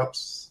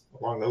interrupts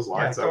along those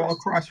lines? Yeah, so I'll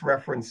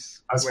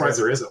cross-reference. I'm surprised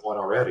there isn't one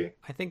already.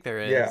 I think there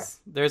is. Yeah.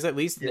 There's at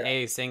least an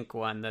async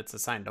one that's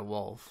assigned to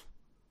Wolf.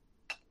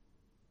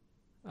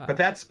 But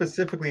that's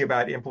specifically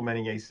about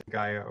implementing async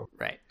IO.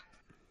 Right.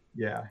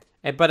 Yeah.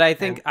 But I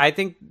think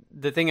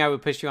the thing I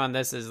would push you on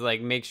this is,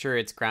 like, make sure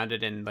it's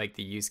grounded in, like,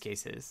 the use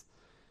cases.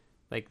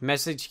 Like,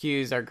 message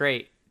queues are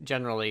great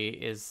generally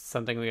is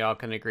something we all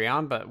can agree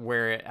on, but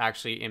where it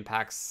actually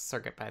impacts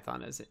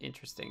CircuitPython is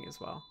interesting as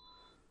well.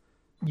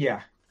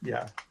 Yeah.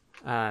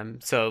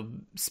 So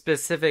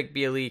specific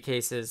BLE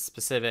cases,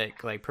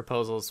 specific like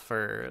proposals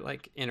for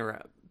like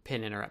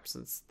pin interrupts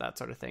and that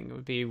sort of thing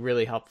would be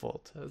really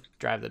helpful to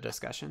drive the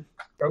discussion.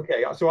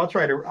 Okay, so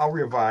I'll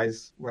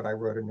revise what I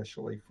wrote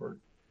initially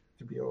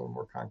to be a little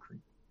more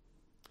concrete.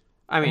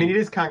 I mean, it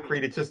is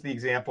concrete. It's just the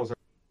examples are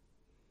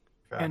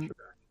and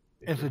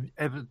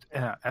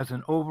as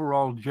an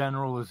overall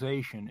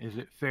generalization, is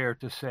it fair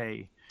to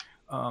say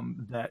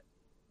that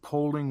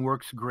polling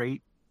works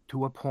great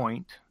to a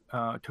point,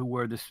 to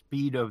where the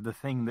speed of the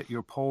thing that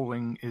you're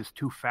polling is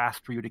too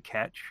fast for you to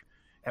catch,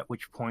 at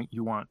which point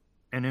you want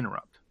an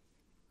interrupt?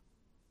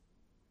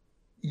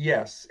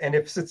 Yes, and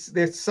if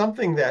there's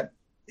something that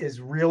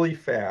is really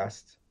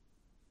fast,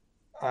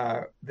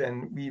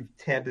 then we've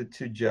tended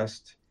to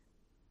just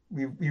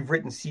we've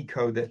written C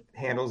code that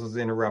handles those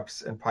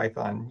interrupts in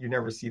Python. You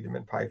never see them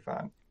in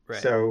Python.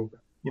 Right. So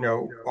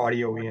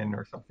audio in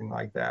or something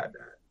like that.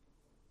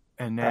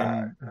 And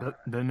then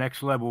the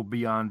next level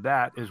beyond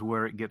that is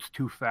where it gets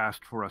too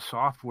fast for a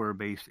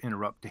software-based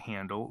interrupt to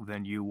handle.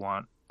 Then you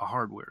want a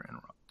hardware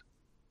interrupt.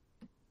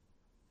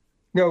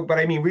 No, but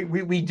I mean,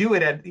 we do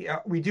it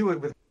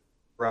with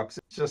interrupts.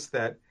 It's just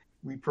that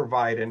we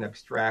provide an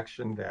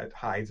abstraction that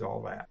hides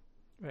all that,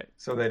 right?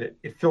 So that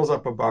it fills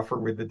up a buffer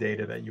with the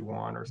data that you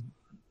want.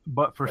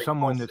 But for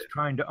someone that's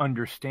trying to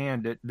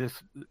understand it,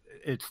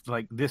 it's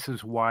like this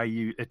is why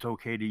it's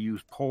okay to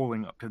use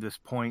polling up to this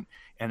point,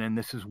 and then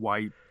this is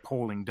why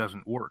polling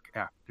doesn't work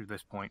after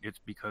this point.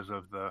 It's because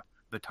of the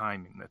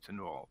timing that's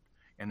involved,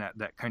 and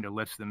that kind of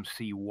lets them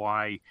see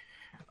why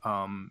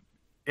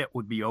it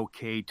would be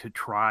okay to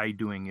try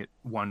doing it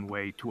one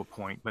way to a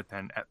point, but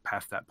then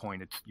past that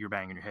point, you're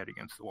banging your head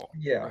against the wall.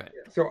 Yeah. Right.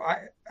 So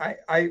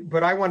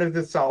I wanted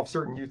to solve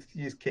certain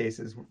use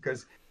cases,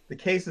 because the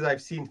cases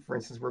I've seen, for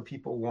instance, where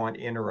people want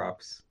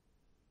interrupts,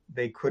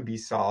 they could be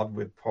solved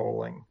with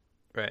polling.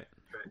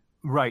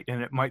 Right,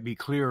 and it might be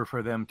clearer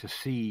for them to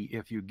see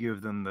if you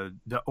give them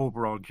the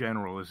overall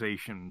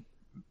generalization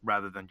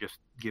rather than just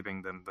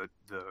giving them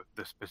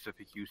the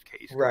specific use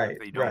case. Right. If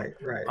they don't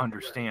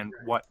understand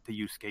what the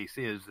use case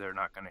is, they're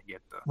not going to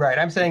get the... Right,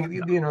 I'm saying,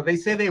 they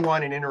say they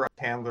want an interrupt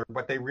handler.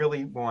 What they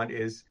really want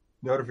is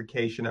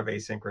notification of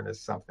asynchronous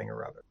something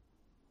or other.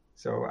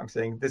 So I'm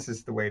saying this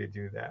is the way to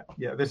do that.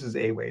 Yeah, this is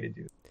a way to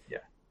do it. Yeah.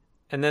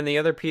 And then the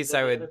other piece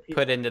I would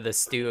put into the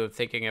stew of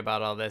thinking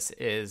about all this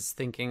is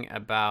thinking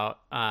about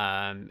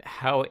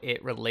how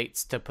it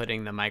relates to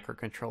putting the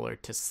microcontroller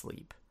to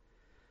sleep.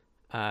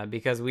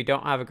 Because we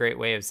don't have a great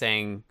way of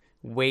saying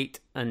wait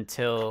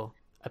until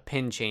a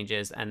pin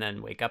changes and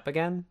then wake up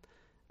again.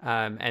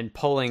 And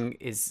polling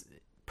is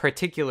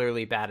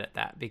particularly bad at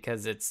that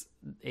because it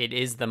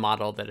is the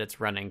model that it's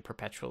running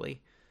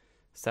perpetually.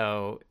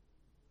 So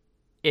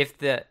if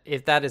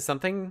that is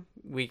something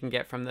we can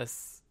get from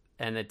this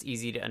and it's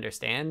easy to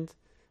understand,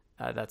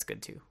 that's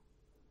good too.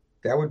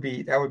 That would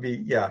be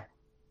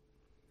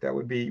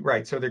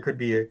right. So there could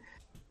be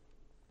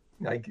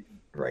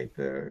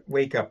the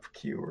wake up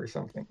queue or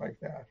something like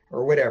that,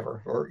 or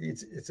whatever, or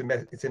it's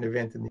an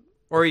event in the,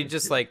 or you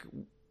just like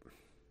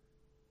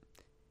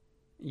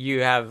you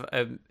have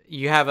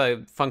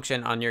a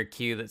function on your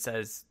queue that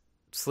says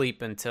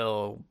sleep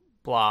until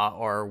blah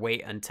or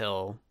wait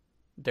until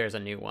there's a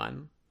new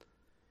one,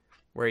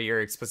 where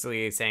you're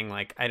explicitly saying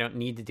like I don't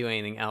need to do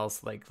anything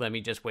else, like let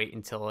me just wait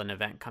until an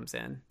event comes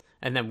in,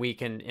 and then we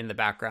can in the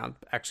background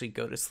actually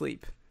go to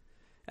sleep.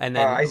 And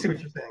then I see what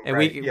you're saying. And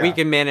we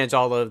can manage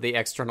all of the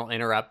external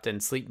interrupt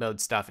and sleep mode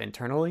stuff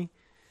internally.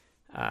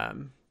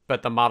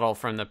 But the model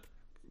from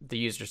the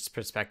user's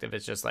perspective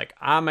is just like,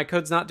 my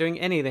code's not doing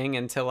anything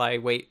until I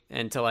wait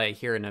until I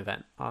hear an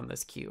event on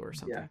this queue or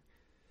something.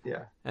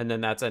 Yeah. And then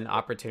that's an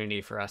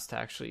opportunity for us to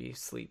actually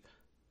sleep.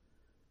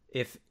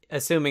 If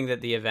assuming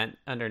that the event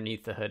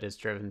underneath the hood is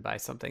driven by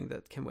something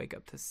that can wake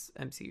up this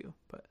MCU,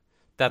 but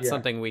that's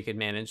something we could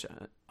manage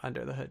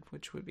under the hood,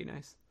 which would be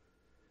nice.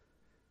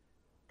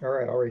 All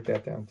right, I'll write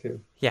that down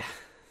too. Yeah,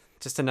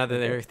 just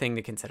another thing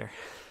to consider.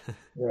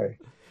 Right.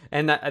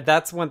 And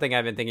that's one thing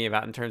I've been thinking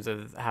about in terms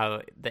of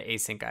how the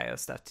async IO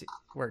stuff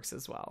works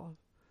as well.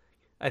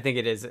 I think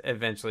it is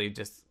eventually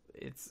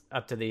it's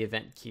up to the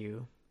event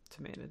queue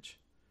to manage.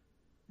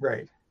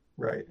 Right.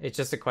 It's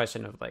just a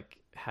question of like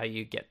how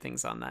you get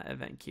things on that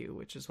event queue,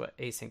 which is what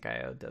async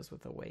IO does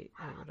with await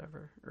or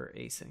whatever, or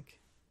async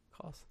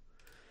calls.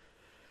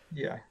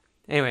 Yeah.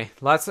 Anyway,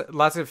 lots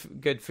of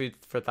good food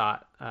for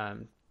thought.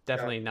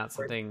 Definitely not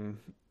something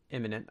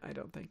imminent, I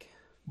don't think.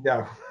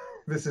 No,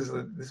 this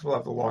will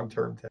have the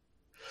long-term test.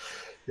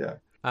 Yeah.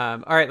 All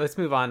right, let's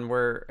move on.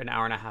 We're an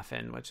hour and a half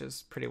in, which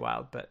is pretty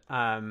wild. But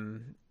I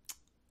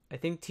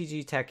think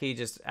TG Techie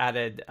just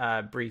added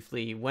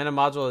briefly, when a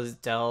module is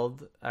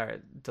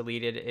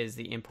deleted, is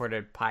the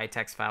imported Py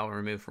text file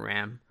removed from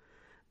RAM.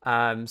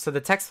 So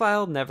the text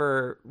file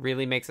never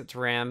really makes it to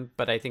RAM,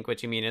 but I think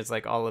what you mean is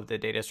like all of the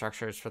data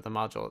structures for the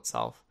module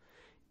itself.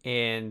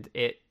 And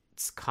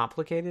it's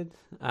complicated.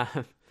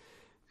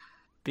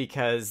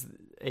 because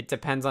it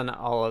depends on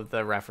all of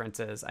the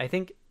references. I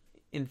think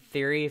in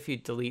theory, if you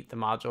delete the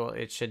module,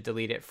 it should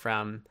delete it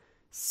from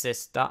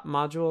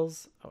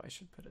sys.modules. Oh, I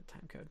should put a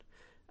time code,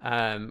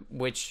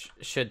 which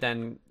should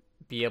then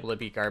be able to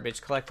be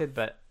garbage collected.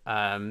 But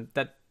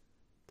that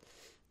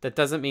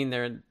doesn't mean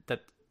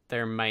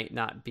there might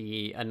not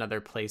be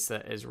another place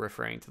that is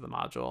referring to the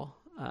module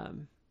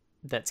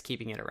that's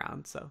keeping it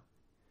around. So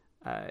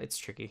it's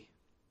tricky.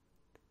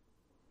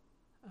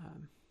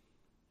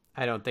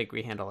 I don't think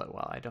we handle it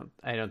well. I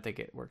don't think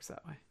it works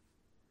that way.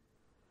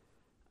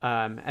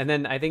 And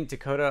then I think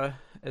Dakota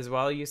as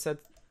well, you said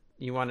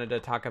you wanted to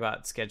talk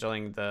about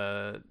scheduling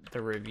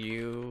the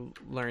review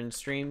learn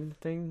stream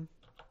thing.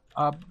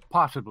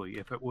 Possibly,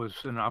 if it was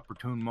an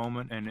opportune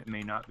moment, and it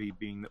may not be,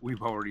 being that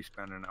we've already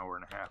spent an hour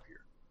and a half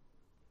here.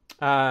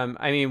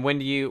 I mean,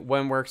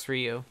 when works for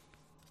you?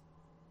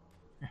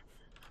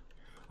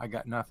 I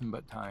got nothing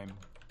but time.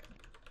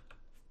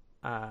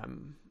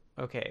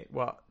 Okay,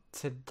 well,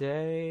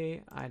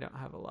 today I don't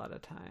have a lot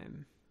of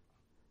time.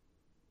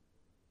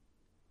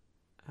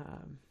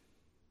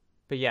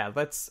 But yeah,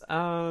 let's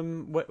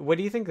what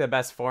do you think the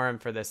best forum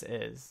for this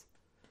is?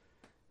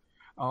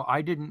 Oh,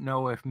 I didn't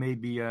know if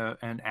maybe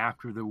an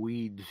after the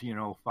weeds,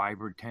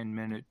 5 or 10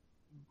 minute,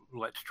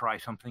 let's try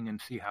something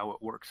and see how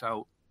it works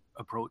out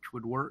approach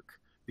would work,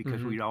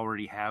 because we'd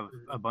already have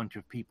a bunch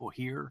of people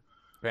here.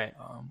 Right.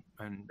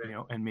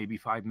 And maybe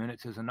 5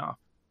 minutes is enough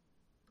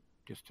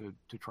just to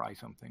try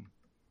something.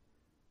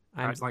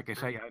 Like I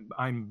say,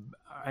 I'm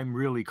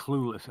really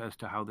clueless as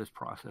to how this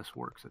process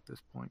works at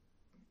this point.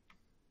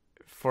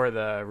 For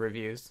the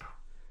reviews.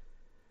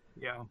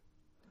 Yeah.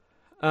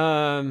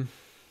 How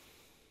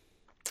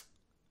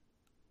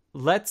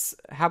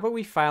about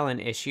we file an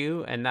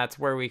issue, and that's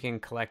where we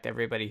can collect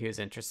everybody who's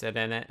interested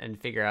in it and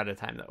figure out a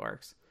time that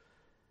works.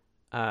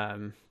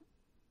 I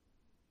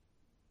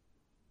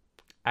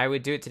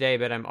would do it today,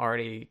 but I'm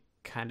already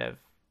kind of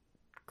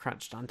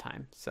crunched on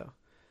time. So,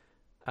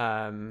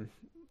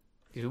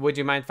 would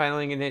you mind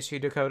filing an issue,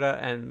 Dakota?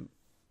 And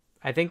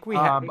I think we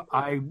have...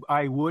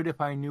 I would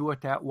if I knew what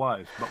that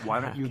was, but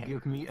why don't you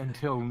give me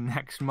until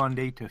next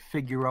Monday to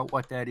figure out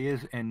what that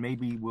is, and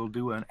maybe we'll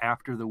do an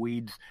after the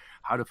weeds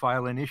how to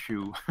file an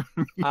issue.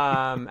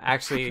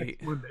 Actually,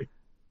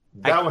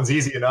 that one's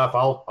easy enough.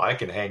 I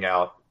can hang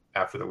out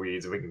after the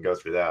weeds and we can go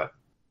through that.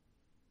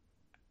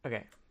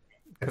 Okay.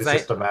 It's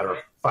just a matter of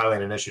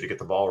filing an issue to get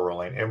the ball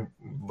rolling. And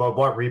but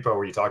what repo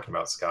were you talking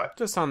about, Scott?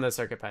 Just on the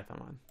CircuitPython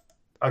one.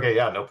 Okay,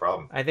 yeah, no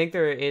problem. I think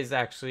there is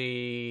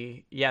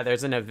actually,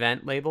 there's an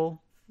event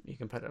label. You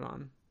can put it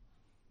on.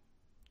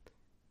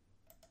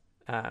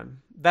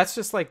 That's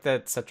just like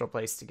the central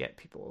place to get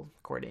people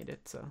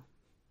coordinated, so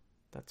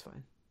that's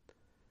fine.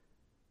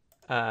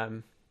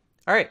 All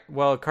right,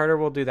 well, Carter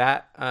will do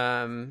that,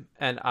 and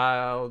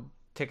I'll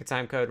take a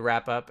time code,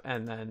 wrap up,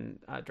 and then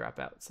drop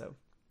out. So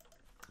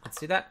let's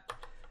do that.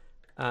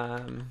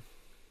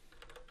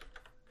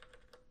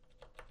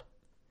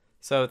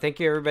 So thank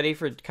you everybody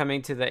for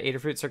coming to the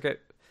Adafruit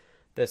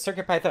the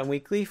CircuitPython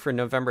Weekly for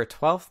November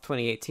 12th,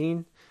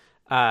 2018.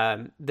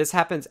 This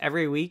happens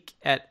every week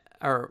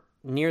or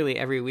nearly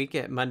every week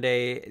at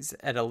Mondays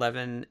at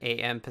 11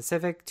 a.m.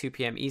 Pacific, 2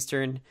 p.m.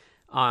 Eastern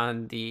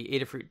on the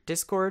Adafruit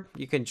Discord.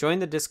 You can join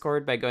the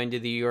Discord by going to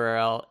the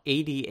URL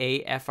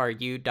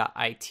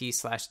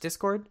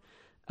adafru.it/Discord.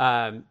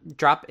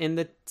 Drop in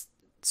the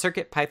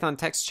CircuitPython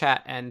text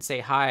chat and say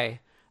hi.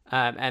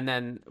 And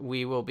then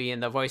we will be in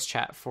the voice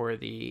chat for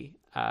the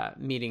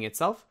meeting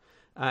itself.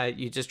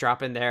 You just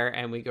drop in there,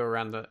 and we go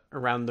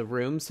around the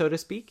room, so to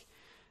speak.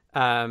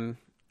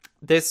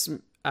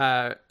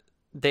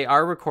 They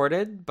are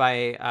recorded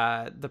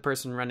by the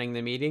person running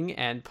the meeting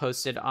and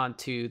posted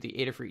onto the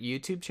Adafruit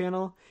YouTube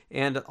channel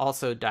and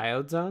also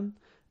Diode Zone.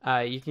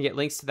 You can get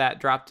links to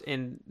that dropped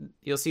in.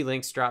 You'll see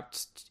links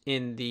dropped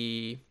in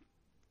the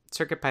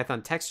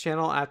CircuitPython text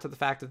channel after the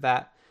fact of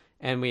that.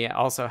 And we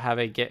also have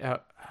a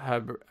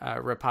GitHub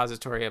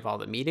repository of all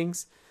the meeting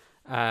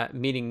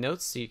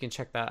notes, so you can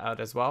check that out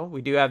as well.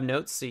 We do have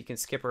notes, so you can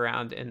skip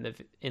around in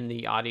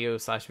the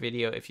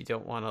audio/video if you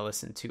don't want to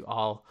listen to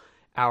all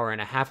hour and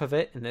a half of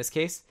it in this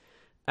case.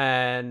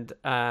 And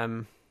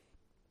there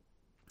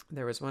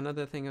was one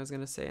other thing I was going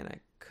to say, and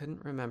I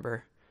couldn't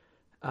remember.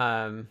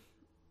 I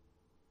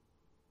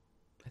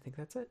think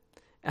that's it.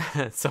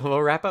 So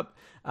we'll wrap up.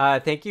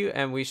 Thank you,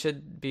 and we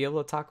should be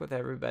able to talk with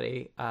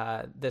everybody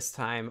this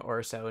time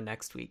or so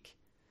next week.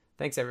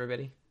 Thanks,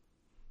 everybody.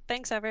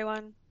 Thanks,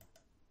 everyone.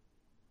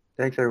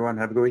 Thanks, everyone.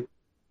 Have a good week.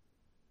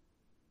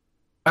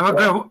 Have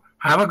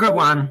a good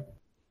one.